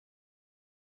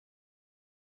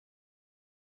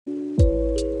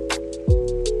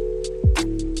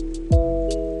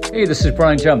Hey, this is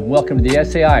Brian Jump. Welcome to the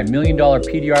SAI $1 Million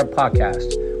PDR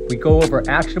podcast. We go over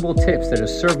actionable tips that have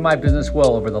served my business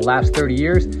well over the last 30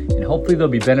 years, and hopefully they'll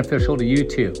be beneficial to you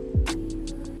too.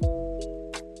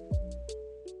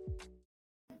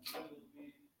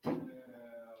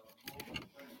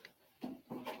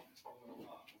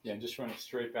 Yeah, just run it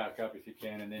straight back up if you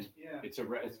can, and then it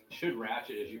should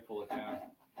ratchet as you pull it down.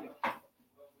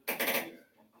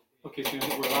 Okay, so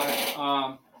we're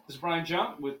live. This is Brian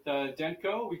Jump with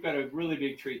Dentco. We've got a really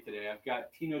big treat today. I've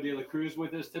got Tino Delacruz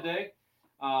with us today.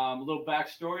 A little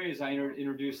backstory as I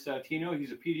introduce Tino.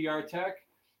 He's a PDR tech.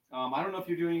 I don't know if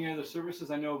you're doing any other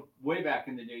services. I know way back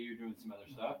in the day you're doing some other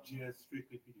stuff. Just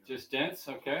strictly PDR. Just dents,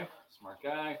 okay. Smart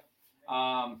guy.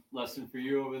 Lesson for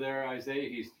you over there,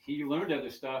 Isaiah. He learned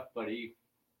other stuff, but he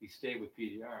stayed with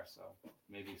PDR, so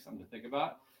maybe something to think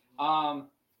about.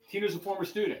 Tino's a former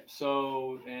student,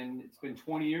 and it's been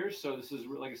 20 years, so this is,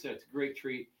 like I said, it's a great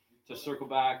treat to circle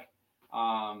back.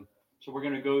 So we're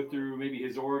going to go through maybe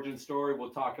his origin story. We'll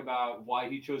talk about why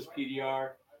he chose PDR.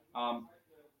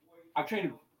 I've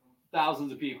trained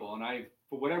thousands of people, and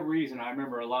for whatever reason, I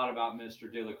remember a lot about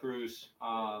Mr. Delacruz,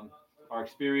 our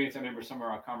experience. I remember some of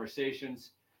our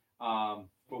conversations. For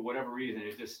whatever reason,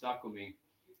 it just stuck with me.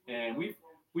 And we've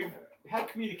had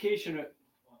communication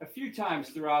a few times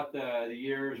throughout the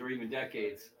years or even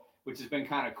decades, which has been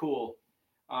kind of cool.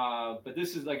 But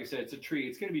this is, like I said, it's a treat.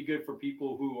 It's going to be good for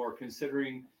people who are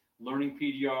considering learning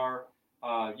PDR.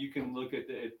 You can look at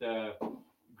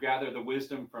gather the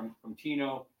wisdom from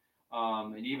Tino,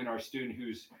 and even our student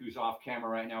who's off camera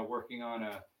right now working on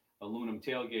a aluminum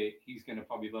tailgate. He's going to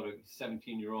probably be about a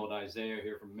 17-year-old Isaiah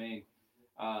here from Maine.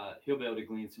 He'll be able to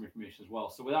glean some information as well.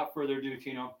 So without further ado,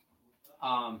 Tino,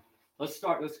 let's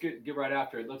start. Let's get right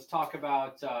after it. Let's talk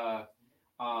about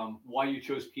why you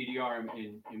chose PDR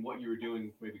and what you were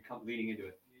doing, maybe leading into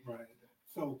it. Right.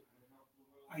 So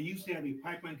I used to have a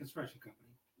pipeline construction company,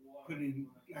 put in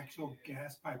actual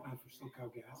gas pipeline for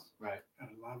SoCal Gas. Right. Had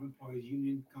a lot of employees,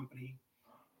 union company.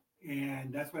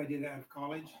 And that's what I did out of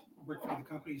college. Worked for the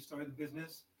company, started the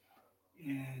business,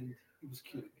 and it was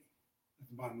killing me. That's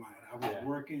the bottom line. I was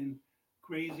working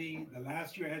crazy. The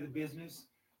last year I had the business,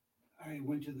 I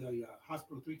went to the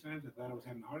hospital 3 times. I thought I was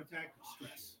having a heart attack or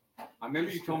stress. I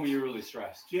remember you told me you were really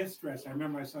stressed. Just stress. I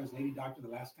remember I saw this lady doctor the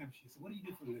last time. She said, "What do you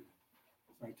do for a living?"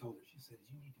 So I told her. She said,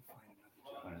 "You need to find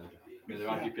another job." Another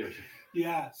occupation.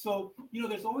 Yeah. So,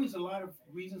 there's always a lot of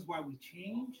reasons why we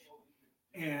change.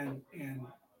 And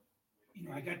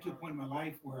I got to a point in my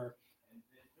life where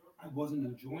I wasn't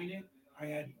enjoying it. I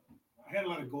had a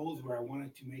lot of goals where I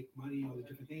wanted to make money, all the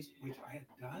different things, which I had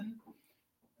done.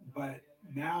 But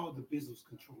now the business was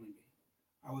controlling me.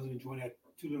 I wasn't enjoying it. I had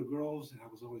 2 little girls, and I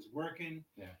was always working.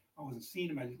 Yeah. I wasn't seeing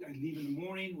them. I'd leave in the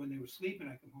morning when they were sleeping.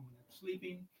 I'd come home when they were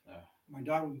sleeping. My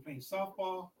daughter would be playing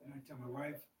softball, and I'd tell my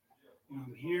wife,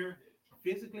 I'm here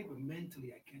physically, but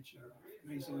mentally I can't shut her off.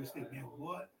 And I used to always think, man,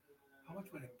 how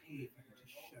much would I pay if I could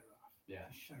just shut her off? Yeah.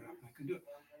 Just shut her off. And I couldn't do it.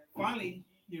 Finally,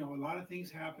 a lot of things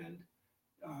happened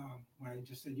when I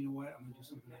just said, you know what, I'm going to do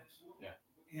something else.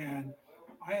 Yeah. And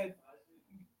I had,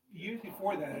 years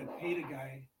before that, I paid a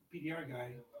guy, a PDR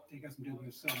guy, to take out some deals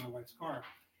to sell my wife's car.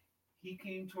 He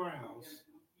came to our house.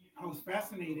 I was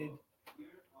fascinated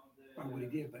by what he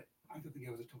did, but I thought the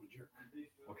guy was a total jerk.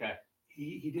 Okay.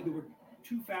 He did the work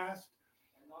too fast.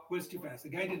 Was too fast. The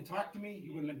guy didn't talk to me. He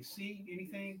wouldn't let me see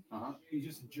anything. He was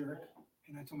just a jerk.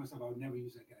 And I told myself I would never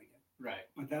use that guy again. Right.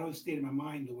 But that always stayed in my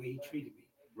mind, the way he treated me.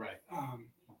 Right.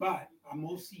 But I'm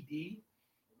OCD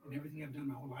in everything I've done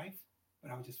my whole life.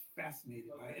 But I was just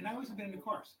fascinated by it. And I always have been into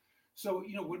cars. So,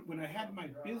 when I had my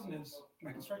business,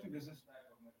 my construction business,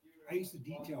 I used to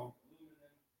detail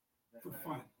for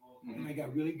fun. Mm-hmm. And I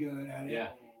got really good at it. Yeah.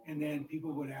 And then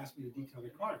people would ask me to detail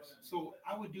their cars. So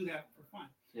I would do that for fun.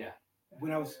 Yeah.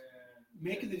 When I was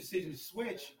making the decision to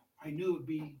switch, I knew it would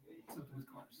be something with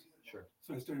cars. Sure.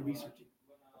 So I started researching.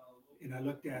 And I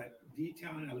looked at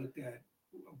detailing, I looked at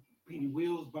painting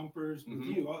wheels, bumpers,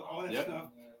 review, all that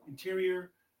stuff,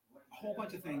 interior, a whole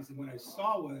bunch of things. And what I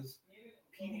saw was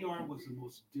PDR was the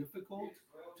most difficult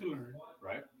to learn.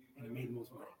 Right. And it made the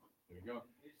most money. There you go.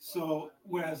 So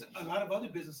whereas a lot of other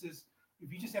businesses,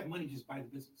 if you just have money, just buy the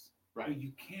business. Right. But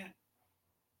you can't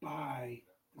buy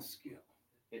the skill.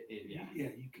 Yeah,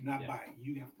 you cannot buy it.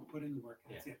 You have to put in the work.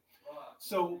 That's it.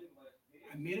 So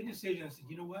I made a decision. I said,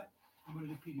 you know what? I'm going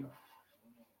to do PDR.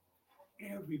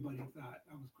 Everybody thought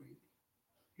I was crazy.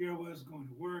 Here I was going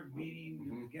to work,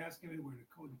 meeting, the gas company, wearing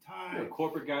a coat and tie. You're a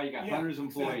corporate guy. You got hundreds of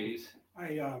employees.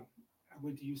 Exactly. I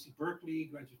went to UC Berkeley,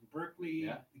 graduated from Berkeley.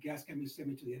 Yeah. The gas company sent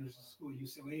me to the Anderson School at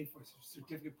UCLA for a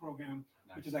certificate program,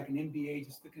 Nice. which is like an MBA,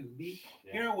 just looking at the meat.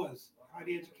 Yeah. Here I was,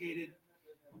 highly educated,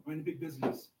 run a big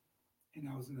business, and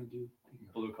I was gonna do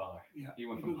PDR. Blue collar. Yeah. He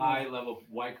went from high level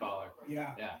white collar.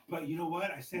 Yeah. Yeah. But you know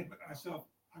what? I said to myself,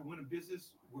 I want a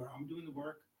business where I'm doing the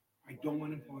work. I don't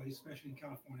want employees, especially in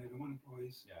California. I don't want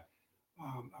employees. Yeah.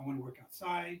 I want to work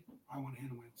outside. I want to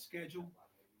handle my own schedule.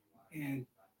 And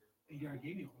PDR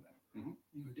gave me all of that. Mhm.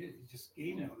 You know, it did. It just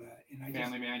gave me all that. And I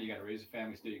Family man, you got to raise a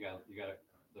family still. You got to.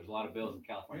 There's a lot of bills in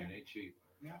California. It ain't cheap.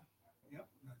 Yeah. Yep.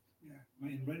 Yeah.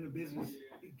 And running a business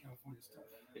in California is tough.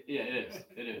 Yeah, it is.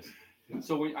 It is.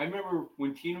 So I remember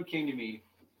when Tino came to me,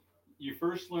 you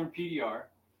first learned PDR,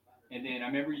 and then I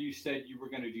remember you said you were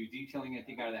going to do detailing, I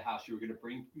think, out of the house. You were going to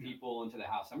bring people into the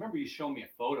house. I remember you showing me a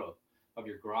photo of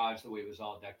your garage, the way it was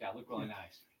all decked out. It looked really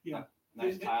nice. Yeah.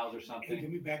 Nice tiles or something. Hey,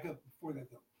 let me back up before that,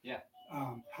 though. Yeah.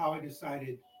 How I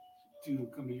decided to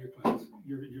come to your class,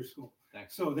 your school.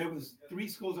 Thanks. So there was 3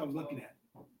 schools I was looking at,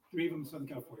 3 of them in Southern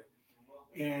California.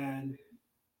 And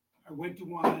I went to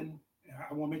one,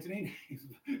 I won't mention any names,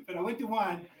 but I went to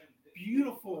one,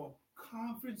 beautiful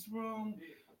conference room,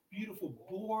 beautiful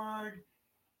board,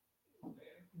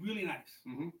 really nice.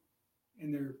 Mm-hmm.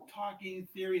 And they're talking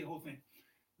theory, the whole thing.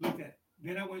 Looked at it.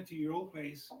 Then I went to your old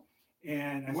place,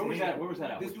 and I Where was that? Where was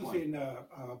that at? This Which was one? in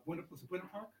Winter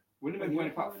Park. Wouldn't have been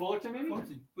Winter Park, Fullerton maybe?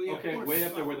 Fullerton. But yeah, Okay, Fullerton. way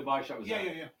up there where the body shop was. Yeah, at.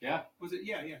 yeah, yeah. Yeah. Was it?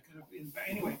 Yeah, kind of.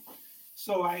 Anyway,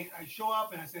 so I show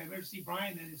up and I say, I'm here to see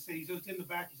Brian. And they say, he's in the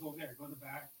back. He's over there. Go in the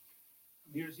back.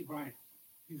 I'm here to see Brian.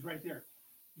 He's right there.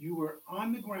 You were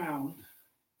on the ground.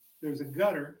 There's a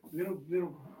gutter, little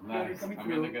gutter coming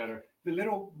through. I'm in the gutter. The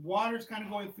little water's kind of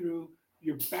going through.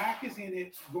 Your back is in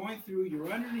it, going through.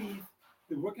 You're underneath.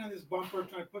 They're working on this bumper,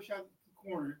 trying to push out the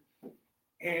corner.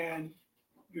 And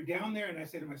you're down there. And I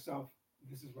say to myself,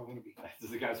 this is where I want to be. This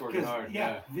is the guy's working hard.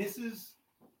 Yeah, this is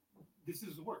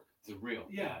the work. It's real.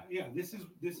 Yeah. This is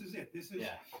it. This is Yeah.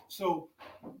 So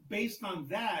based on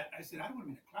that, I said I don't want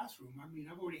to be in a classroom. I mean,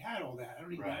 I've already had all that. I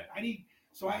don't need that. I need.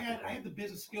 So I had the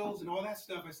business skills and all that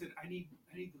stuff. I said I need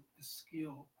the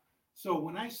skill. So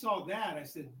when I saw that, I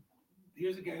said,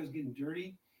 here's a guy who's getting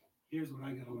dirty. Here's what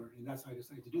I got to learn, and that's how I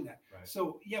decided to do that. Right.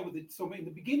 So yeah, so in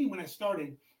the beginning when I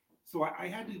started, so I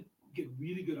had to get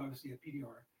really good, obviously, at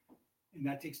PDR. And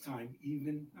that takes time.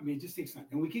 It just takes time.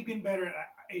 And we keep getting better.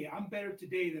 I'm better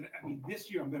today than, this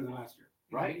year I'm better than last year.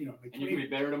 Right. You know, like and you can be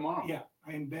better tomorrow. Yeah,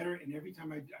 I am better. And every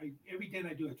time every day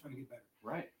I do, I try to get better.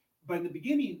 Right. But in the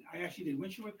beginning, I actually did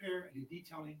windshield repair, I did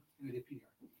detailing, and I did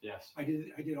PDR. Yes. I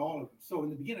did all of them. So in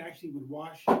the beginning, I actually would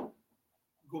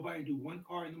go by and do one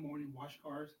car in the morning, wash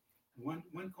cars, one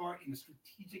car in a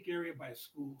strategic area by a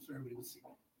school so everybody would see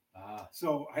me.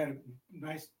 So I had a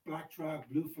nice black truck,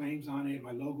 blue flames on it,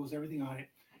 my logos, everything on it.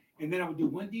 And then I would do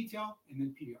one detail and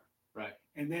then PDR. Right.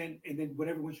 And then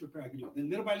whatever windshield repair I could do. Then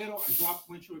little by little, I dropped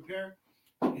windshield repair.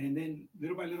 And then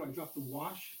little by little, I dropped the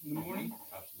wash in the morning.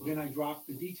 Absolutely. Then I dropped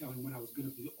the detailing when I was going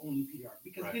to do only PDR.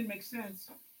 Because it didn't make sense.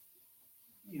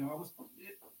 You know,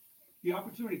 the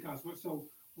opportunity cost. So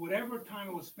whatever time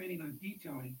I was spending on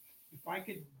detailing, if I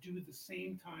could do the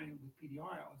same time with PDR,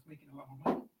 I was making a lot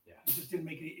more money. Yeah. It just didn't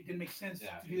make sense to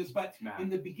do this. But in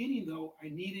the beginning, though,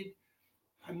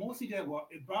 I mostly did, well,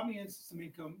 it brought me in some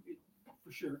income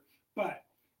for sure, but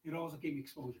it also gave me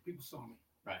exposure. People saw me.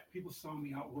 Right. People saw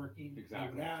me out working.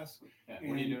 Exactly. I would ask. Yeah. And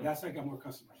what are you doing? that's how I got more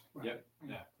customers. Right. Yep.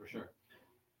 Yeah, for sure.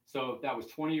 So that was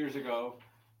 20 years ago.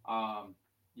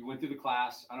 You went through the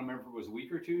class. I don't remember if it was a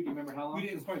week or two. Do you remember how long?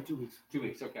 It was probably 2 weeks. 2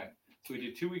 weeks. Okay. So we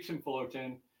did 2 weeks in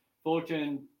Fullerton.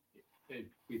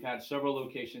 We've had several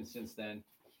locations since then.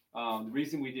 The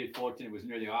reason we did Fullerton, it was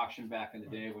near the auction back in the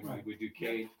day when we would do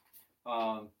Cade.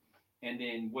 And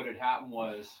then what had happened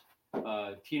was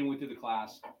Tina went through the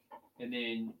class, and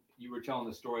then you were telling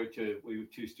the story we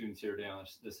have 2 students here now.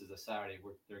 This is a Saturday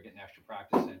where they're getting extra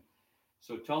practice in.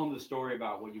 So tell them the story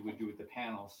about what you would do with the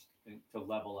panels to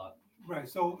level up. Right.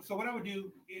 So what I would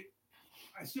do,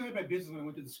 I still had my business when I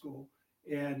went to the school,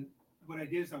 and what I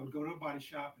did is I would go to a body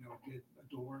shop and I would get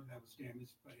a door that was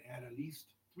damaged, but it had at least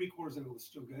 3/4 of it was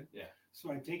still good. Yeah.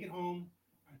 So I'd take it home,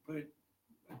 I'd put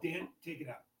a dent, take it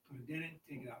out, put a dent in,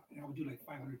 take it out, and I would do like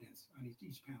 500 dents on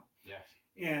each panel. Yes.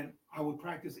 And I would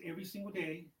practice every single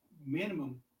day,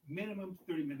 minimum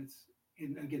 30 minutes.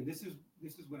 And again, this is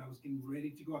when I was getting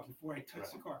ready to go out before I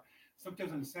touched the car.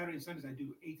 Sometimes on Saturday and Sundays I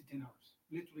do 8 to 10 hours,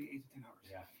 literally 8 to 10 hours.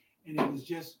 Yeah. And it was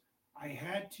just I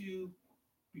had to,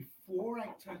 before I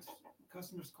touched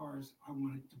customers' cars, I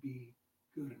wanted to be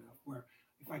good enough where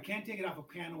if I can't take it off a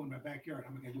panel in my backyard,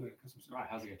 how am I going to do it at a customer's car? Right.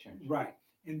 How's it going to change? Right.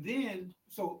 And then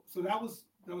so that was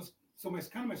so my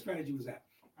strategy was that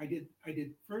I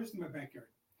did first in my backyard.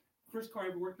 First car I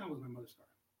ever worked on was my mother's car.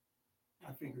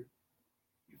 I figured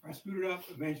if I screwed it up,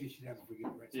 eventually she'd have to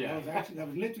forgive me, right? So Yeah. that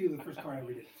was literally the first car I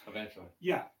ever did. Eventually.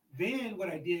 Yeah. Then what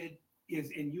I did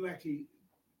is, and you actually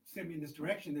sent me in this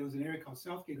direction. There was an area called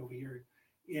Southgate over here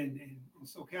in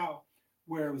SoCal,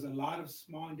 where it was a lot of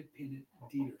small independent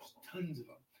dealers, tons of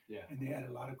them. Yeah. And they had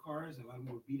a lot of cars, a lot of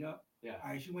them were beat up. Yeah.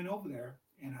 I actually went over there,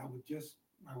 and I would just,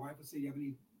 my wife would say, "You have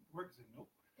any work?" I said, "Nope."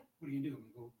 "What are you gonna do?"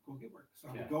 "I'm gonna go get work." So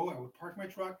I would go, I would park my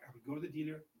truck, I would go to the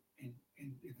dealer, and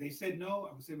if they said no,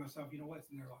 I would say to myself, "You know what? It's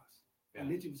their loss." Yeah. I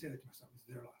literally would say that to myself, "It's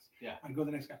their loss." Yeah. I'd go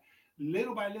to the next guy.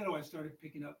 Little by little, I started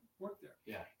picking up work there.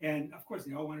 Yeah. And of course,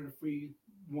 they all wanted a free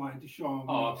one to show them.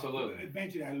 Oh, absolutely.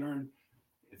 Eventually, I learned.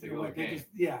 It's a good game.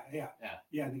 Yeah.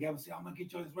 Yeah. The guy would say, "I'm gonna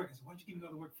get you all this work." I said, "Why don't you give me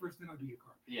all the work first, then I'll do your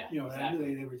car." Yeah. You know, exactly. I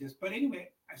knew they were just. But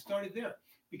anyway, I started there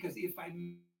because if I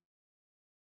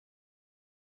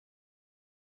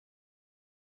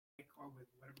car with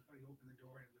whatever car you open the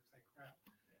door and it looks like crap.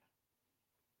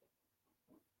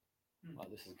 Oh,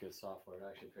 this is good software. It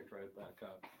actually picked right back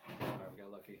up. All right, we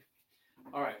got lucky.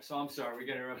 All right, so I'm sorry, we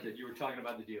got interrupted. You were talking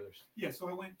about the dealers. Yeah, so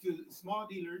I went to small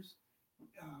dealers,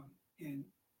 and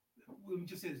let me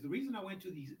just say this: the reason I went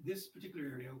to this particular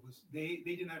area was they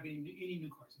didn't have any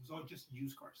new cars. It was all just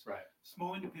used cars. Right.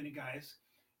 Small independent guys,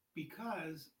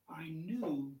 because I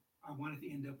knew I wanted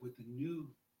to end up with the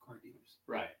new car dealers.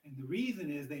 Right. And the reason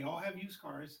is they all have used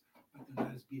cars, but they're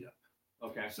not as beat up.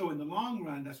 Okay. So in the long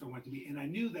run, that's where I wanted to be. And I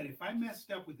knew that if I messed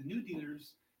up with the new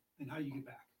dealers, then how do you get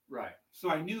back? Right. So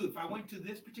I knew if I went to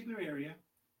this particular area,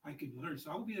 I could learn.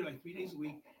 So I would be there like 3 days a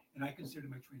week, and I considered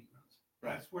my training grounds.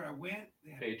 Right. That's where I went.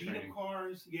 They had Paid beat up training.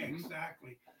 cars. Yeah, Mhm.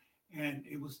 exactly. And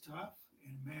it was tough.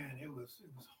 And man, it was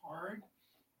hard,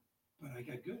 but I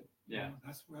got good. Yeah. You know,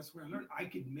 that's where I learned. I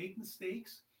could make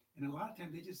mistakes, and a lot of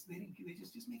times they just make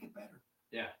it better.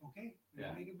 Yeah. Okay.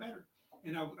 Yeah. Make it better.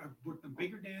 And I worked on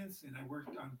bigger dents, and I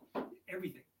worked on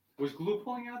everything. Was glue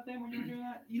pulling out then when you were doing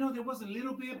that? You know, there was a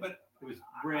little bit, but It was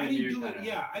I brand didn't new. do it. kinda.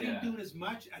 Yeah, I didn't do it as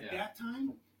much at that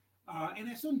time, and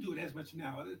I still don't do it as much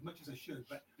now, as much as I should.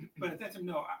 But at that time,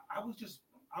 no, I was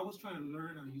trying to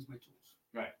learn how to use my tools.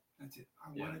 Right. That's it. I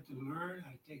wanted to learn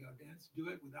how to take out dents, do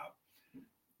it without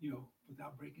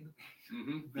breaking the paint.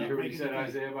 Mm-hmm. You Without heard what breaking he said, the paint.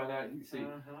 Isaiah, about that? You see,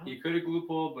 he could have glue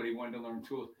pulled, but he wanted to learn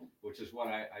tools, which is what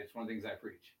it's one of the things I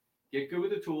preach. Get good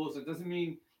with the tools. It doesn't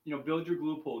mean, build your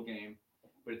glue pull game,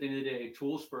 but at the end of the day,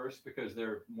 tools first because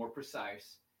they're more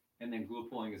precise, and then glue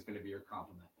pulling is going to be your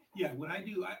complement. Yeah, what I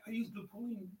do, I use glue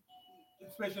pulling,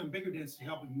 especially on bigger dents, to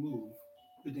help it move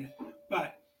the dent.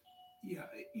 But yeah,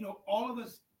 all of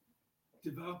us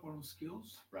develop our own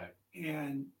skills. Right.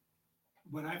 And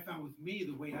what I found with me,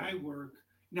 the way I work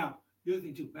now, the other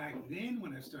thing too, back then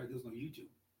when I started, there was no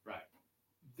YouTube. Right.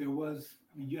 There was,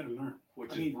 you had to learn.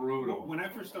 Which is brutal. When I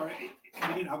first started,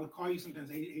 I would call you sometimes,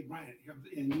 hey, Brian,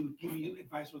 and you would give me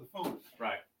advice over the phone.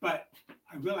 Right. But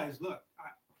I realized, look,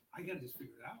 I got to just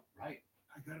figure it out. Right.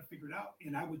 I got to figure it out.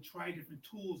 And I would try different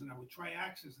tools, and I would try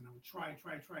axes, and I would try.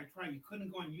 You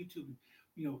couldn't go on YouTube and,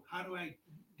 how do I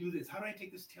do this? How do I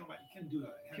take this tail out? You can't do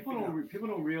it. People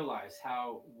don't realize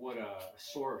what a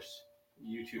source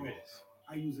YouTube is.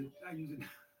 I use it.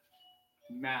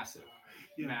 Massive.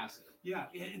 Yeah. Massive. Yeah.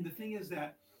 And the thing is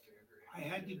that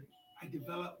I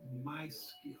developed my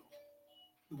skill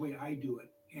the way I do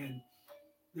it. And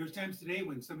there's times today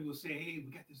when somebody will say, hey,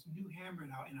 we got this new hammer,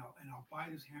 and I'll buy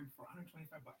this hammer for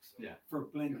 $125 Yeah. for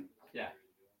blending. Yeah.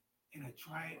 And I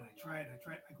try it. I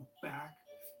go back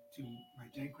to my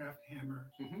Gencraft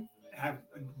hammer. Mm-hmm. I have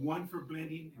one for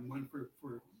blending and one for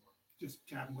just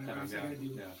tapping, whatever else I gotta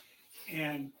do. Yeah.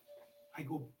 And I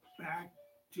go back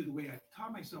to the way I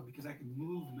taught myself because I can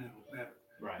move metal better.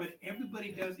 Right. But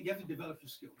everybody does. You have to develop your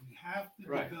skill. You have to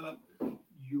Right. develop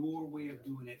your way of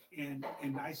doing it. And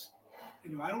I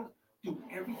don't do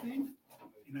everything,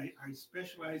 and I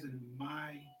specialize in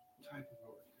my type of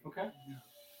work. Okay. Yeah.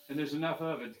 And there's enough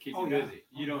of it to keep you busy.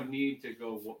 You don't need to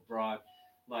go broad.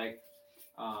 Like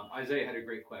Isaiah had a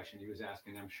great question. He was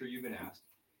asking, I'm sure you've been asked.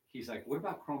 He's like, what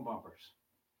about chrome bumpers?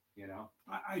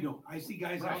 I don't. I see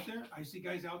guys out there.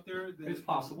 That, It's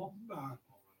possible.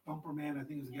 Bumper Man, I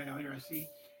think is the guy out here.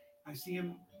 I see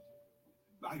him.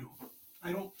 I don't.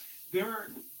 I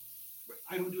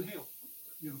don't do hail.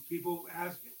 People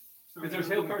ask. Because there's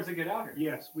hail cars that get out here.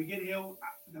 Yes, we get hail.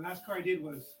 The last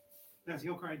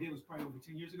hail car I did was probably over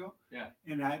 10 years ago. Yeah.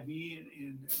 And me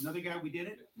and another guy, we did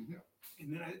it. Mm-hmm.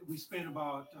 And then we spent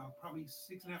about probably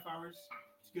 6.5 hours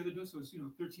together doing. So it's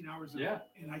 13 hours. Yeah.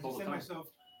 And I just Total said to time. myself,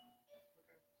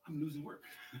 I'm losing work.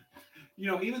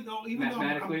 Even though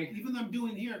I'm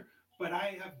doing here, but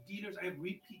I have dealers, I have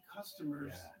repeat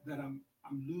customers that I'm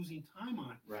losing time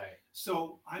on. Right.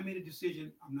 So I made a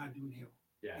decision. I'm not doing hail.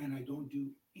 Yeah. And I don't do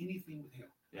anything with hail.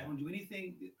 Yeah. I don't do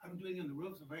anything. I don't do anything on the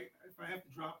roofs. If I have to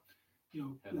drop,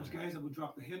 those guys that would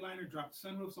drop the headliner, drop the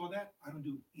sunroofs, all that, I don't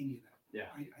do any of that.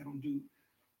 Yeah. I don't do.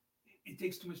 It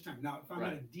takes too much time. Now, if I'm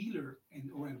at a dealer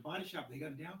or at a body shop, they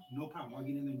got it down, no problem. I'll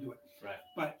get in there and do it. Right.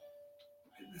 But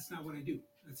that's not what I do.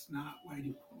 That's not what I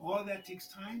do. All of that takes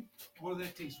time. All of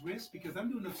that takes risk because I'm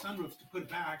doing enough sunroofs to put it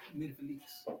back and if it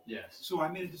leaks. Yes. So I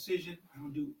made a decision. I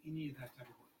don't do any of that type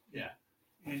of work. Yeah.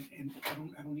 And I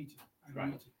don't need to. I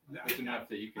don't need to. It's enough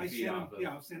that you can feed off of. Yeah,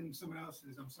 I'll send them someone else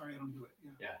says, I'm sorry, I don't do it.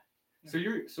 Yeah.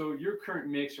 So your current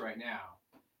mix right now,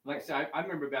 like I said, I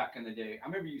remember back in the day, I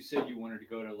remember you said you wanted to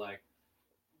go to like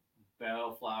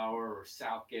Bellflower or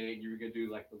Southgate and you were going to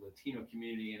do like the Latino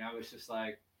community. And I was just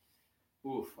like,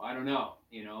 oof, I don't know,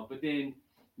 but then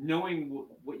knowing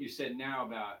what you said now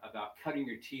about cutting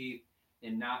your teeth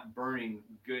and not burning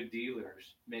good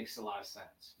dealers makes a lot of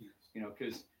sense,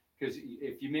 because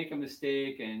if you make a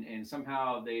mistake and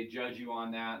somehow they judge you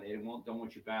on that, they don't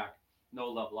want you back, no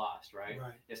love lost, right?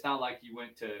 It's not like you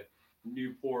went to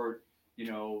Newport,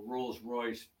 Rolls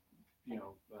Royce,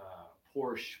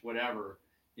 Porsche, whatever,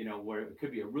 where it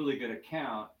could be a really good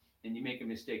account and you make a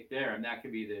mistake there and that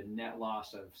could be the net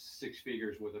loss of 6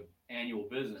 figures worth of annual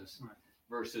business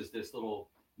versus this little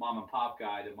mom and pop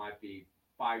guy that might be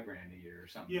 $5,000 a year or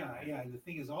something. Yeah. And the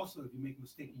thing is also, if you make a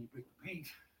mistake and you break the paint,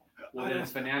 well, then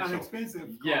it's financial.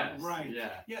 Expensive. Yes. Right.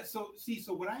 Yeah. So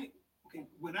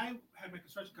when I had my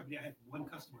construction company, I had one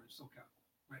customer in SoCal.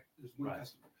 Right. There's one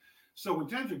customer. So when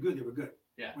times were good, they were good.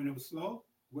 Yeah. When it was slow,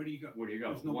 where do you go?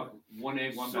 There's no one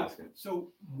egg, one basket.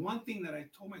 So one thing that I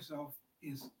told myself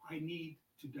is I need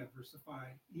to diversify.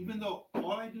 Even though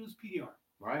all I do is PDR.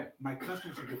 Right. My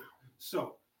customers are different.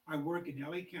 So I work in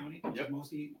LA County, which is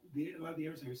mostly a lot of the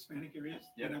areas are Hispanic areas.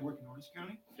 And I work in Orange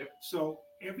County. So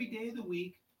every day of the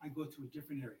week, I go to a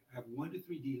different area. I have 1 to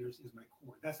 3 dealers is my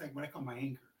core. That's like what I call my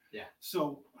anchor. Yeah.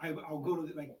 So I'll go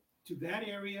to that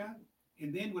area,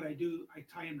 and then what I do, I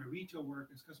tie in my retail work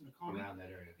as customer call me around that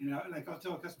area. And I'll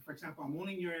tell a customer, for example, I'm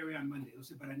only in your area on Monday. They'll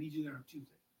say, but I need you there on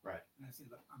Tuesday. Right. And I say,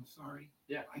 look, I'm sorry.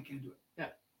 Yeah. I can't do it. Yeah.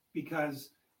 Because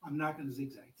I'm not going to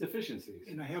zigzag. It's efficiencies.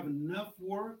 And I have enough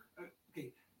work.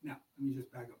 Okay. Now, let me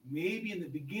just back up. Maybe in the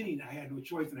beginning, I had no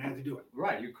choice and I had to do it.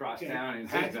 Right. You cross town and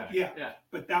zigzag. Yeah.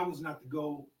 But that was not the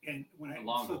goal. And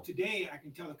today I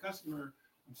can tell the customer,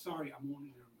 I'm sorry, I'm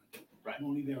only there on Monday. Right. I'm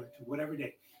only there to whatever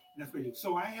day. And that's what I do.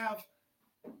 So I have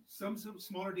some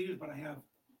smaller dealers, but I have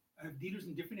dealers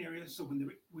in different areas. So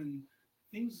when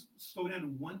things slow down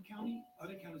in one county,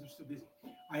 other counties are still busy.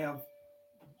 I have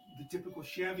the typical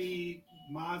Chevy,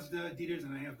 Mazda dealers,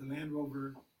 and I have the Land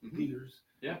Rover dealers.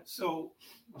 Yeah. So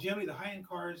generally the high-end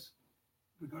cars,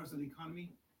 regardless of the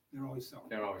economy, they're always selling.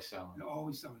 They're always selling. They're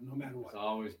always selling, no matter what. It's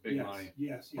always big money.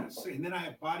 Yes. So, and then I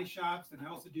have body shops, and I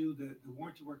also do the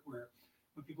warranty work where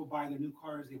when people buy their new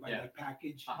cars, they buy that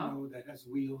package, that has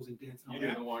wheels and dents and all that.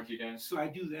 You do the warranty dents? So I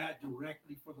do that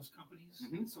directly for those companies.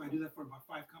 So I do that for about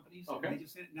 5 companies. Okay. And they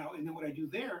just and then what I do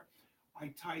there,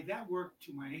 I tie that work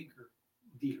to my anchor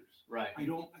dealers. Right. I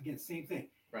don't, again, same thing.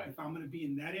 Right. If I'm going to be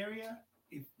in that area,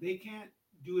 if they can't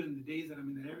do it in the days that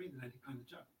I'm in that area, then I decline the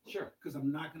job. Sure. Because I'm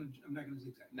not going to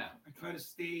zigzag. No. I try to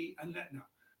stay I keep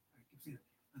saying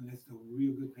it, unless it's a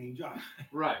real good paying job.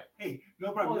 Right. Hey,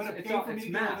 no problem. Well, you're going to pay for me to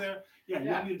go over there. Yeah, you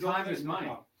want me to go time over there? is money.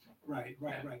 No right.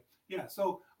 Yeah,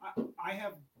 so I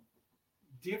have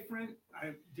different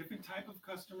type of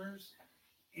customers,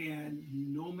 and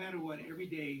no matter what, every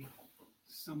day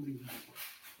somebody's going to work.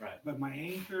 Right. But my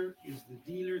anchor is the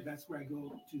dealer. That's where I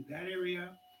go to that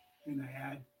area, and I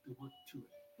add the work to it.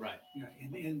 Right. Yeah,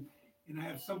 and I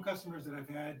have some customers that I've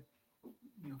had,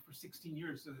 for 16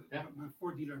 years. My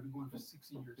Ford dealer, I've been going for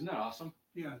 16 years. Isn't that awesome?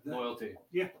 Yeah. Loyalty.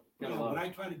 Yeah. What I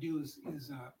try to do is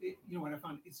what I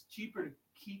found, it's cheaper to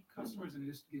keep customers than it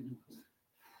is to get new ones.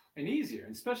 And easier,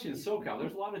 especially in SoCal.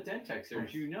 There's a lot of Dentex there,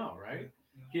 as you know, right?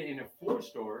 Yeah. Get in a Ford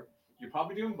store, you're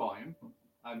probably doing volume,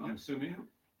 I'm assuming.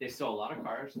 They sell a lot of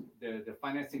cars. The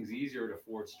financing's easier at a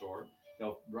Ford store.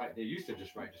 They used to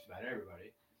just write just about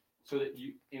everybody. So that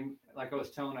like I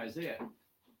was telling Isaiah,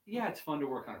 it's fun to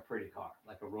work on a pretty car,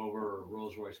 like a Rover or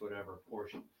Rolls Royce, whatever,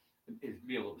 Porsche. It'd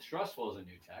be a little stressful as a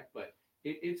new tech, but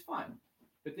it's fun.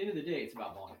 But at the end of the day, it's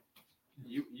about volume.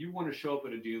 You want to show up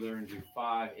at a dealer and do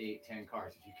 5, 8, 10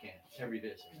 cars if you can every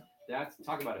visit. That's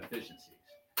talk about efficiencies.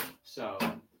 So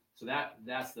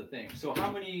that's the thing. So how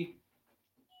many?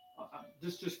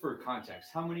 Just for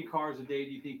context, how many cars a day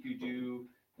do you think you do?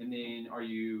 And then are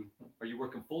you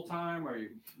working full time? Are you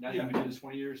now you've been doing this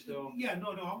 20 years still? Yeah, no,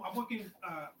 I'm working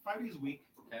 5 days a week,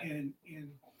 and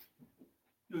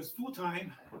it's full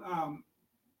time.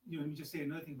 Let me just say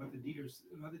another thing about the dealers.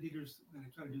 Another dealers that I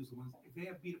try to do is the ones if they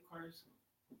have beat up cars,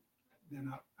 they're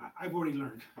not. I've already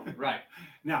learned. Right.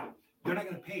 Now, they're not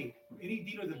going to pay. Any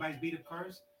dealer that buys beat up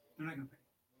cars, they're not going to pay.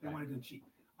 They want it done cheap.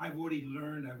 I've already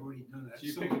learned. I've already done that. So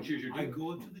you pick and choose your I dealer.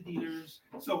 go to the dealers.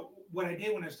 So what I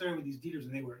did when I started with these dealers,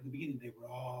 and they were in the beginning, they were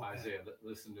all bad. Isaiah,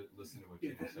 listen to what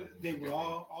you said. They were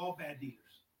all bad dealers.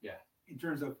 Yeah. In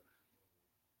terms of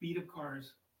beat up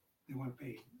cars, they want to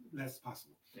pay less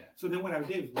possible. Yeah. So then what I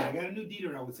did is when I got a new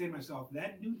dealer, I would say to myself,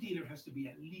 that new dealer has to be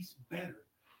at least better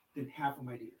than half of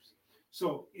my dealers.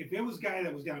 So if there was a guy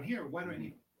that was down here, why do I need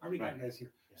him? I already got guys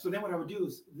here. Yeah. So then what I would do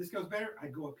is, this guy's better,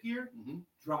 I'd go up here,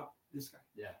 drop this guy.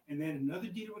 Yeah. And then another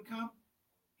dealer would come,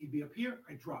 he'd be up here,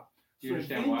 I drop. Do you So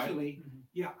understand eventually, why?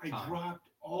 yeah, I Time. dropped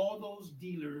all those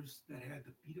dealers that had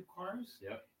the beat up cars.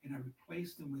 Yep. And I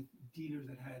replaced them with dealers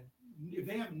that had, if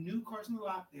they have new cars in the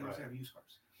lot, they also Right. have used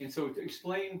cars. And so to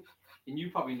explain, and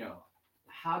you probably know,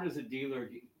 how does a dealer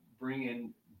bring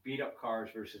in beat up cars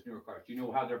versus newer cars? Do you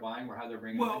know how they're buying or how they're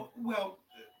bringing them in? Well,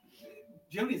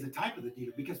 generally it's the type of the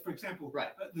dealer because, for example, Right.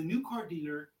 The new car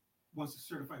dealer wants to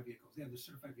certify vehicles. They have the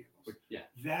certified vehicles. Yeah.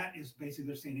 That is basically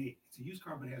they're saying, hey, it's a used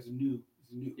car, but it has a new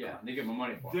Yeah, car. and they give them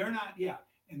money for it. They're not, yeah.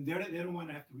 And they don't want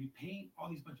to have to repaint all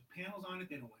these bunch of panels on it.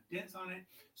 They don't want dents on it.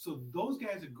 So those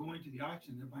guys are going to the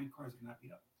auction. They're buying cars that are not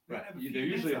beat up. They Right. have a few They're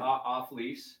usually dents on it. off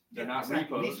lease. They're Yeah, not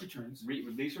exactly. repos. Lease returns.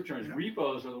 Lease returns. Yeah.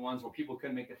 Repos are the ones where people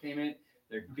couldn't make a payment.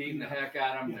 They're beating the heck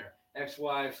out of them. Yeah. Their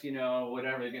ex-wives,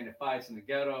 whatever. They're getting in fights in the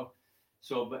ghetto.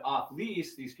 So, but off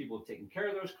lease, these people have taken care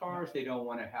of those cars. They don't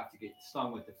want to have to get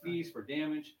stung with the fees for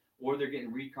damage, or they're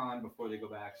getting recon before they go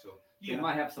back. So they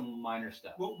might have some minor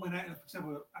stuff. Well, when for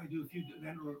example, I do a few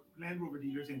Land Rover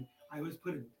dealers, and I always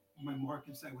put my mark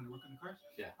inside when I work on the cars.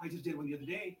 Yeah. I just did one the other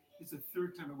day. It's the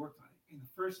third time I worked on it. And the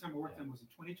first time I worked on it was in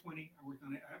 2020. I worked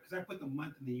on it because I put the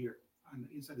month and the year on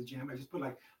the inside the jam. I just put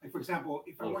like for example,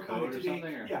 if I Little worked on it code or today,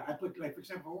 something, or- yeah, I put like for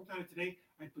example, if I worked on it today,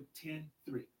 I put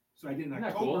 10-3. So I did in Isn't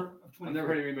that October cool? of 2020. I've never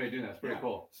heard anybody doing that. It's pretty Yeah.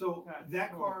 cool. So That's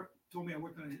that cool. car told me I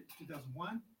worked on it in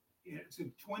 2001. Yeah, so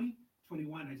 20,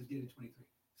 21, I just did it in 23.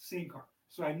 Same car.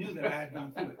 So I knew that I had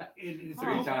gone through it. And it's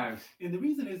Three all- times. And the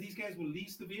reason is these guys will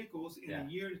lease the vehicles in Yeah. a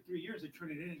year to 3 years. They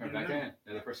turn it in and Turn get it back another in.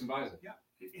 The other person buys it. Yeah,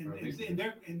 Or and, leasing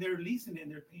and they're leasing it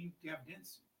and they're paying to have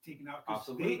dents taken out. 'Cause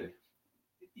Absolutely. They,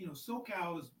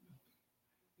 SoCal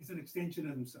is an extension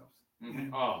of themselves. Mhm.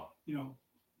 And Oh, you know,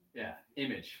 yeah.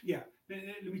 Image. yeah.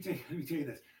 Let me tell you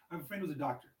this. I have a friend who's a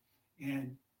doctor,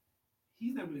 and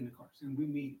he's not really into cars, and we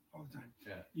meet all the time.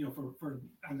 Yeah. For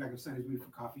I'm like on Sundays we meet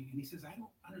for coffee, and he says I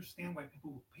don't understand why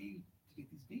people will pay to get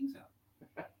these things out.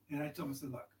 And I told him, I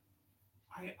said, look,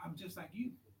 I'm just like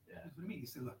you. Yeah. That's what I mean. He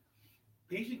said, look,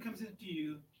 patient comes into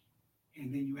you,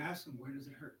 and then you ask them, where does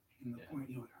it hurt? And the Yeah. point,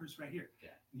 it hurts right here. Yeah.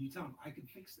 And you tell them, I can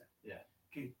fix that. Yeah.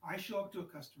 Okay. I show up to a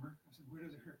customer. I said, where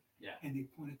does it hurt? Yeah. And they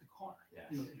point at the car.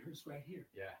 Yes. It hurts right here.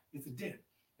 Yeah. It's a dent.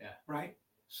 Yeah. Right.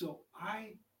 So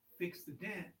I fix the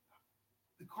dent.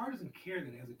 The car doesn't care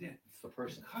that it has a dent. It's the The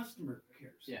person. customer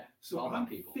cares. Yeah. So all about I'm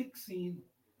people. fixing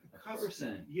the The customer.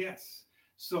 person. Yes.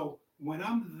 So when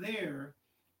I'm there,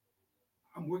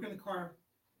 I'm working the car,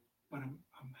 but I'm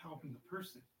helping the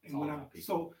person. It's And when all I'm about people.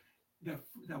 so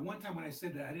that one time when I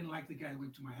said that I didn't like the guy who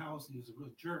went to my house and he was a real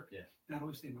jerk, Yeah. that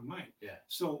always stayed in my mind. Yeah.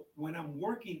 So when I'm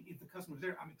working, if the customer's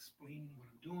there, I'm explaining what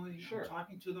I'm doing. Sure. I'm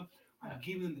talking to them. I'm Yeah.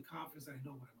 giving them the confidence that I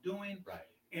know what I'm doing, Right.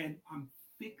 and I'm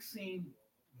fixing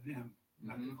them,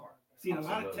 not the Mhm. car. See, and a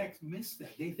lot of Absolutely. techs miss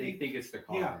that. They They think think it's the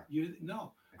car. yeah,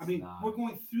 no. I It's mean, not. we're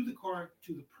going through the car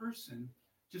to the person,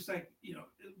 just like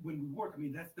when we work. I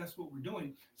mean, that's what we're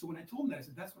doing. So when I told them that, I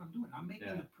said, "That's what I'm doing. I'm making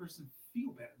Yeah. the person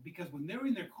feel better because when they're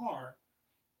in their car,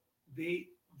 this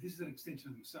is an extension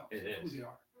of themselves. It It's is. who they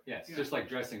are." Yeah, it's Yeah. just like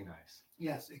dressing nice.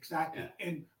 Yes, exactly.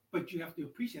 Yeah. But you have to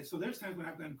appreciate. So there's times when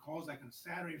I've done calls like on a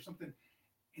Saturday or something,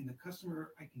 and the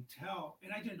customer I can tell,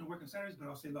 and I didn't work on Saturdays, but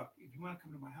I'll say, "Look, if you want to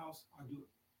come to my house, I'll do it."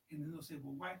 And then they'll say,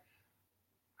 "Well, why?"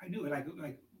 I knew it. Like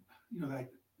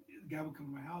the guy would come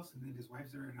to my house, and then his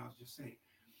wife's there, and I was just say,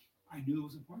 "I knew it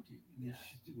was important to you." And then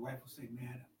Yeah. the wife will say,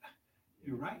 "Man,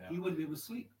 you're right. Yeah. He wouldn't be able to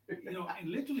sleep." And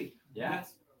literally, Yeah.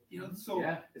 that's so.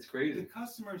 Yeah, it's The crazy.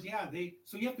 customers,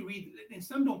 so you have to read, and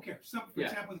some don't care. Some, for Yeah.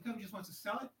 example, the company just wants to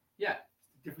sell it. Yeah.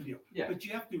 It's a different deal. Yeah. But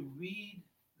you have to read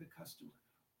the customer.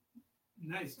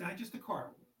 It's not just the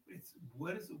car. It's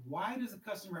why does the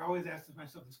customer, I always ask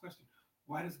myself this question,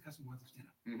 why does the customer want this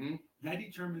dinner? Mm-hmm. That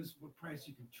determines what price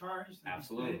you can charge.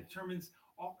 Absolutely. That determines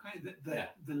all kinds of Yeah.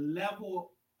 the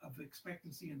level of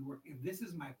expectancy in the work. If this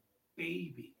is my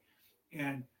baby,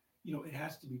 and it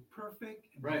has to be perfect,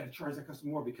 and Right. I gotta charge that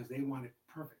customer more because they want it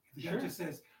perfect. If the guy Sure. just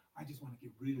says, I just want to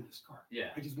get rid of this car.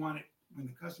 Yeah. I just want it when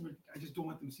the customer, I just don't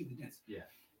want them to see the dents. Yeah.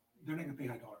 They're not gonna pay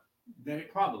 $1. They're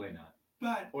Probably not.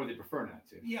 but Or they prefer not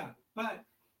to. yeah, but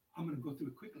I'm going to go through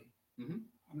it quickly. Mhm.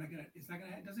 I'm not gonna. It's not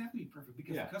gonna. It doesn't have to be perfect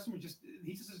because Yeah. the customer he just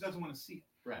doesn't want to see it.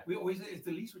 Right. We always it's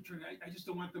the lease return. I just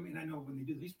don't want them. And I know when they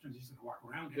do the lease returns, they're just gonna walk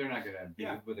around it. They're not gonna be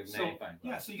with a So magnifying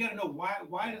glass. so you got to know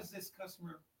why does this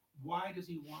customer why does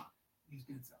he want these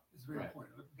dents out? It's very Right.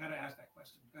 important. Got to ask that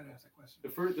question. The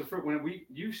first when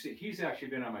he's actually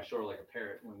been on my shoulder like a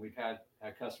parrot when we've had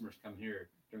customers come here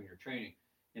during your training.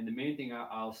 And the main thing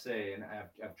I'll say, and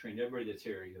I've trained everybody that's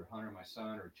here, either Hunter, my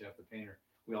son, or Jeff the painter.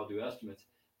 We all do estimates.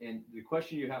 And the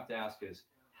question you have to ask is,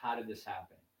 how did this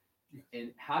happen? Yes.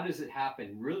 And how does it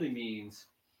happen really means,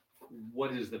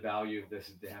 what is the value of this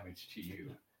damage to you?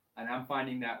 Yeah. And I'm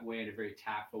finding that way in a very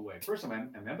tactful way. First,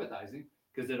 I'm empathizing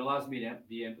because it allows me to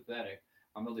be empathetic.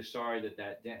 I'm really sorry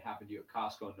that dent happened to you at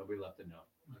Costco and nobody left a note.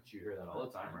 But you hear that all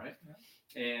the time, right?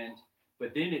 Yeah.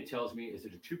 But then it tells me, is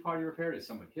it a two-party repair? Did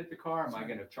someone hit the car? Am I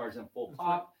going to charge them full That's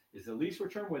pop? Is the lease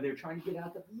return where they're trying to get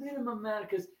out the minimum amount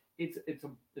because it's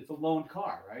a loaned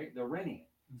car, right? They're renting it,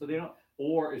 so they don't.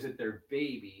 Or is it their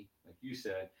baby, like you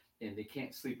said, and they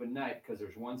can't sleep at night because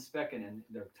there's one speck and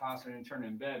they're tossing and turning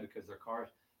in bed because their car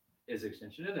is an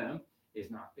extension to them is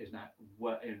not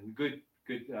what in good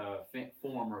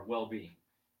form or well-being,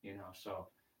 So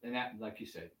and that, like you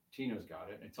said, Tino's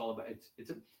got it. It's all about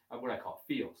it's what I call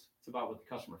feels. It's about what the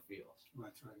customer feels.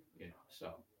 That's right.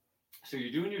 So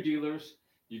you're doing your dealers,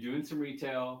 you're doing some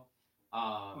retail.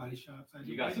 Body shops.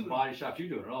 You got some body shops. You're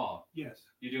doing it all. Yes.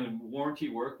 You're doing warranty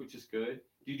work, which is good.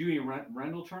 Do you do any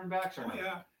rental turnbacks or Oh no?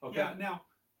 yeah. Okay. Yeah. Now,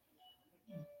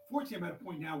 fortunately, I'm at a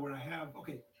point now where I have.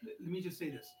 Okay. Let me just say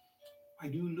this. I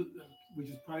do, which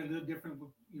is probably a little different with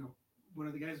what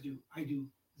other guys do. I do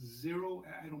zero.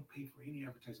 I don't pay for any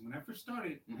advertising. When I first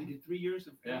started, I did 3 years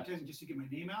of advertising just to get my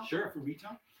name out. Sure. For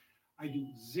retail. I do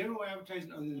zero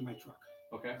advertising other than my truck.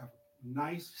 Okay.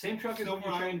 Nice. Same truck as when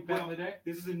you trained back in the day?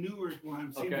 This is a newer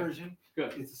one, same Okay. version.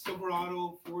 Good. It's a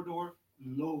Silverado 4-door,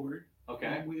 lowered.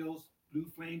 Okay. Long wheels, blue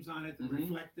flames on it,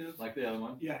 reflective. Like the other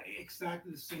one? Yeah,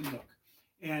 exactly the same look.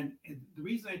 And the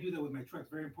reason I do that with my truck is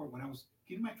very important. When I was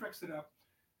getting my truck set up,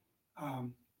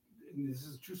 and this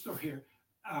is a true story here,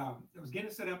 I was getting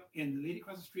it set up, and the lady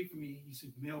across the street from me used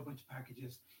to mail a bunch of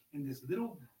packages, and this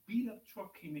little beat-up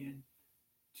truck came in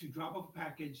to drop off a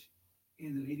package,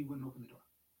 and the lady wouldn't open the door.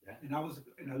 Yeah.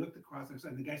 And I looked across,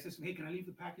 and the guy says to me, "Hey, can I leave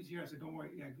the package here?" I said, "Don't worry,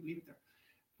 yeah, leave it there."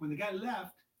 When the guy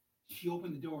left, she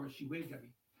opened the door, she waved at me.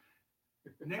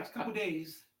 The next couple of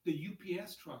days, the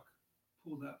UPS truck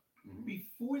pulled up.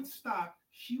 Before it stopped,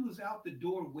 she was out the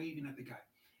door waving at the guy.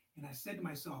 And I said to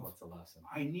myself, what's the lesson?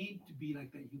 I need to be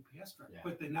like that UPS truck. Yeah.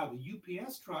 But now the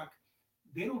UPS truck,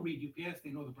 they don't read UPS, they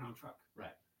know the brown truck.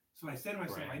 Right. So I said to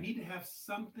myself, Right. I need to have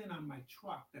something on my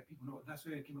truck that people know. That's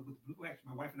why I came up with blue. Actually,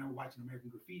 my wife and I were watching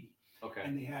American Graffiti. Okay.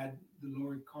 And they had the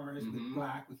lowered cars with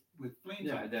black with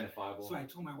flames on it. Identifiable. So I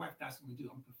told my wife, that's what I'm going to do.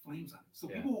 I'm going to put flames on it. So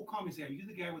Yeah. people will call me and say, "Are you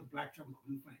the guy with the black truck with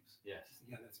blue flames?" Yes. I said,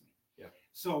 "Yeah, that's me." Yeah.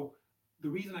 So the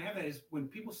reason I have that is when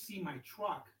people see my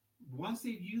truck, once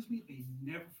they've used me, they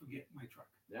never forget my truck.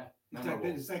 Yeah.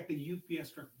 It's like the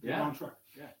UPS truck, the brown truck.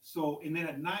 Yeah. So, and then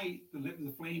at night,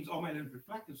 the flames, all my lamps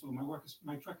reflective. So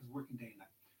my truck is working day and night.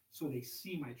 So they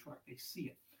see my truck, they see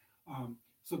it.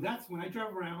 So that's when I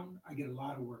drive around, I get a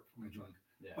lot of work for my truck.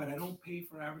 Yeah. But I don't pay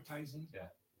for advertising. Yeah.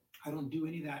 I don't do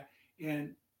any of that.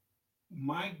 And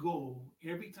my goal,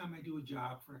 every time I do a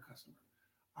job for a customer,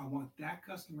 I want that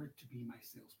customer to be my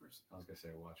salesperson. I was gonna say,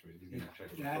 watch me.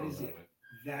 That is it.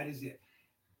 That is it.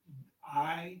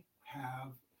 I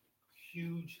have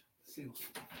huge sales.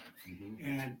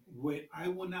 And I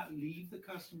will not leave the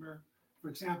customer. For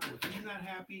example, if he's not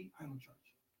happy, I don't charge.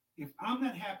 If I'm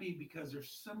not happy because there's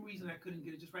some reason I couldn't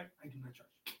get it just right, I do not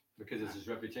charge. Because it's his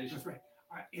reputation. That's right.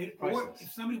 Or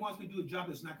if somebody wants me to do a job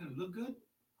that's not going to look good,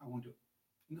 I won't do it.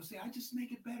 And they'll say, "I just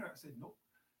make it better." I said, "Nope.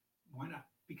 Why not?"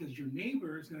 Because your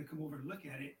neighbor is going to come over and look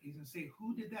at it. He's going to say,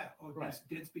 "Who did that?" Oh, Right.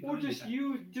 that's because Or just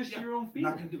your own feeling.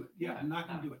 Not going to do it. Yeah, I'm not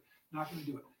going to do it. Not going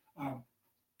to do it.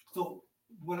 So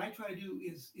what I try to do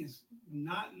is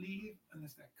not leave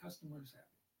unless that customer is happy.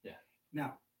 Yeah.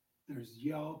 Now, there's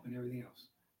Yelp and everything else,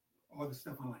 all the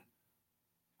stuff online.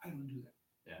 I don't do that.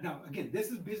 Yeah. Now, again, this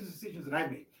is business decisions that I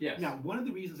made. Yes. Now, one of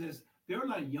the reasons is there are a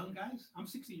lot of young guys. I'm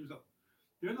 60 years old.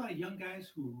 There are a lot of young guys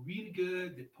who are really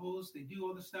good. They post, they do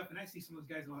all this stuff, and I see some of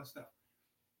those guys and all that stuff.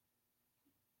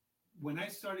 When I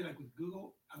started like with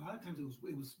Google, a lot of times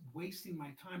it was wasting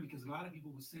my time because a lot of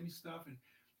people would send me stuff, and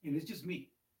it's just me.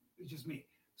 It's just me.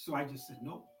 So I just said,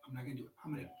 nope, I'm not going to do it.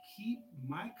 I'm going to keep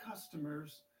my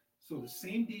customers. So the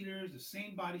same dealers, the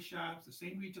same body shops, the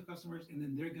same retail customers, and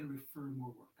then they're going to refer more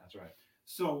work. That's right.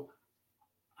 So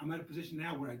I'm at a position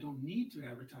now where I don't need to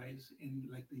advertise. And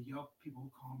like the Yelp people who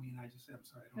call me, and I just say, "I'm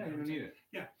sorry, I don't You don't need it.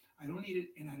 Yeah, I don't need it,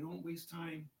 and I don't waste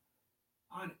time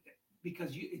on it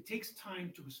because it takes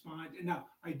time to respond. And now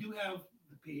I do have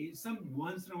the page. Some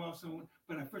once in a while, someone.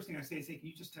 But the first thing I say is, "Hey, can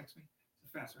you just text me?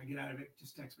 It's faster. I get out of it.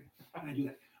 Just text me." And I do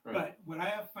that. Right. But what I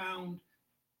have found,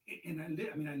 and I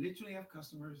literally have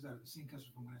customers that are the same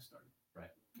customers from when I started. Right.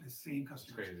 The same It's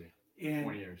customers. crazy. And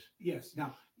 20 years, yes.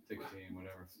 Now, 16,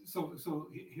 whatever. so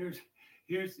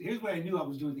here's what I knew I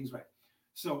was doing things right.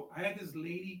 So I had this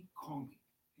lady call me,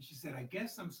 and she said, "I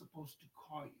guess I'm supposed to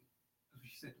call you." That's what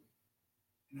she said to me.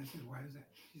 And I said, "Why is that?"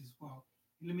 She says, "Well,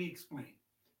 let me explain."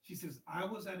 She says, "I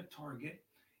was at a Target,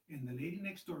 and the lady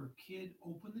next door, her kid,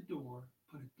 opened the door,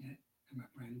 put a dent in my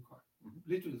brand new car.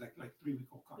 Literally, like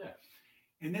 3-week-old car. Yeah.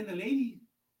 And then the lady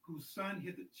whose son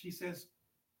hit she says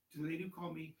to the lady who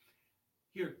called me,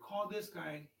 'Here, call this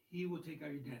guy. He will take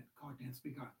out your dent. Call Dents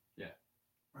Be Gone.'" Yeah.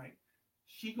 Right.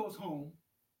 She goes home.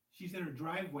 She's in her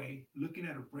driveway looking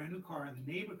at her brand new car, and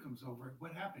the neighbor comes over.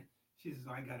 "What happened?" She says,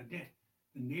 "I got a dent."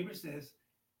 The neighbor says,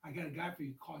 "I got a guy for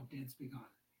you. Call Dents Be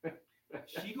Gone."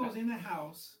 She goes in the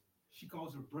house. She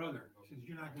calls her brother. She says,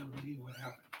 "You're not going to believe what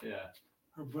happened." Yeah.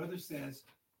 Her brother says,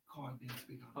 "Call Dents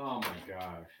Be Gone." Oh my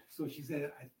gosh. So she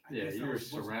said, I Yeah, guess I you were was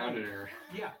supposed to call surrounding you." her.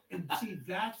 Yeah. And see,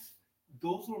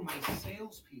 those were my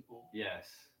salespeople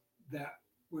Yes.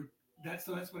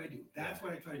 so that's what I do. That's Yeah.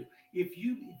 what I try to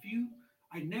do.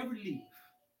 I never leave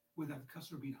without the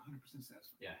customer being 100%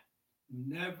 satisfied. Yeah.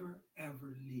 Never,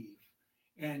 ever leave.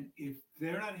 And if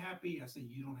they're not happy, I say,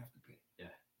 "You don't have to pay." Yeah.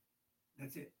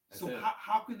 That's it. That's So it.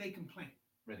 how can they complain?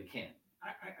 But they can't.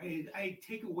 I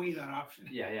take away that option.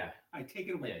 Yeah. I take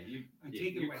it away. Yeah. I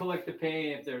take it you away. collect the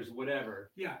pay if there's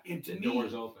whatever. Yeah. And to The me,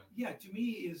 door's open. yeah, to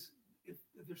me is if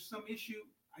there's some issue,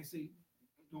 I say,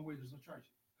 "Don't worry, there's no charge."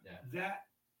 Yeah. That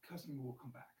customer will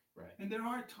come back. Right. And there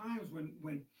are times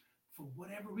when for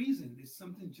whatever reason, there's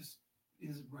something just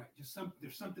isn't right. There's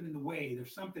something in the way.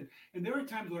 There's something, and there are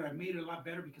times where I've made it a lot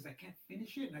better because I can't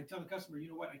finish it, and I tell the customer, "You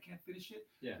know what? I can't finish it.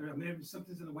 Yeah. Or maybe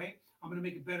something's in the way. I'm going to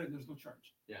make it better, and there's no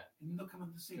charge." Yeah. And then they'll come up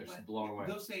and say, They're just "But blown away.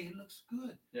 they'll say it looks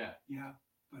good." Yeah. Yeah,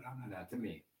 but I'm not. Not to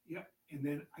me. Yep. And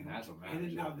then And that's what and then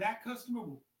matters, now yeah. that customer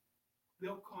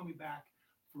they'll call me back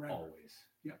forever. Always.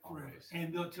 Yeah, forever. Always.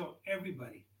 And they'll tell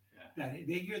everybody Yeah. that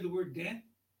they hear the word dent,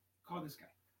 call this guy.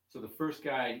 So the first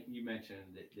guy you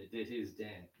mentioned that did his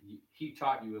dent, he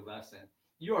taught you a lesson.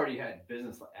 You already had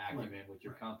business acumen with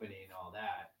your company and all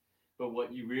that. But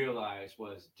what you realized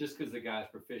was just because the guy's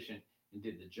proficient and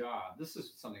did the job, this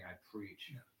is something I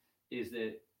preach, is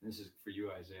that, and this is for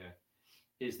you, Isaiah,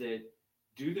 is that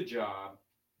do the job,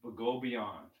 but go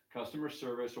beyond customer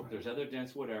service, or if there's other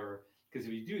dents, whatever. Because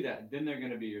if you do that, then they're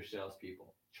going to be your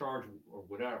salespeople, charge or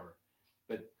whatever.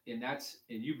 But and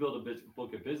you build a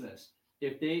book of business.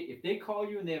 If they call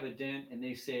you and they have a dent and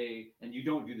they say, and you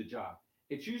don't do the job,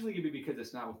 it's usually going to be because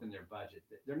it's not within their budget.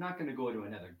 They're not going to go to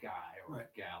another guy or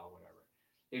gal or whatever.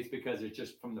 It's because it's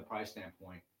just from the price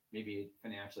standpoint. Maybe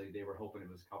financially they were hoping it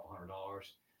was a couple $100.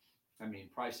 I mean,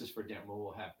 prices for dent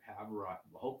will have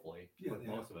hopefully with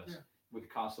most of us with the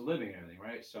cost of living and everything,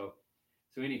 right? So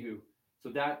anywho,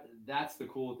 so that's the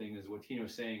cool thing is what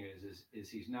Tino's saying is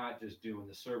he's not just doing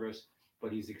the service,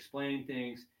 but he's explaining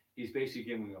things. He's basically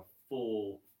giving a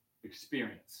full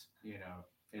experience,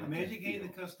 I'm educating the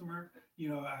customer.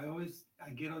 I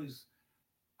get all these.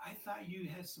 I thought you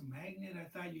had some magnet. I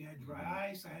thought you had dry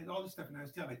ice. I had all this stuff, and I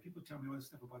was telling people tell me all this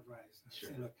stuff about dry ice. I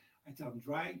say, look, I tell them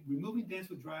removing dents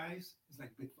with dry ice is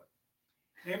like Bigfoot.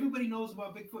 Everybody knows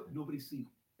about Bigfoot. Nobody's seen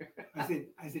him. I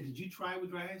said, did you try with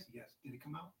dry ice? Yes. Did it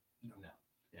come out? No.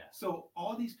 Yeah. So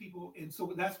all these people, and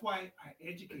so that's why I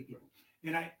educate people.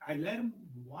 And I let them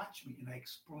watch me, and I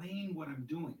explain what I'm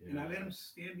doing, and I let them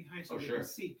stand behind so they can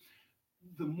see.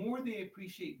 The more they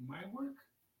appreciate my work,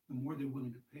 the more they're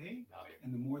willing to pay,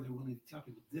 and the more they're willing to tell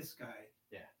people this guy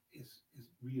is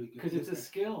really good. Because it's a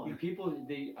skill, and people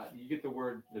you get the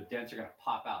word the dents are going to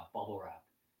pop out, bubble wrap,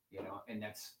 and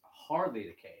that's hardly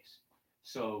the case.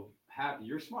 So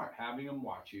you're smart, having them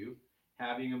watch you,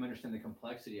 having them understand the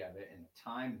complexity of it, and the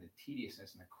time, and the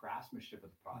tediousness, and the craftsmanship of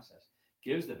the process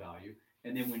gives the value.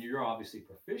 And then when you're obviously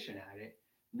proficient at it,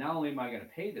 not only am I going to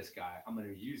pay this guy, I'm going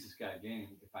to use this guy again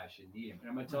if I should need him, and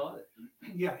I'm going to tell others.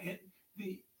 Yeah, and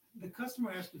the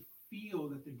customer has to feel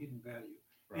that they're getting value.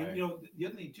 Right. And the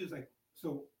other thing too is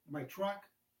so my truck,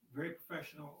 very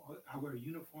professional. I wear a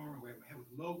uniform. I wear my head with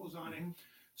logos on it.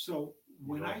 So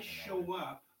when I show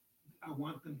up, I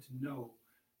want them to know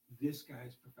this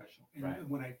guy's professional. And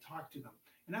when I talk to them,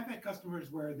 and I've had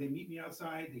customers where they meet me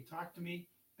outside, they talk to me,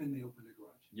 then they open their garage.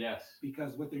 Yes.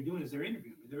 Because what they're doing is they're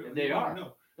interviewing me. They are.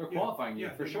 Know. They're qualifying you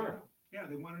for sure. Yeah,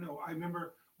 they want to know. I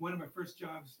remember one of my first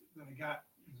jobs that I got.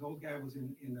 This old guy was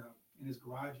in in his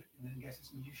garage, and then the guy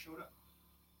says, "You showed up."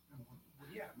 I'm going, well,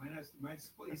 yeah,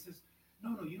 he says,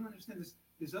 "No, you don't understand this.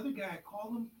 This other guy, I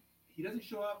called him, he doesn't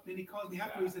show up. Then he calls me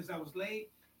after, he says I was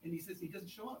late, and he says he doesn't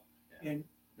show up." Yeah. And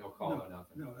no call, no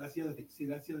nothing. No, that's the other thing. See,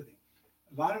 that's the other thing.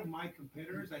 A lot of my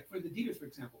competitors, like for the dealers, for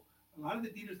example, a lot of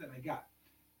the dealers that I got,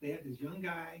 they had this young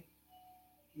guy.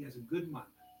 He has a good month.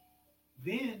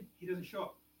 Then he doesn't show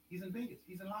up. He's in Vegas.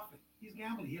 He's in Laughlin. He's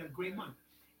gambling. He had a great month.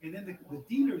 And then the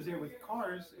dealers there with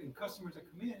cars and customers that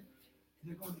come in, and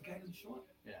they're going, the guy doesn't show up.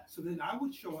 Yeah. So then I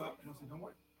would show up, and I'll say, don't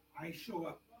worry. I show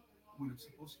up when I'm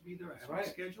supposed to be there. I have my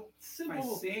schedule. Simple. If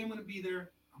I say I'm going to be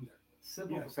there, I'm there.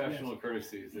 Simple professional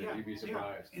courtesies that you'd be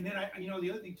surprised. And then the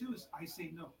other thing too is I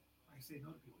say no. I say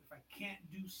no to people. If I can't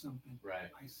do something,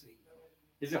 I say no.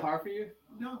 Is it hard for you?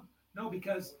 No,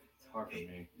 because it's hard for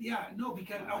me. Yeah, no,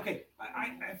 because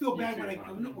I feel bad when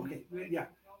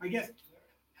I guess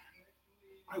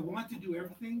I want to do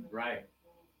everything. Right.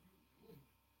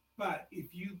 But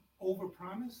if you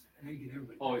overpromise, then you get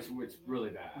everybody. Oh, it's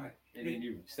really bad. Right. And then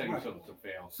you set yourself up to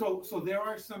fail. So there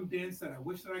are some dents that I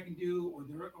wish that I can do,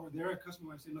 or there are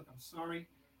customers I say, look, I'm sorry.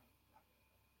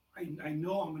 I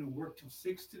know I'm going to work till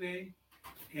 6 today,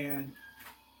 and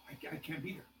I can't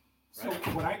be there. So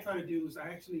what I try to do is I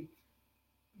actually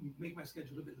make my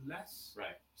schedule a little bit less.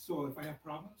 Right. So if I have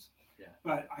problems,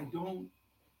 but I don't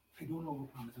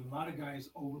overpromise. A lot of guys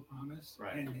overpromise,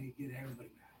 and they get everybody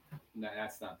mad. No,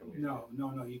 that's not the way. No.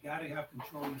 You got to have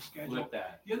control of your schedule. Flip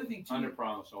that. The other thing too.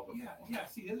 Underpromise, overpromise. Yeah.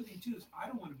 See, the other thing too is I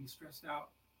don't want to be stressed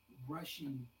out,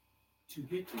 rushing to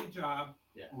get to a job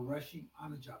or rushing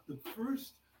on a job.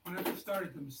 When I first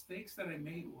started, the mistakes that I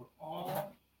made were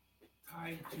all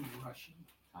tied to rushing.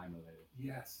 Time related.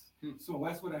 Yes. So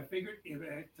that's what I figured. If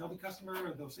I tell the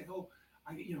customer, they'll say, "Oh,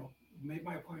 I made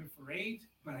my appointment for 8,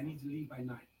 but I need to leave by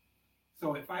 9."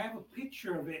 So if I have a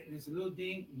picture of it and it's a little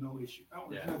ding, no issue.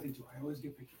 There's nothing to it. I always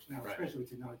get pictures now, especially with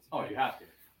technology. Oh, you have to.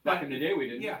 Back in the day, we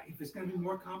didn't. Yeah. If it's going to be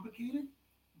more complicated,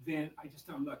 then I just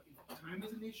tell them, look, if time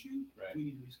is an issue, we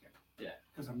need to reschedule. Yeah.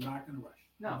 Because I'm not going to rush.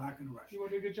 No. I'm not going to rush. You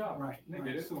want to do a good job. Right.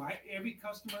 So every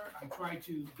customer, I try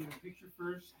to get a picture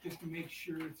first just to make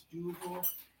sure it's doable.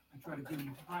 I try to give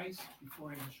them a price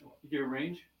before I even show up. You give a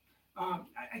range? I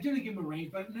generally give them a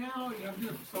range, but now I'm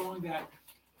doing it for so long that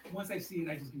once I see it,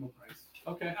 I just give them a price.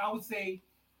 Okay. I would say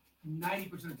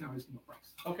 90% of the time I just give them a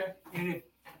price. Okay. And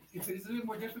if it is a little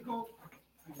more difficult,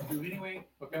 I can do it anyway.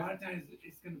 Okay. A lot of times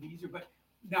it's going to be easier, but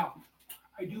now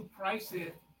I do price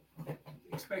it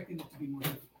expecting it to be more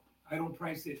difficult. I don't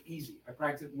price it easy. I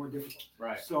price it more difficult.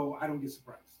 Right. So I don't get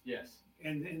surprised. Yes.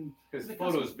 And because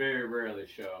photos very rarely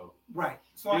show. Right.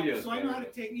 So I know how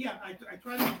to take. Yeah. I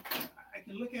try to. I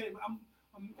can look at it.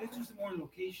 I'm interested more in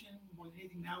location more than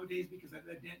anything nowadays because of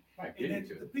that dent. Right. And then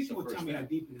the picture will tell me how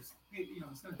deep it is.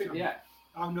 It's going to tell me.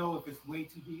 I'll know if it's way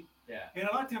too deep. Yeah. And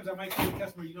a lot of times I might tell the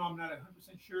customer, I'm not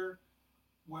 100% sure.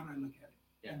 Why don't I look at it?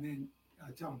 Yeah. And then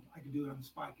tell them I can do it on the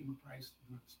spot. Give them a price.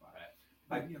 Do it on the spot.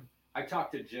 Right. But I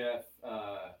talked to Jeff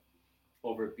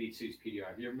over at Beat C's PDR.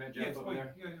 Have you ever met Jeff over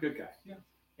there? Yeah. Good guy. Yeah.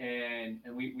 And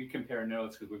we compare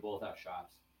notes because we both have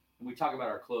shops, and we talk about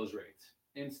our close rates.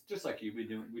 And it's just like you, we're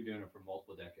doing it for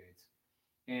multiple decades.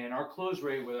 And our close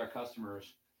rate with our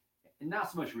customers, and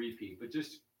not so much repeat, but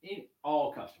just in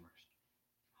all customers,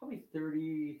 probably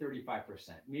 30,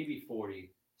 35%, maybe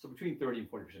 40. So between 30 and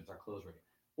 40% is our close rate.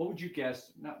 What would you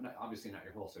guess? Not obviously not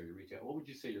your wholesale, your retail. What would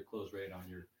you say your close rate on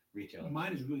your retail?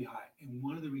 Mine is really high, and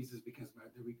one of the reasons is because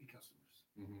of the repeat customers.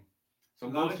 Mm-hmm. So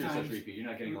most of your stuff's repeat. You're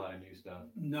not getting a lot of new stuff.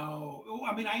 No,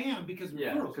 I mean I am because referrals.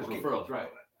 Yeah, because referrals, right?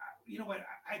 You know what?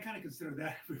 I kind of consider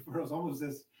that referrals almost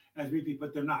as repeat,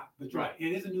 but they're not. But right,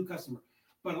 it is a new customer.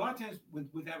 But a lot of times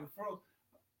with that referral,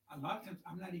 a lot of times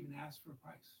I'm not even asked for a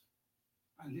price.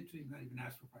 I literally not even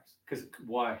asked for a price. Because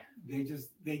why? They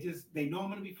know I'm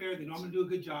going to be fair. They know I'm going to do a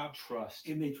good job. Trust.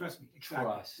 And they trust me. Exactly.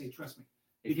 Trust. They trust me.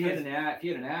 If you had an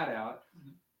ad out,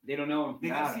 they don't know. They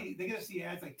gotta see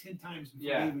ads like 10 times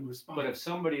before they even respond. But if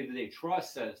somebody that they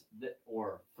trust says that,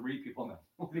 or 3 people in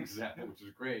one example, which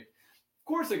is great, of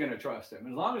course they're going to trust them.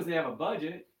 As long as they have a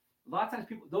budget. A lot of times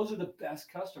people, those are the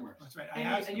best customers. That's right.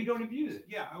 And you don't abuse it.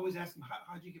 Yeah, I always ask them,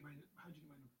 how'd you get my number?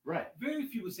 Right. Very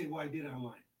few would say, well, I did it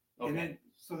online. Okay. And then,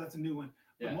 so that's a new one.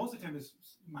 But most of the time it's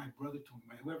my brother told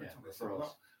me, whoever told me. So,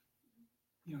 well,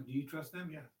 do you trust them?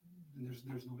 Yeah. And there's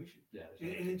no issue. Yeah.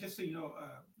 And then just so you know,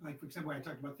 like for example, I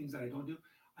talked about things that I don't do.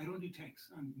 I don't do tanks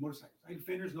on motorcycles. I do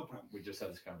fenders, no problem. We just had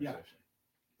this conversation.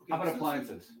 Yeah. Okay, how about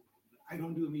appliances? I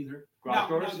don't do them either. Garage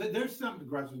doors? No, there's some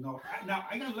garage doors. No. Now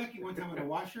I got lucky one time with a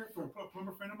washer for a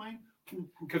plumber friend of mine who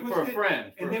for a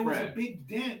friend. And there was a big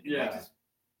dent. And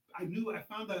I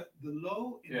found the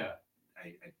low. And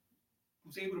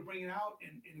was able to bring it out,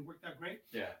 and it worked out great.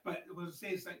 Yeah. But what I was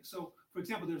saying is like, so for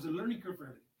example, there's a learning curve for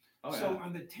everything. Oh, So yeah.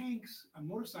 on the tanks, on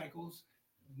motorcycles,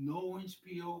 no inch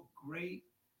peel, great,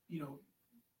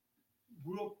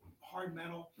 real hard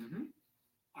metal. Mm-hmm.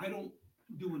 I don't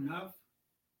do enough.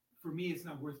 For me, it's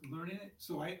not worth learning it.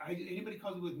 So anybody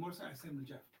calls me with motorcycle, I send them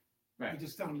to Jeff. Right. I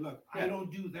just tell him, look, Yeah. I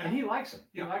don't do that. And he likes them.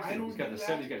 Yeah, He likes I them. don't He's got do the that.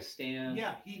 set. He's got a stand.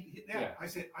 Yeah, Yeah. I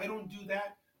said, I don't do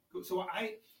that. So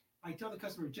I tell the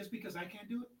customer, just because I can't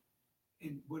do it,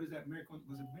 and what is that Miracle?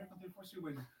 Was it Miracle 34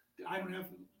 when I don't have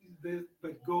this,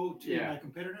 but go to Yeah. my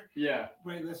competitor? Yeah.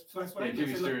 Right. So that's what Yeah, I do.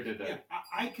 Jimmy I say, look, Stewart did that. Yeah,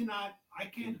 I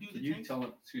can't do the You tanks. tell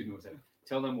them. Excuse me, one second.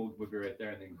 Tell them we'll be right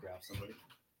there and then grab somebody.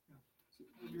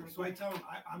 So I tell them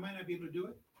I might not be able to do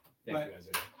it, Thank but you,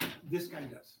 Isaiah. this guy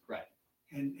does. Right.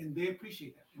 And they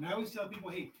appreciate that. And I always tell people,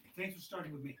 hey, thanks for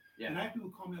starting with me. Yeah. And I have people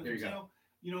call me, There you go.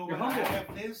 You're You're what, I humble.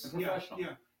 have this. And Yeah, professional.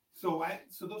 yeah.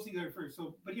 So those things I refer.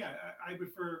 So, but yeah, I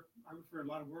refer a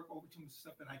lot of work over to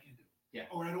stuff that I can't do. Yeah.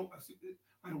 Or I don't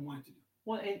want to do.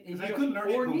 Well, and I you couldn't learn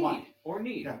it, or but need why? or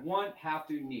need Yeah. want have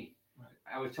to need. Right.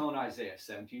 I was telling Isaiah,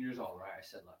 17 years old, right? I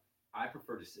said, look, I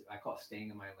prefer to sit. I call it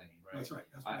staying in my lane, right? That's right.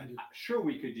 That's what I do. Sure,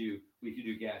 we could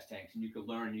do gas tanks, and you could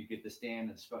learn. You get the stand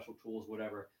and special tools,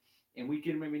 whatever. And we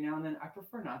get them every now and then. I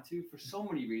prefer not to for so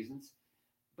many reasons.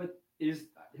 But here's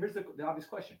the obvious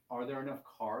question: are there enough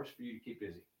cars for you to keep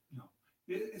busy? No,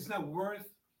 it's not worth.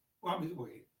 Well, I mean,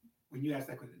 wait, when you ask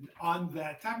that question, on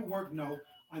that type of work, no.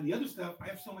 On the other stuff, I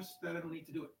have so much that I don't need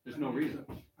to do it. There's no reason.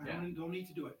 I don't need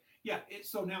to do it. Yeah.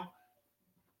 So now,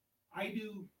 I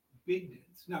do big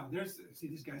dents. Now see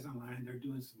these guys online. They're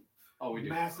doing some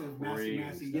massive.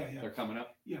 Yeah. They're coming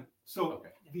up. Yeah. So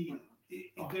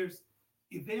Okay.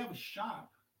 if they have a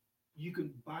shop, you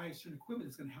can buy certain equipment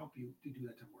that's going to help you to do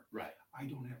that type of work. Right. I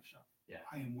don't have a shop. Yeah.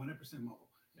 I am 100% mobile.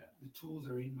 Yeah. The tools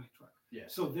are in my truck. Yeah.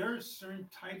 So there are certain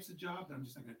types of jobs that I'm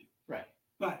just not going to do. Right.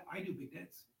 But I do big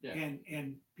dents. Yeah.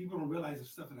 And people don't realize the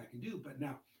stuff that I can do. But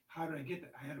now, how did I get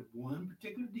that? I had one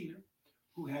particular dealer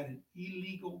who had an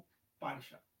illegal body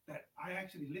shop that I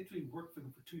actually literally worked for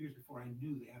them for 2 years before I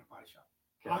knew they had a body shop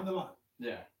on the lot.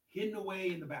 Yeah. Hidden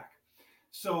away in the back.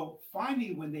 So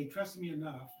finally, when they trusted me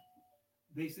enough,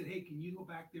 they said, hey, can you go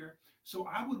back there? So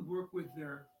I would work with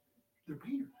their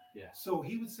painter. Yeah. So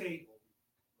he would say,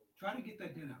 try to get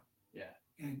that dent out. Yeah.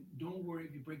 And don't worry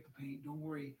if you break the paint. Don't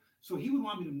worry. So he would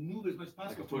want me to move as much as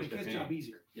possible to make his job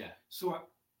easier. Yeah. So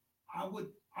I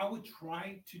would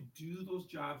try to do those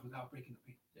jobs without breaking the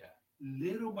paint. Yeah.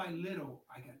 Little by little,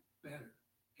 I got better.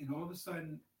 And all of a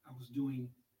sudden, I was doing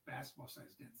basketball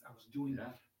size dents. I was doing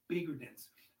bigger dents.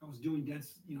 I was doing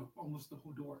dents, almost the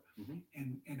whole door. Mm-hmm.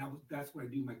 And that's what I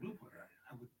do my glue putter.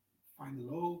 I would find the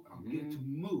low, I'll get it to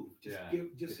move.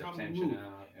 Just help me move.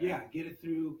 Get it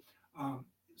through.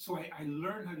 So I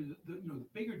learned how to do the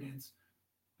bigger dents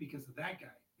because of that guy.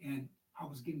 And I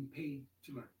was getting paid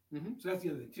to learn. Mm-hmm. So that's the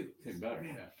other thing too. Getting better.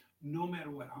 Man, no matter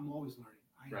what, I'm always learning.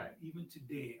 Even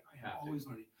today, I am always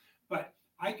learning. But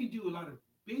I can do a lot of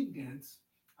big dents.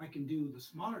 I can do the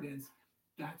smaller dents.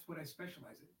 That's what I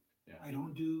specialize in. Yeah. I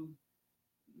don't do,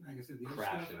 like I said, the other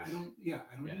stuff. I don't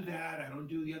do that. I don't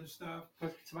do the other stuff.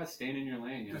 It's about staying in your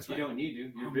lane. That's you right. don't need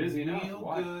to. You're I'm busy enough. real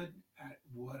good at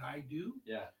what I do.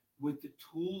 Yeah. With the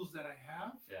tools that I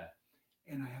have. Yeah.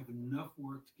 And I have enough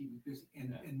work to keep me busy.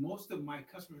 And most of my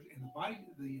customers and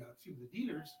the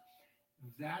dealers,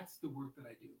 that's the work that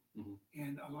I do. Mm-hmm.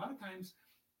 And a lot of times,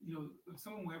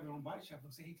 someone will have their own body shop.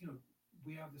 They'll say, hey, Tino,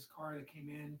 we have this car that came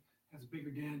in, has a bigger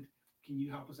dent. Can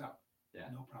you help us out? Yeah.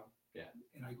 No problem. Yeah.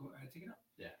 And I take it out.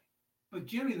 Yeah. But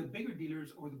generally, the bigger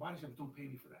dealers or the body shops don't pay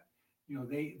me for that.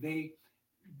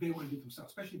 They want to do it themselves,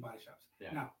 especially body shops.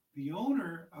 Yeah. Now, the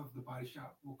owner of the body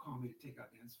shop will call me to take out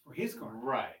dents for his car,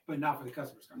 right? But not for the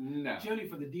customer's car. No. Generally,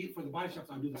 for the body shops,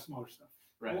 I'll do the smaller stuff.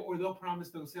 Right. Or they'll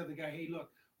say to the guy, hey,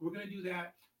 look, we're going to do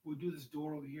that. We'll do this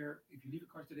door over here. If you leave a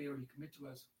car today or you commit to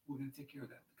us, we're going to take care of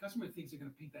that. The customer thinks they're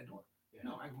going to paint that door. Yeah.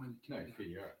 No, I go in and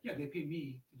PDR. Yeah, they pay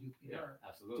me to do PDR. Yeah,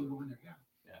 absolutely. To go in there.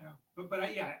 Yeah. But the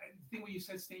thing when you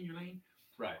said stay in your lane.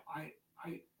 Right.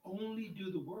 I only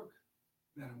do the work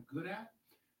that I'm good at,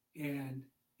 and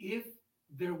if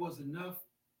there was enough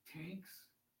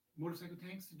motorcycle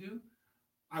tanks to do,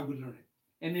 I would learn it.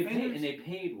 And they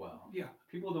paid well. Yeah.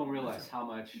 People don't realize how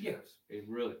much. Yes. It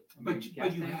really. But you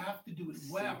have to do it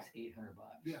well. $800.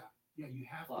 Yeah. You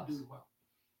have to do it well.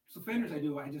 So fenders,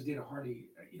 I just did a Hardy,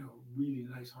 really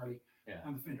nice Hardy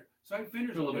on the fender. So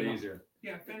fenders it's a little bit easier.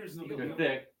 Yeah, fenders is a They're little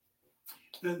thick.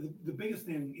 The biggest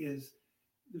thing is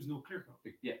there's no clear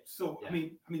coat. Yeah. So Yeah. I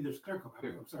mean, there's clear coat.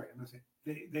 Clear I'm sorry, I'm not saying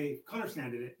they color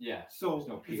sanded it. Yeah. So There's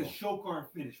no it's a peel. show car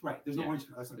finish, right? There's no Yeah. orange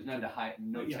peel. That's what There's I'm none to hide,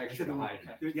 no yeah, texture to hide.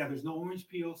 there's no orange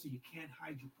peel, so you can't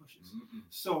hide your pushes. Mm-mm.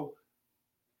 So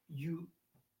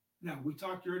now we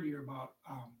talked earlier about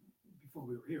before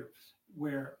we were here,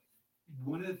 where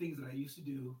one of the things that I used to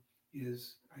do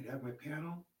is I'd have my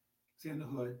panel, say on the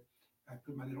hood, I'd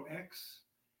put my little X,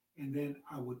 and then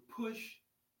I would push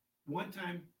one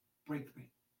time, break the paint,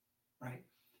 right?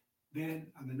 Then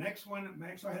on the next one,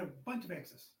 so I had a bunch of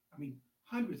X's. I mean,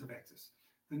 hundreds of X's.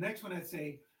 The next one I'd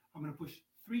say, I'm going to push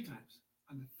 3 times.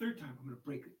 On the third time, I'm going to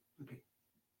break the paint.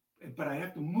 But I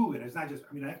have to move it. It's not just,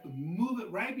 I have to move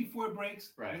it right before it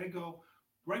breaks, Right. let it go.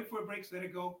 Right before it breaks, let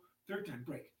it go. Third time,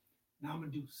 break. Now I'm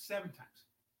going to do 7 times.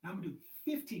 Now I'm going to do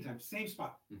 15 times, same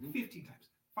spot, 15 times,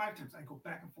 5 times. I go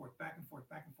back and forth, back and forth,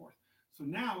 back and forth. So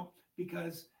now,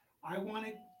 because I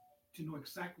wanted to know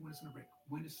exactly when it's going to break,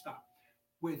 when to stop.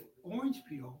 With orange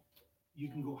peel, you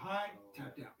can go high,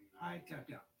 tap down, high, tap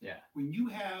down. Yeah. When you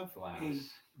have Glass.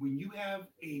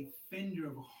 a fender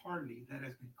of a Harley that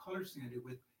has been color sanded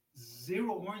with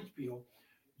 0 orange peel,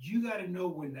 you got to know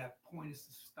when that point is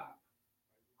to stop.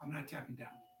 I'm not tapping down.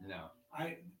 No.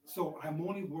 So I'm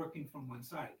only working from one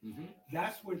side. Mm-hmm.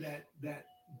 That's where that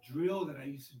drill that I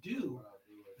used to do,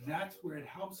 that's where it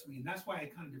helps me. And that's why I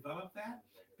kind of developed that,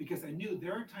 because I knew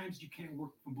there are times you can't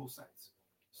work from both sides.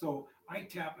 So I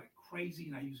tap like crazy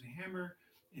and I use a hammer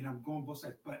and I'm going both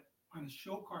sides. But on a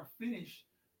show car finish,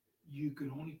 you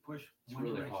can only push It's one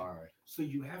really direction. hard. So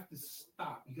you have to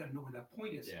stop. You got to know where that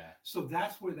point is. Yeah. So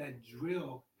that's where that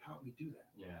drill helped me do that.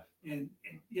 Yeah. And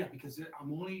yeah, because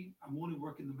I'm only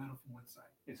working the metal from one side.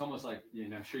 It's almost like,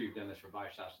 I'm sure you've done this for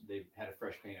bike shops. They've had a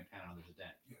fresh painted panel, there's a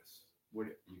dent. Yes.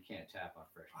 You can't tap on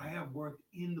fresh I paint. have worked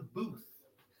in the booth.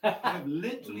 I have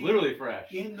literally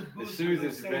fresh. in the booth. As soon as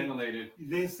it's ventilated.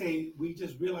 They say, we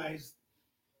just realized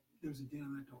there's a dent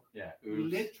on that door. Yeah.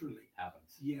 Oops. Literally.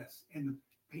 Happens. Yes. And the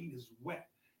paint is wet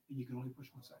and you can only push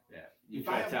one side. Yeah. You If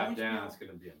try I to have tap orange down, peel, it's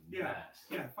going to be a yeah, mess.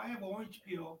 Yeah. If I have orange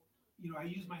peel, I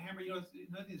use my hammer. Another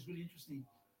thing that's really interesting.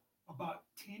 About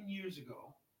 10 years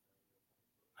ago,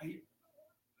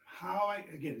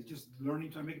 again, it's just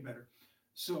learning, trying to make it better.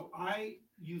 So I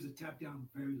use a tap down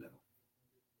very little.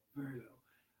 Very little.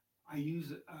 I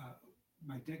use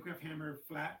my Delacruz hammer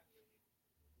flat.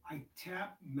 I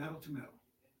tap metal to metal,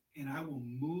 and I will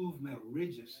move metal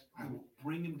ridges. I will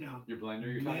bring them down. Your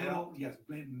blender, you're talking about? Yes,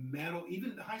 blend metal,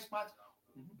 even the high spots,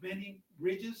 bending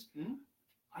ridges. Mhm.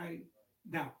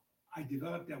 I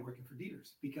developed that working for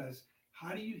dealers, because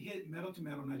how do you hit metal to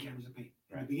metal and not damage the paint?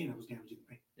 In Right. the beginning, I was damaging the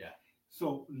paint. Yeah.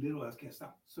 So little else can't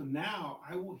stop. So now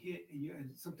I will hit,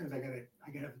 and sometimes I gotta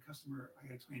have the customer. I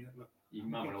gotta explain that. Look, You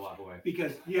might want to walk away.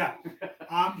 because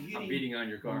I'm hitting I'm beating on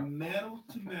your car. metal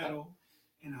to metal,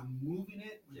 and I'm moving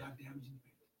it without damaging the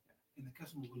paint, and the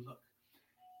customer will look.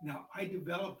 Now I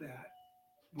developed that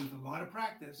with a lot of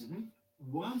practice. Mhm.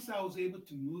 Once I was able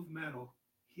to move metal,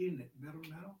 hitting it metal to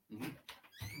metal, Mhm.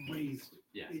 raised.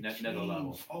 Yeah. It Another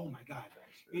level. changed. Oh my God.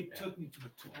 It Yeah. took me to a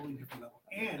totally different level.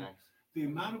 And Nice. the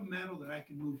amount of metal that I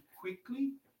can move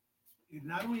quickly, it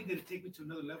not only did it take me to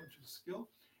another level to skill,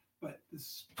 but the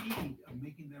speed of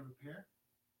making that repair,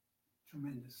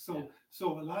 tremendous. So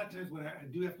a lot of times when I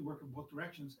do have to work in both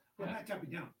directions, I'm Yeah. not tapping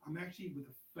down. I'm actually with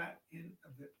the flat end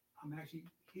of I'm actually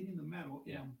hitting the metal and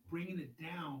Yeah. I'm bringing it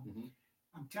down. Mhm.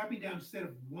 I'm tapping down instead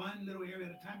of one little area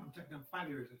at a time. I'm tapping down 5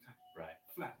 areas at a time, Right.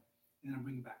 flat, and I'm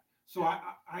bringing back. So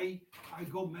I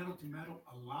go metal to metal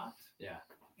a lot. Yeah.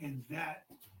 And that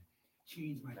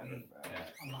changed my game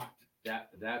Yeah. a lot.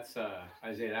 That's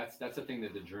Isaiah. That's the thing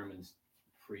that the Germans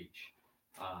preach.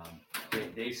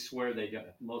 They swear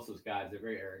most of those guys, they're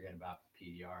very arrogant about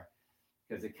PDR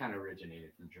because it kind of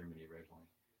originated from Germany originally,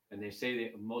 and they say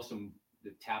that most of them,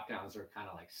 the tap downs are kind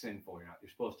of like sinful. You're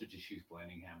supposed to just use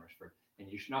blending hammers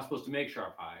and you're not supposed to make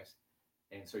sharp highs,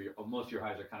 and so most of your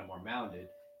highs are kind of more mounded,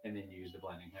 and then you use the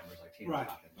blending hammers like Tino Right.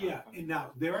 talking about. Yeah. And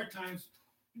now there are times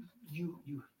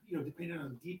you depending on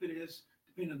how deep it is,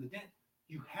 depending on the dent,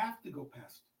 you have to go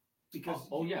past because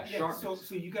sharpness.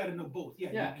 So you got to know both.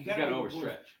 Yeah. Yeah. You got to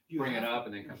overstretch. Bring it up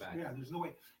and then come back. Yeah. There's no way.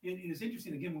 And it's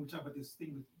interesting again when we talk about this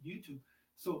thing with YouTube.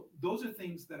 So those are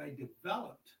things that I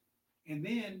developed, and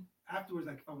then afterwards,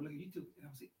 like if I would look at YouTube and I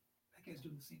would say, that guy's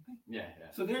doing the same thing.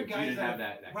 Yeah. So there are But you guys didn't that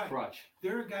have that right. crutch.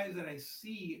 There are guys that I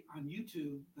see on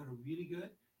YouTube that are really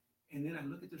good, and then I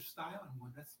look at their style and I'm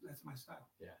going, that's my style.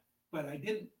 Yeah. But I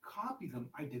didn't copy them.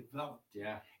 I developed.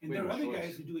 Yeah. And We there are have a other choice.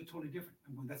 guys who do it totally different.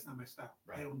 I'm going, that's not my style.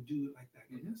 Right. I don't do it like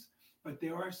that. Mhm. But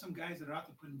there are some guys that are out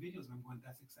there putting videos, and I'm going,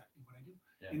 that's exactly what I do.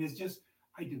 Yeah. And it's just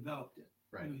I developed it.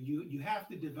 Right. You have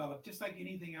to develop, just like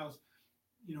anything else.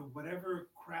 whatever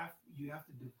craft, you have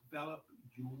to develop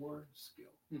your skill.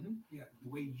 Yeah, the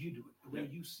way you do it, the way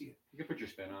you see it. You can put your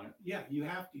spin on it. Yeah, you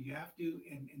have to,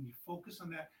 and you focus on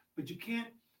that. But you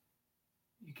can't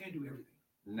do everything.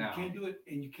 No. You can't do it,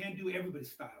 and you can't do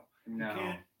everybody's style. No. You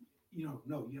can't,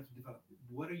 no, you have to develop.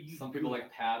 What are you? Some people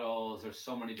like paddles. There's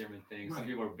so many different things. Right. Some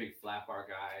people are big flat bar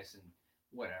guys and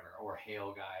whatever, or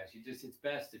hail guys. It's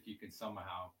best if you can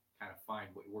somehow kind of find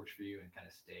what works for you and kind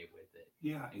of stay with it.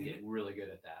 Yeah. And get really good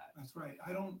at that. That's right.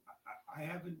 I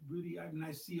haven't really,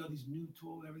 I see all these new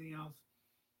tools, everything else.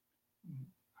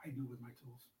 I do with my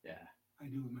tools. Yeah. I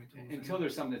do with my tools. Until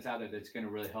there's something that's out there that's going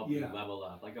to really help you level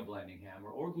up, like a blending hammer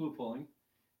or glue pulling.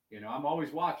 I'm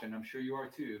always watching. I'm sure you are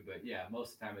too. But yeah,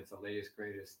 most of the time it's the latest,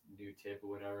 greatest new tip or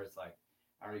whatever. It's like,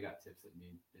 I already got tips that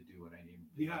need to do what I need.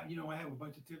 Yeah, I have a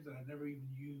bunch of tips that I never even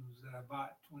used that I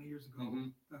bought 20 years ago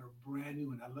that are brand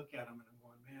new. And I look at them and I'm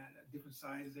going, man, different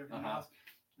sizes, everything else.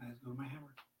 And I just go to my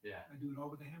hammer. Yeah. I do it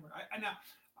all with the hammer.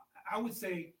 I would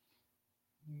say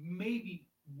maybe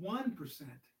 1%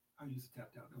 I'll use a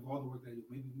tap down of all the work that I do.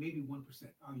 Maybe 1%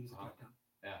 I'll use a tap down.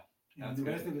 Yeah. And the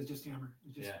rest of it is just hammer.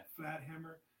 It's just flat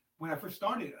hammer. When I first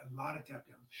started, a lot of tap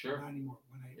downs. Sure. Not anymore.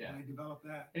 When I developed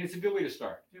that. And it's a good way to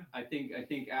start. Yeah. I think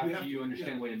after you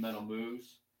understand the way the metal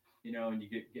moves, and you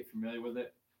get familiar with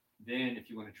it, then if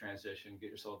you want to transition,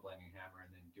 get yourself a blending hammer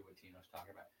and then do what Tino's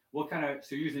talking about. What kind of,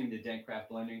 so using the Dentcraft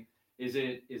blending, is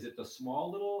it the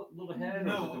small little head?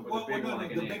 No, or is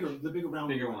it the bigger one? The bigger round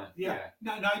one. Yeah.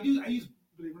 No, I use,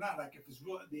 believe it or not, like if it's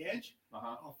real at the edge,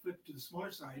 I'll flip to the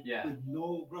smaller side with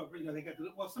no rubber. They got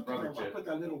sometimes I'll put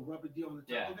that little rubber deal on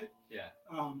the top of it. Yeah.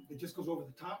 It just goes over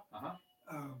the top.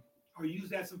 I'll use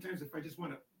that sometimes if I just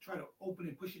want to try to open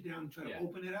it, push it down, and try to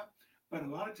open it up. But a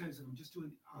lot of times if I'm just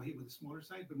doing, I'll hit with the smaller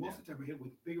side. But most of the time I hit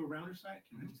with the bigger, rounder side,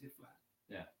 and I just hit flat.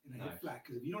 Yeah. And I hit flat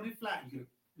because if you don't hit flat, you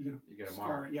get a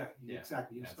scar. Yeah,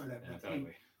 exactly. You scar that pain.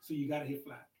 So you got to hit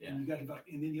flat. Yeah. And you got to develop.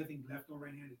 And then the other thing, left or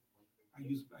right-handed. I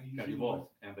use both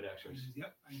ambidextrous.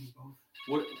 I use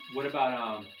both. What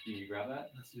about can you grab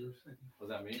that? That's yours. Was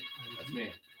that me? That's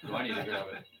me. Do I need to grab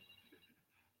it?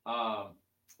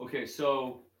 Okay,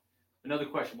 so another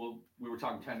question. We were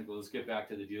talking technical. Let's get back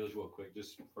to the dealers real quick,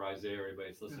 just for Isaiah,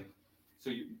 everybody's listening. So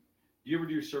do you ever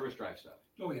do service drive stuff?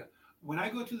 Oh yeah. When I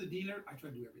go to the dealer, I try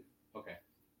to do everything. Okay.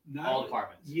 Not all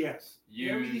departments. Yes.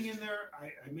 Everything in there.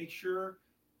 I make sure.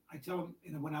 I tell them,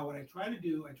 and what I try to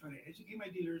do, I try to educate my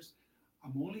dealers.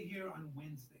 I'm only here on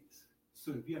Wednesdays.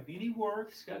 So if you have any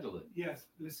work, schedule it. Yes,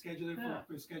 let's schedule it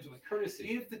for scheduling. Courtesy.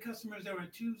 If the customer's there on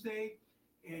Tuesday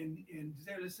and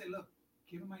there, let's say, look,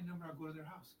 give them my number, I'll go to their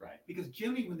house. Right. Because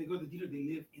generally when they go to the dealer, they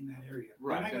live in that area.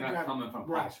 Right. They're not coming from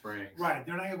Palm Springs. Right.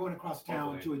 They're not going across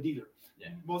town to a dealer. Yeah.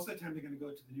 Most of the time they're going to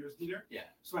go to the nearest dealer. Yeah.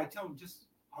 So I tell them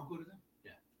I'll go to them.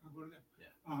 Yeah. I'll go to them.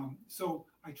 Yeah. So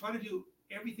I try to do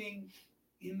everything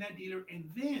in that dealer. And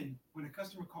then when a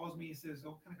customer calls me and says,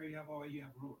 oh, what kind of car you have? Oh, you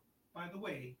have a road. By the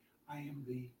way, I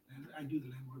do the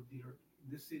Land Rover dealer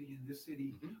in this city,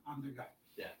 I'm their guy.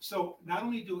 Yeah. So not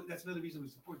only that's another reason we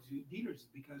support dealers,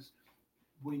 because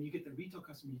when you get the retail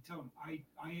customer, you tell them,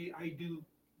 I do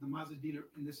the Mazda dealer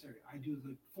in this area. I do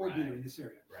the Ford dealer in this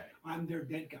area. Right. I'm their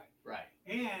dent guy. Right.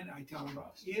 And I tell them,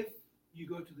 if you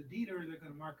go to the dealer, they're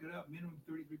going to mark it up minimum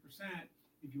 33%.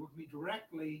 If you work with me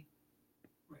directly,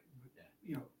 right.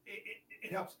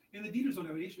 It helps. And the dealers don't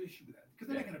have an issue with that because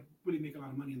they're not going to really make a lot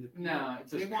of money in the. No,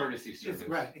 it's a courtesy service.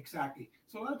 Right, exactly.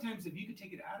 So a lot of times, if you could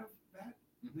take it out of that,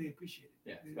 they appreciate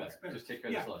it. Yeah, it's better. Just take care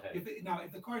of this little head.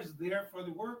 If the car is there for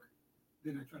the work,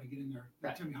 then I try to get in there.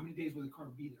 They tell me how many days will the car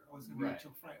be there. Oh, it's going to be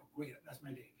until Friday. Oh, great, that's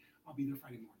my day. I'll be there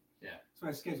Friday morning. Yeah. So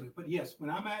I schedule it. But yes, when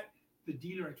I'm at the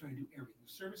dealer, I try to do everything.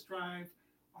 Service drive.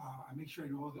 I make sure I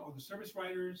know all the service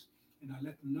writers, and I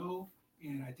let them know,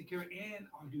 and I take care of it. And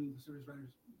I'll do the service writers.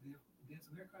 They dance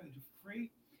on their car. They do for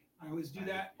free. I always do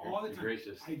that all the time.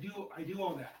 Gracious. I do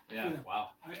all that. Yeah. Wow.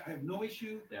 I have no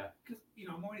issue. Yeah. Because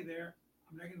I'm already there.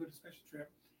 I'm not going to go to a special trip,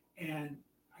 and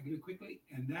I can do it quickly.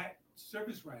 And that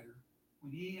service writer,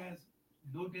 when he has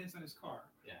no dents on his car,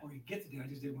 or he gets a dent, I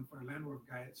just did one for a Land Rover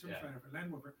guy, a service writer for a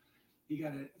Land Rover. He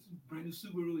got a brand new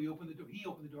Subaru. He opened the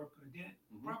door, put a dent.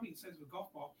 Probably the size of a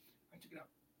golf ball. I took it out.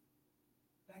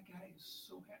 That guy is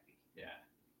so happy. Yeah.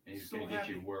 And he's going to get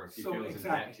you work. He so feels his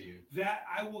debt to you. That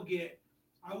I will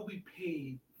be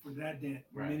paid for that dent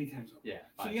many times over. Yeah.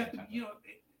 So you have to,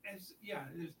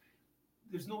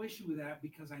 there's no issue with that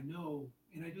because I know,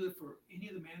 and I do it for any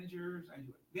of the managers. I do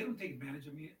it. They don't take advantage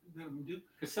of me. None of them do.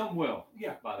 Because some will.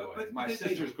 Yeah. By the way, my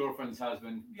sister's girlfriend's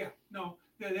husband. Yeah. No,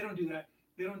 they don't do that.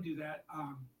 They don't do that.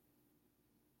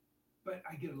 But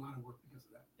I get a lot of work because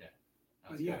of that. Yeah.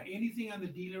 But anything on the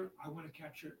dealer, I want to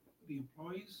capture the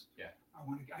employees. Yeah.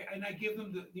 And I give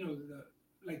them the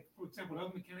like, for example,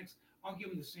 other mechanics, I'll give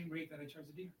them the same rate that I charge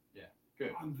the dealer. Yeah.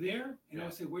 Good. I'm there, and Yeah.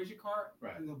 I'll say, "Where's your car?"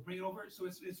 Right. And they'll bring it over. So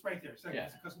it's right there. It's like Yeah.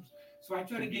 it's a customer. So I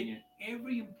try Convenient. to get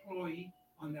every employee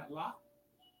on that lot.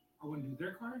 I want to do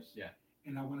their cars. Yeah.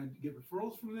 And I want to get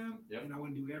referrals from them. Yep. And I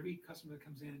want to do every customer that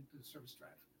comes in to the service drive.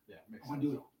 Yeah. I Makes want to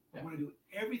sense. do it all. Yeah. I want to do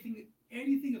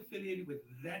anything affiliated with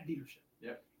that dealership.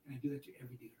 Yep. And I do that to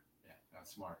every dealer. Yeah.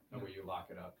 That's smart. That way you lock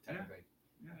it up technically,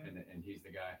 Yeah. and he's the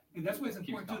guy. And that's why it's Keeps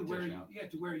important too to wear competition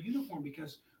out. to wear a uniform,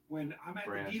 because when I'm at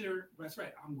Brand. the dealer, that's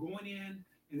right. I'm going in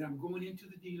and I'm going into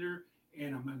the dealer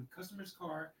and I'm on the customer's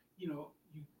car.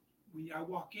 When I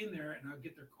walk in there and I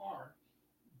get their car,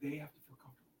 they have to feel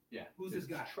comfortable. Yeah. Who's It's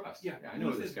this guy? Trust. Yeah. I know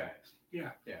Who's this this guy is.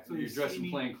 Yeah. Yeah. So You're they dressed see in me-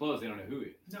 plain clothes. They don't know who he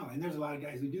is. No, and there's a lot of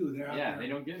guys who do. They're out Yeah. there. They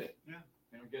don't get it. Yeah.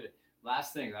 They don't get it.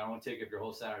 Last thing, I don't want to take up your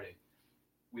whole Saturday.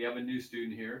 We have a new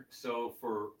student here. So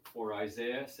for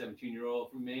Isaiah,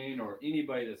 17-year-old from Maine, or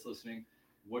anybody that's listening,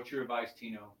 what's your advice,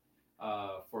 Tino,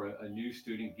 for a new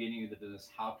student getting into the business?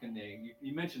 How can they?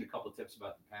 You mentioned a couple of tips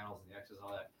about the panels and the X's and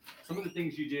all that. Some of the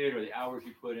things you did or the hours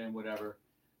you put in, whatever.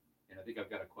 And I think I've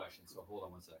got a question. So hold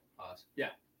on one sec. Pause. Yeah.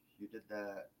 You did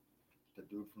that. The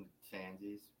dude from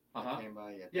Tansies Uh-huh. came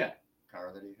by. He had Yeah. that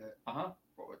car that he hit. Uh-huh.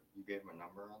 You gave him a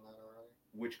number on that already?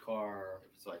 Which car?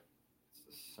 It was like it's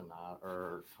a Sonata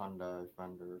or Honda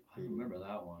Fender. I remember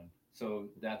that one. So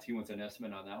he wants an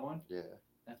estimate on that one? Yeah.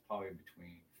 That's probably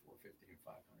between 450 and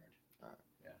 500. All right.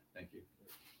 Yeah, thank you.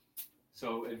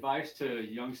 So advice to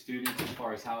young students as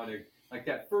far as how to, like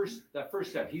that first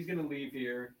step, he's going to leave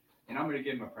here and I'm going to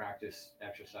give him a practice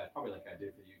exercise, probably like I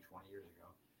did for you 20 years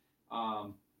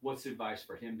ago. What's the advice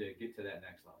for him to get to that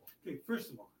next level? Okay,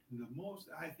 first of all,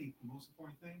 I think the most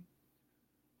important thing,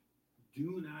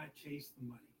 do not chase the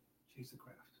money, chase the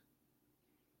craft.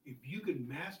 If you could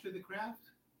master the craft,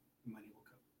 the money will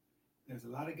come. There's a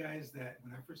lot of guys that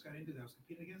when I first got into that I was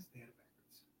competing against, they had it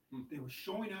backwards. They were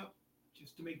showing up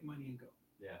just to make money and go.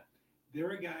 Yeah. There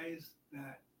are guys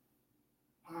that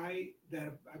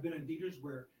I've been on dealers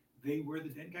where they were the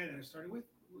dent guy that I started with.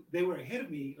 They were ahead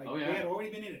of me, like Oh, yeah. they had already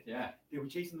been in it. Yeah. They were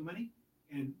chasing the money,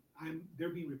 and they're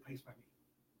being replaced by me.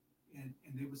 And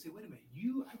they would say, "Wait a minute,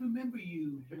 I remember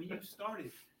you when you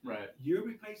started. Right. You're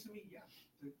replacing me." Yeah.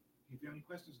 So if you have any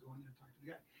questions, go in there and talk to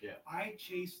the guy. Yeah. I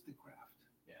chase the craft.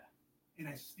 Yeah. And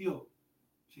I still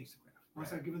chase the craft.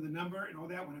 Once Right. I've given the number and all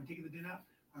that, when I'm taking the dent out,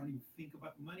 I don't even think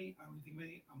about the money. I don't even think about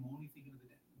it. I'm only thinking of the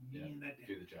dent. Me Yeah. and that dent.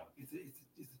 Do the job.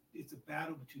 It's a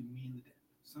battle between me and the dent.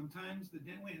 Sometimes the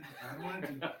dent wins. I don't want it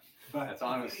to, but That's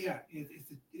honest. Yeah,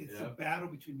 it's Yeah. a battle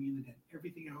between me and the dent.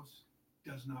 Everything else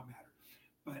does not matter.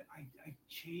 But I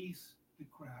chase the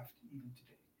craft even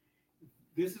today.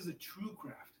 This is a true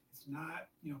craft. It's not,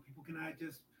 people cannot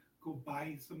just go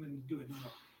buy something and do it. No.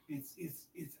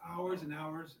 It's hours and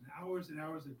hours and hours and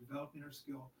hours of developing our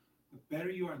skill. The better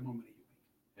you are, the more money you make.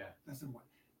 Yeah. That's number one.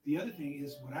 The other thing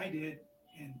is what I did,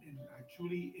 and I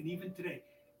truly, and even today,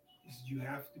 is you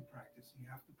have to practice. You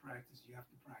have to practice. You have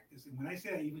to practice. And when I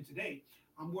say that, even today,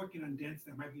 I'm working on dents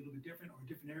that might be a little bit different or a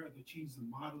different area that change the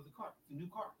model of the car. It's a new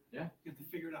car. Yeah. You have to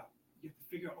figure it out. You have to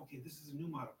figure out, okay, this is a new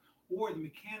model. Or the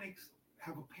mechanics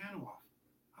have a panel off.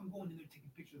 I'm going in there taking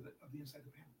pictures of the inside of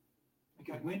the panel.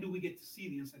 Because when do we get to see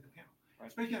the inside of the panel? Right.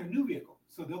 Especially on a new vehicle.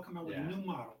 So they'll come out with Yeah. a new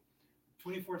model.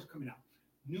 24s are coming out.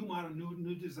 New model,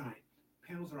 new design.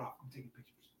 Panels are off. I'm taking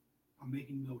pictures. I'm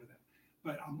making note of that.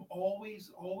 But I'm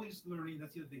always learning.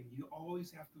 That's the other thing. You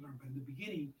always have to learn. But in the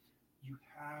beginning, you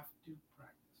have to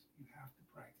practice. You have to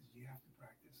practice. You have to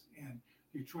practice. And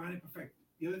you're trying to perfect.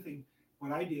 The other thing,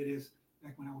 what I did is,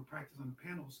 like when I would practice on the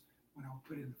panels, when I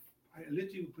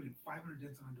literally would put in 500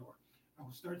 dents on a door. I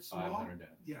would start small. 500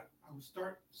 dents. Yeah, I would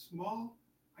start small.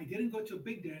 I didn't go to a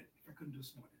big dent if I couldn't do a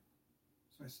small dent.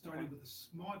 So I started with a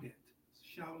small dent,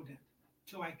 shallow dent,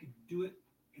 till I could do it,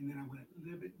 and then I went a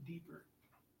little bit deeper.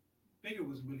 Bigger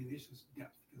wasn't really the issue, it was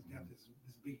depth, because depth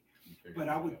is big. But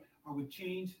I would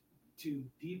change to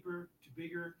deeper, to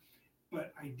bigger,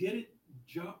 but I didn't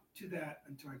jump to that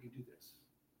until I could do this.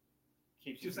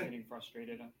 Keeps you Just from like- getting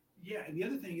frustrated. Yeah, and the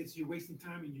other thing is you're wasting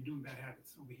time and you're doing bad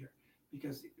habits over here.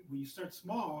 Because when you start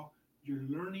small, you're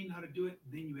learning how to do it,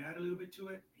 then you add a little bit to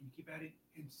it, and you keep adding.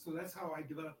 And so that's how I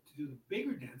developed to do the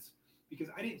bigger dents, because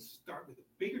I didn't start with the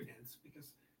bigger dents,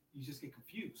 because you just get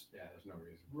confused. Yeah, there's no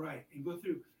reason. Right, and go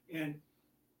through. And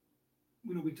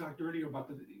we talked earlier about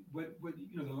the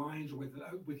lines or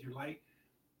with your light.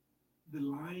 The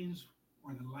lines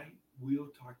or the light will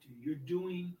talk to you.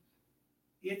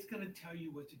 It's going to tell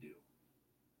you what to do.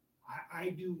 I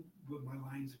do what my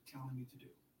lines are telling me to do,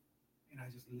 and I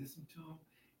just listen to them,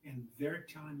 and they're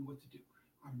telling me what to do.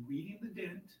 I'm reading the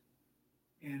dent,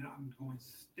 and I'm going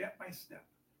step by step.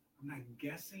 I'm not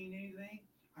guessing anything.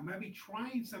 I might be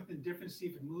trying something different to see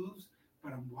if it moves,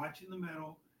 but I'm watching the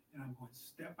metal and I'm going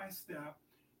step by step,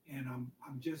 and I'm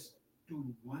just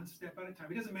doing one step at a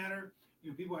time. It doesn't matter,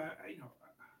 people.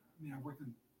 I've worked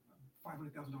in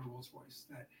 $500,000 Rolls Royce.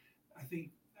 That I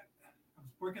think I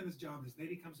was working this job. This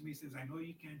lady comes to me and says, "I know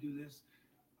you can't do this,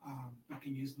 but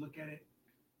can you just look at it?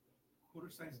 Quarter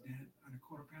size dent on a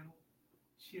quarter panel."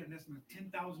 She had an estimate of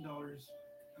 $10,000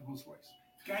 of Rolls Royce.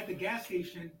 Guy at the gas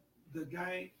station, the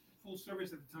guy full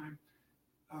service at the time,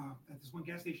 at this one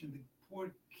gas station, the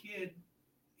poor kid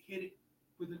hit it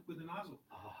with a nozzle,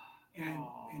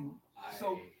 and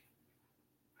so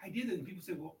I did it. And people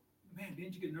said, "Well, man,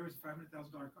 didn't you get nervous?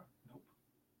 $500,000 car?" Nope,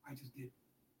 I just did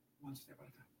one step at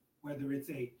a time. Whether it's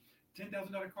a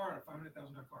 $10,000 car or a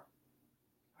 $500,000 car,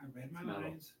 I read my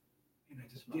lines, and I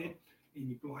just did. And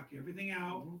you block everything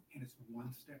out, and it's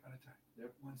one step at a time.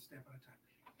 Yep. One step at a time.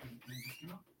 And just,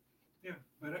 yeah.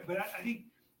 But I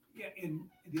think, yeah. And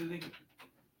the other thing,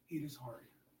 it is hard.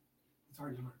 It's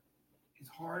hard to learn. It's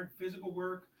hard physical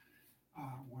work.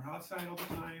 We're outside all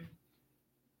the time.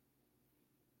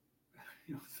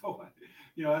 So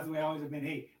that's the way I always have been.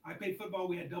 Hey, I played football.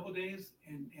 We had double days,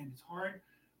 and it's hard.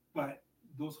 But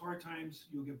those hard times,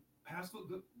 you'll get past.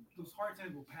 Those hard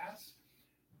times will pass.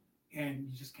 And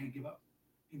you just can't give up.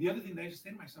 And the other thing that I just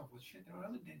said to myself was, shit, there are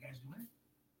other dead guys doing it.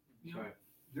 That's right.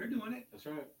 They're doing it. That's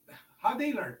right. How'd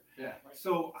they learn? Yeah.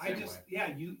 So Same I just,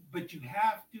 way. but you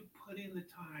have to put in the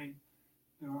time.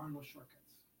 There are no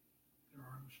shortcuts. There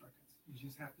are no shortcuts. You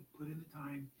just have to put in the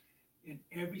time, and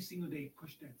every single day,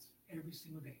 push dents. Every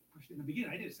single day, push dents. In the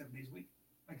beginning, I did it 7 days a week.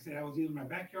 Like I said, I was either in my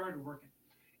backyard or working.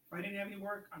 If I didn't have any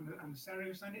work on a Saturday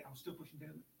or Sunday, I was still pushing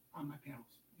dents on my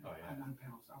panels. On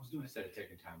panels. I was doing it. Instead of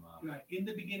taking time off. Right. In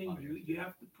the beginning, you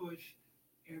have to push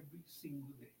every single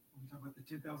day. When we talk about the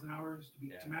 10,000 hours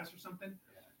to master something,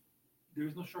 there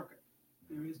is no shortcut.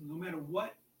 There is, no matter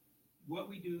what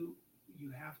we do, you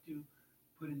have to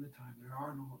put in the time. There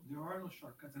are no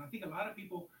shortcuts. And I think a lot of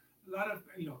people, I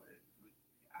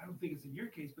don't think it's in your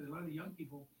case, but a lot of the young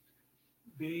people,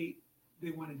 they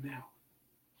want it now.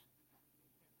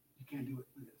 You can't do it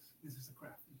with this. This is a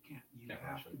craft. You can't. You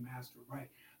have to master it, right?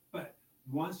 But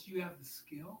once you have the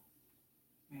skill,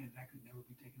 man, that could never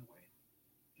be taken away.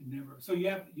 It never. So you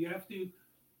have to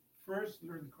first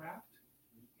learn the craft,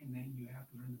 and then you have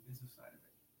to learn the business side of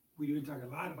it. We didn't talk a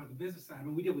lot about the business side. I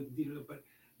mean, we did with Tino, but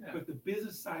the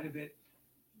business side of it,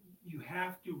 you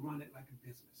have to run it like a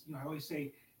business. I always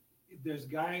say, if there's a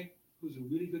guy who's a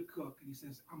really good cook, and he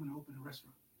says, "I'm going to open a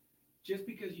restaurant," just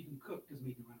because you can cook doesn't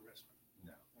make you run a restaurant.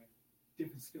 No. Right?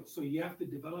 Different skills. So you have to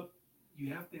develop.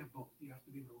 You have to have both. You have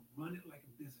to be able to run it like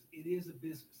a business. It is a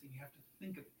business, and you have to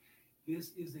think of it.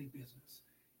 This is a business.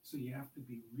 So you have to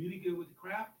be really good with the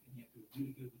craft, and you have to be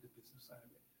really good with the business side of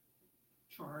it.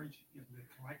 Charge. You have to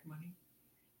collect money.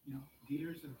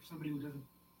 Dealers or somebody who's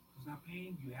not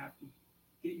paying, you have to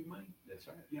get your money. That's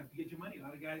right. You have to get your money. A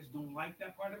lot of guys don't like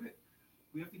that part of it.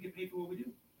 We have to get paid for what we do.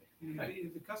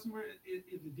 If the customer,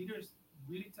 if the dealer's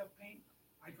really tough paying,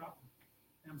 I drop them.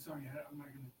 I'm sorry, I'm not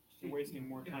going to. You're wasting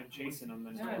more time chasing them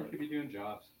than You could be doing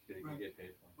jobs that you can get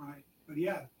paid for. Right. But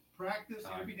practice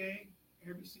every day,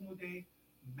 every single day.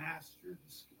 Master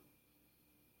the skill.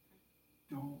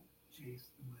 Don't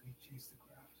chase the money, chase the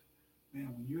craft.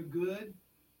 Man, when you're good,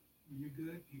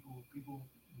 people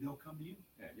they'll come to you.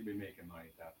 Yeah, you'll be making money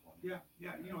at that point. Yeah.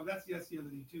 That's the other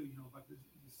thing too. About this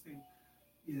thing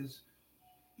is,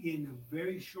 in a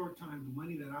very short time, the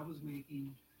money that I was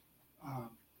making,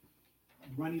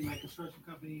 running my construction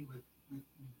company with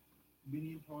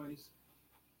many employees,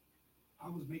 I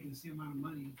was making the same amount of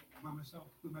money by myself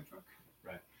with my truck.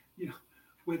 Right.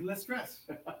 With less stress.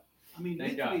 I mean,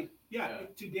 Thank literally,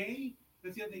 God. today,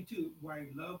 that's the other thing too, why I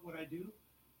love what I do.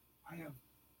 I have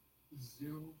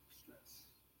zero stress.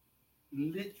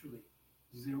 Literally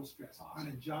zero stress. Awesome.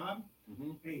 On a job,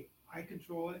 Mm-hmm. hey, I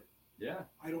control it. Yeah.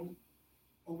 I don't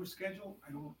overschedule.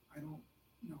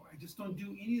 I just don't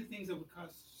do any of the things that would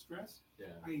cause stress. Yeah.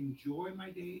 I enjoy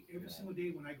my day every Yeah. single day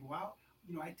when I go out.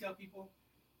 I tell people,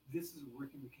 this is a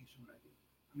working vacation what I do.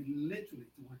 I mean, literally,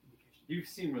 it's a working vacation. You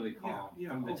seem really calm.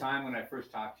 From the time when I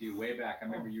first talked to you way back, I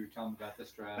remember you were telling me about the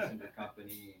stress in your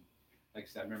company. And like I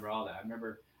said, I remember all that. I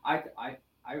remember I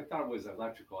thought it was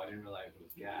electrical. I didn't realize it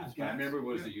was gas. But I remember it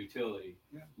was a utility.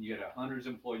 Yeah. You had hundreds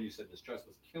of employees. You said the stress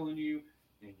was killing you,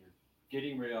 and you're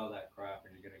getting rid of all that crap,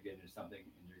 and you're going to get into something,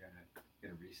 and you're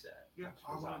going to reset. Yeah, Which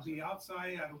I was want to awesome. be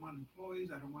outside. I don't want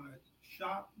employees. I don't want to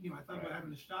shop. I thought about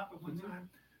having to shop at one time.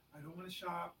 I don't want to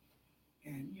shop.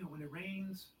 And when it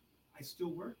rains, I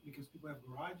still work because people have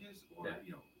garages or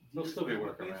There'll still be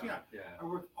work place. around. Yeah, Yeah. I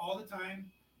work all the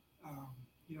time,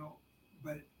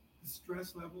 but the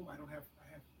stress level, I have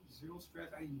zero stress.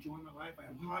 I enjoy my life. I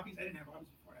have hobbies. I didn't have hobbies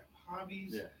before. I have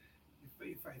hobbies. Yeah.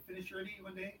 If I finish early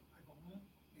one day, I go home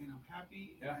and I'm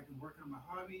happy and Yeah. I can work on my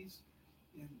hobbies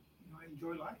and I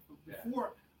enjoy life. But Yeah.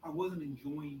 before I wasn't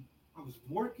enjoying. I was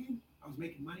working. I was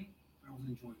making money. But I wasn't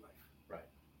enjoying life. Right.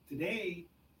 Today,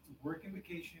 it's a work and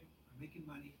vacation. I'm making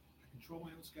money. I control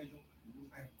my own schedule.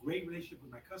 I have a great relationship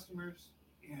with my customers,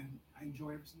 and I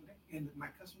enjoy every single day. And my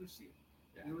customers see it.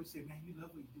 Yeah. They always say, "Man, you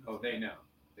love what you do." Oh, they know.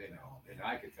 They know. Oh, And man.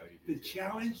 I could tell you. The do too.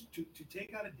 challenge to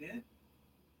take out a dent.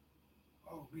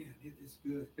 Oh man, it's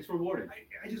good. It's rewarding.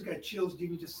 I just got chills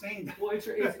even just saying that. Well,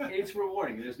 it's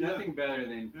rewarding. There's Yeah. nothing better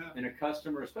than Yeah. a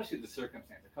customer, especially the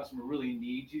circumstance. A customer really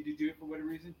needs you to do it for whatever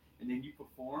reason, and then you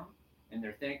perform, and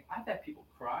they're thinking, I've had people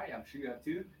cry. I'm sure you have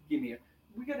too.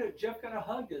 Jeff got a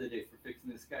hug the other day for fixing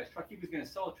this guy's truck. He was going to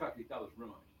sell a truck he thought was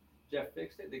ruined. Jeff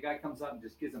fixed it. The guy comes up and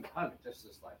just gives him a hug. It's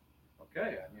just like,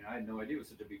 okay. I mean, I had no idea it was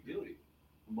such a big deal to you.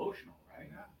 Emotional, right?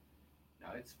 Yeah.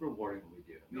 No, it's rewarding what we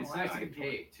do. I mean, No, it's nice I to get enjoy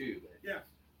paid too. But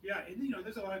Yeah, and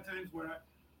there's a lot of times where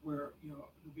there'll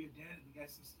be a dent and the guy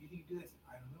says, "You think you do this?"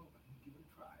 I don't know, but I'm gonna give it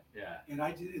a try. yeah,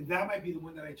 And that might be the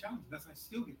one that I challenge. That's I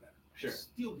still get better. Sure. I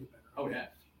still get better. oh yeah,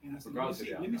 And I said, Regardless of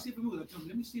the let me outcome. see if it moves. I tell them,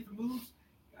 let me see if it moves,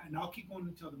 and I'll keep going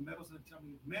until the metal's gonna tell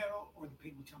me metal or the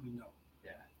paint will tell me no.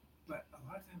 yeah, But a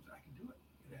lot of times I can do it.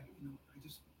 And,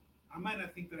 I might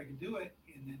not think that I can do it,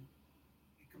 and then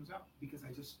it comes out because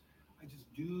I just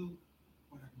do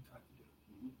what I've been taught to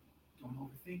do. Mhm. Don't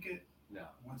overthink it. no,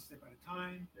 One step at a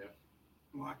time. Yep.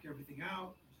 Block everything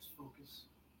out. And just focus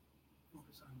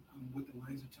on what the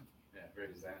lines are telling me. yeah,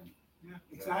 very zen. Yeah,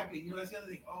 exactly. That's the other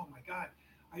thing. Oh my God,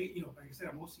 like I said,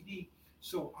 I'm OCD.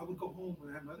 So I would go home when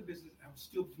I had another business. I would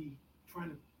still be trying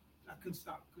to. I couldn't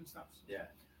stop. Yeah,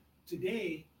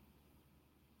 Today,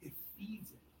 it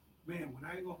feeds it. Man, when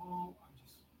I go home,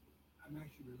 I'm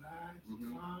actually relaxed,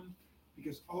 Mhm. calm,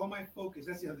 because all my focus.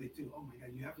 That's the other thing too. Oh my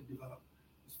God, you have to develop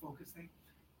this focus thing,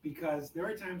 because there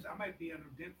are times I might be on a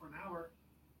dent for an hour,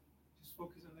 just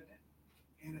focus on the dent,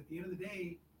 and at the end of the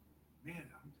day,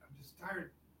 man, I'm just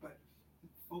tired. But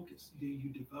focus. You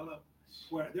develop.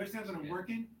 Where there's times when I'm Yeah.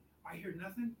 working, I hear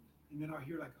nothing, and then I'll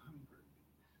hear like a hummingbird.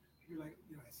 I hear like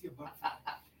I see a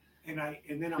butterfly,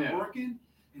 and then I'm Yeah. working,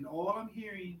 and all I'm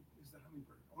hearing is that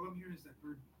hummingbird. All I'm hearing is that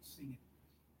bird singing,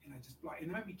 and I just block. And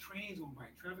there might be trains going by,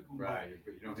 traffic going by. right,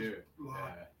 but you don't I just hear it.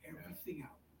 block Yeah, everything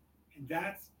out, and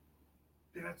that's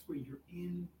where you're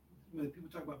in. When people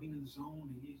talk about being in the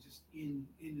zone, and you're just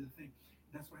into the thing.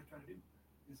 That's what I try to do.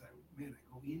 Is I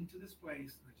go into this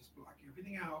place and I just block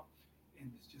everything out,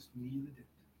 and it's just me and the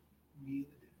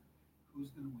dent. Who's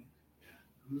gonna win? Yeah.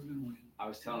 Who's gonna win? I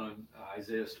was telling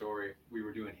Isaiah's story. We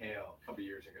were doing hail a couple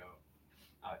years ago.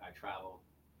 I traveled.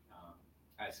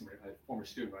 I had a former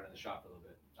student running the shop for a little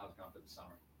bit. I was gone for the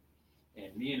summer.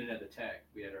 And me and another tech,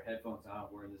 we had our headphones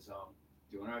on. We're in the zone,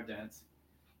 doing our dents.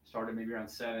 Started maybe around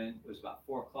 7. It was about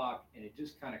 4 o'clock, and it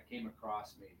just kind of came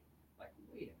across me like,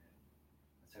 wait a minute.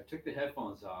 So I took the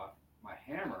headphones off. My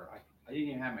hammer, I didn't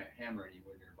even have my hammer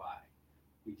anywhere nearby.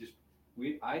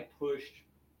 I pushed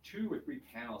 2 or 3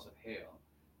 panels of hail.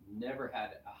 Never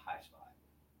had a high spot,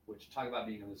 which talk about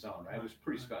being in the zone, right? It was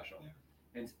pretty special.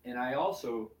 Yeah. And I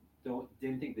also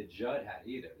didn't think that Judd had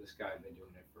either. This guy had been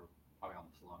doing it for probably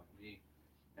almost as long as me.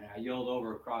 And I yelled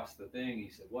over across the thing. He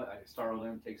said, "What?" I startled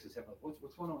him, takes his headphones.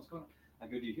 What's going on? What's going on? I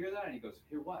go, "Do you hear that?" And he goes,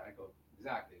 "Hear what?" I go,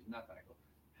 "Exactly. There's nothing." I go,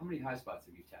 "How many high spots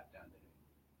have you tapped down today?"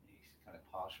 And he kind of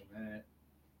paused for a minute.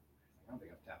 I don't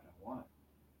think I've tapped on one.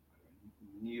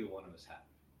 Neither one of us have.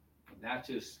 And that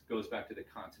just goes back to the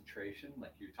concentration,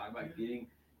 like you're talking about getting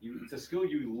you. It's a skill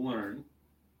you learn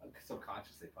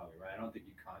subconsciously, probably, right? I don't think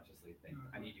you consciously think, No.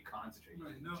 I need to concentrate. You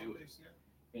Right. just No. do it.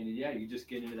 Yeah. And you just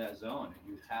get into that zone and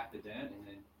you attack the dent, and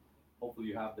then hopefully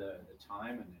you have the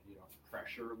time and the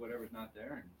pressure or whatever's not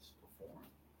there, and just perform.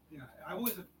 Yeah. I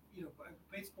always I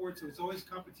played sports, so it's always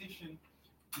competition.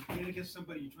 You're playing against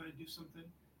somebody. You're trying to do something,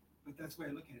 but that's the way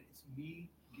I look at it. It's me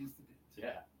against the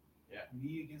dent. Yeah.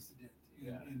 Me against the dent.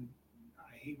 Yeah. And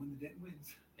I hate when the dent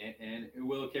wins. And it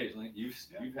will occasionally. You've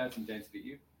had some dents beat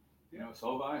you.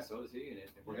 So have I, so does he, and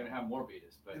we're gonna have more beat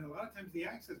us. But And a lot of times the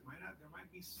access there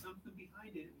might be something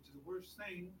behind it, which is the worst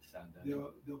thing. sound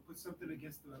done. They'll put something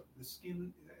against the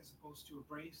skin as opposed to a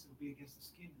brace. It'll be against the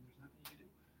skin, and there's nothing you can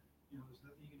do. There's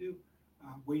nothing you can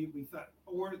do. We thought,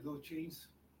 or they'll change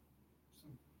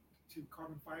some to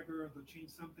carbon fiber, or they'll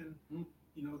change something,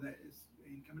 that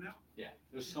ain't coming out. Yeah,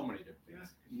 there's so many different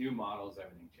things. New models,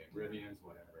 everything changed. Rivians,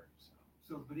 whatever.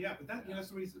 But that's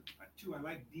the reason too. I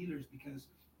like dealers because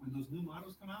when those new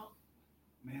models come out,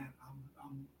 man,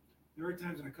 There are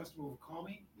times when a customer will call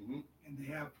me Mhm. and they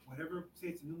have whatever, say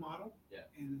it's a new model. Yeah.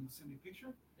 And then they'll send me a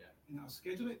picture. Yeah. And I'll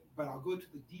schedule it, but I'll go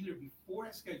to the dealer before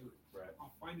I schedule it. Right.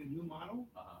 I'll find a new model,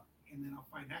 Uh-huh. and then I'll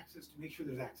find access to make sure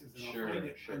there's access. And Sure, I'll find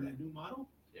it sure. on that new model.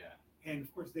 Yeah. And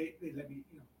of course, they let me,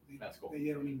 That's cool. They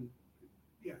don't even,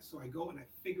 yeah. So I go and I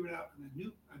figure it out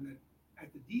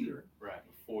at the dealer Right.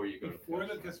 Before you go before I to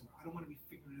go the to the customer. I don't want to be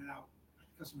figuring it out at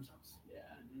the customer's house.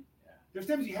 Yeah. There's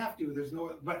times you have to. There's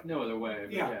no, but No other way.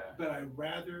 But yeah, but I'd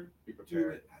rather Be do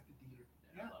prepared. it at the dealer.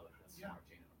 Yeah, Yeah. I love it. That's Yeah. smart,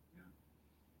 Tino. Yeah.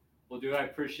 Well, dude, I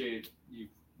appreciate you.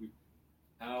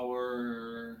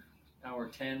 Hour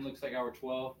 10 looks like hour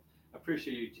 12. I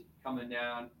appreciate you coming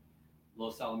down.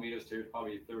 Los Alamitos to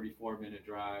probably a 34-minute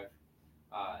drive.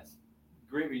 It's a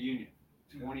great reunion.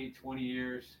 20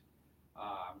 years.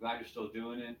 I'm glad you're still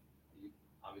doing it.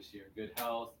 Obviously, you're in good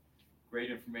health. Great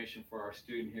information for our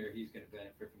student here. He's going to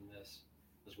benefit from this,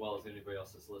 as well as anybody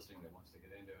else that's listening that wants to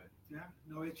get into it. Yeah.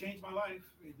 No, it changed my life.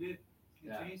 It did. It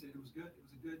Yeah. changed it. It was good. It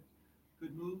was a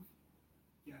good move.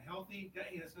 Yeah, healthy. Yeah,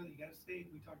 that's something you got to stay.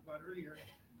 We talked about earlier.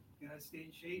 You got to stay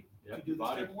in shape Yep, to do this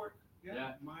body. type of work. Yeah.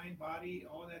 Yeah. Mind, body,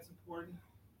 all that's important.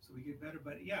 So we get better.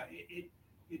 But yeah,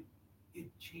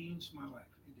 it changed my life.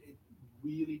 It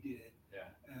really did. Yeah.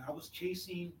 I was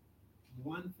chasing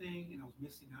one thing and I was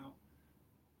missing out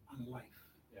on life.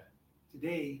 Yeah.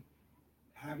 Today,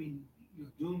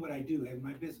 doing what I do, having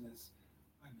my business,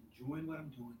 I'm enjoying what I'm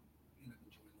doing and I'm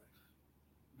enjoying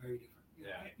life. Very different.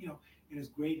 Yeah. And it's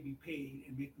great to be paid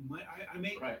and make the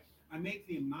money. Right. I make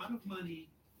the amount of money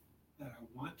that I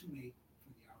want to make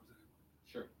for the hours that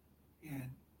I work. Sure.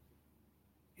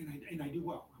 And I do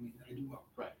well. I mean, I do well.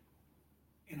 Right.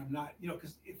 And I'm not,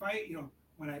 because if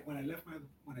when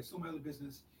I sold my other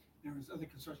business, there was other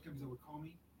construction companies that would call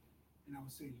me, and I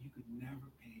would say, you could never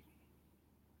pay me.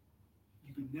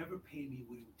 You could never pay me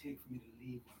what it would take for me to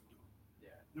leave what I'm doing. Yeah.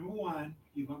 Number one,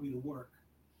 you want me to work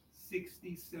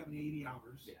 60, 70, 80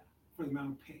 hours Yeah. for the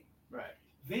amount of pay. Right.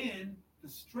 Then the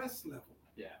stress level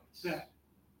Yeah. that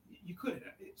you couldn't.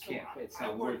 Can't. It's I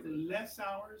not work worth it. less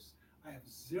hours. I have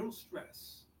zero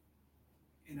stress,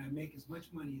 and I make as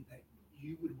much money that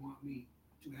you would want me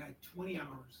to add 20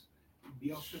 hours and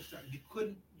be all stressed out. You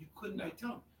couldn't. No. I tell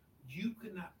them, you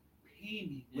could not pay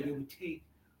me what Yeah. it would take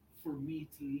for me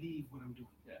to leave what I'm doing.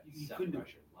 Yeah. You couldn't do it.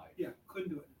 Pressure, life. Yeah, couldn't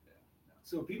do it. Yeah. No.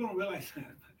 So people don't realize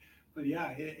that, but yeah,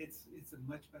 it's a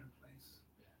much better place.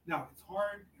 Yeah. Now it's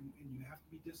hard, and you have to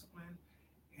be disciplined,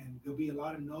 and there'll be a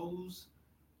lot of no's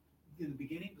in the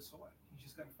beginning, but so what? You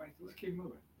just got to fight through Just it. keep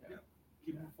moving. Yeah.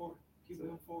 Keep Yeah. moving forward. Keep That's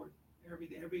it. moving forward.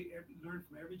 Learn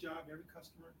from every job, every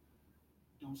customer.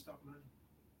 Don't stop learning.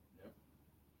 Yep.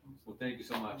 Don't stop. Well, thank you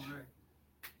so much. All right.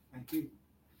 Thank you.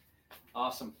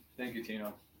 Awesome. Thank you,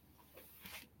 Tino.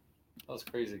 That was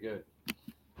crazy good.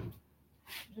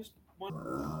 Just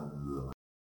one.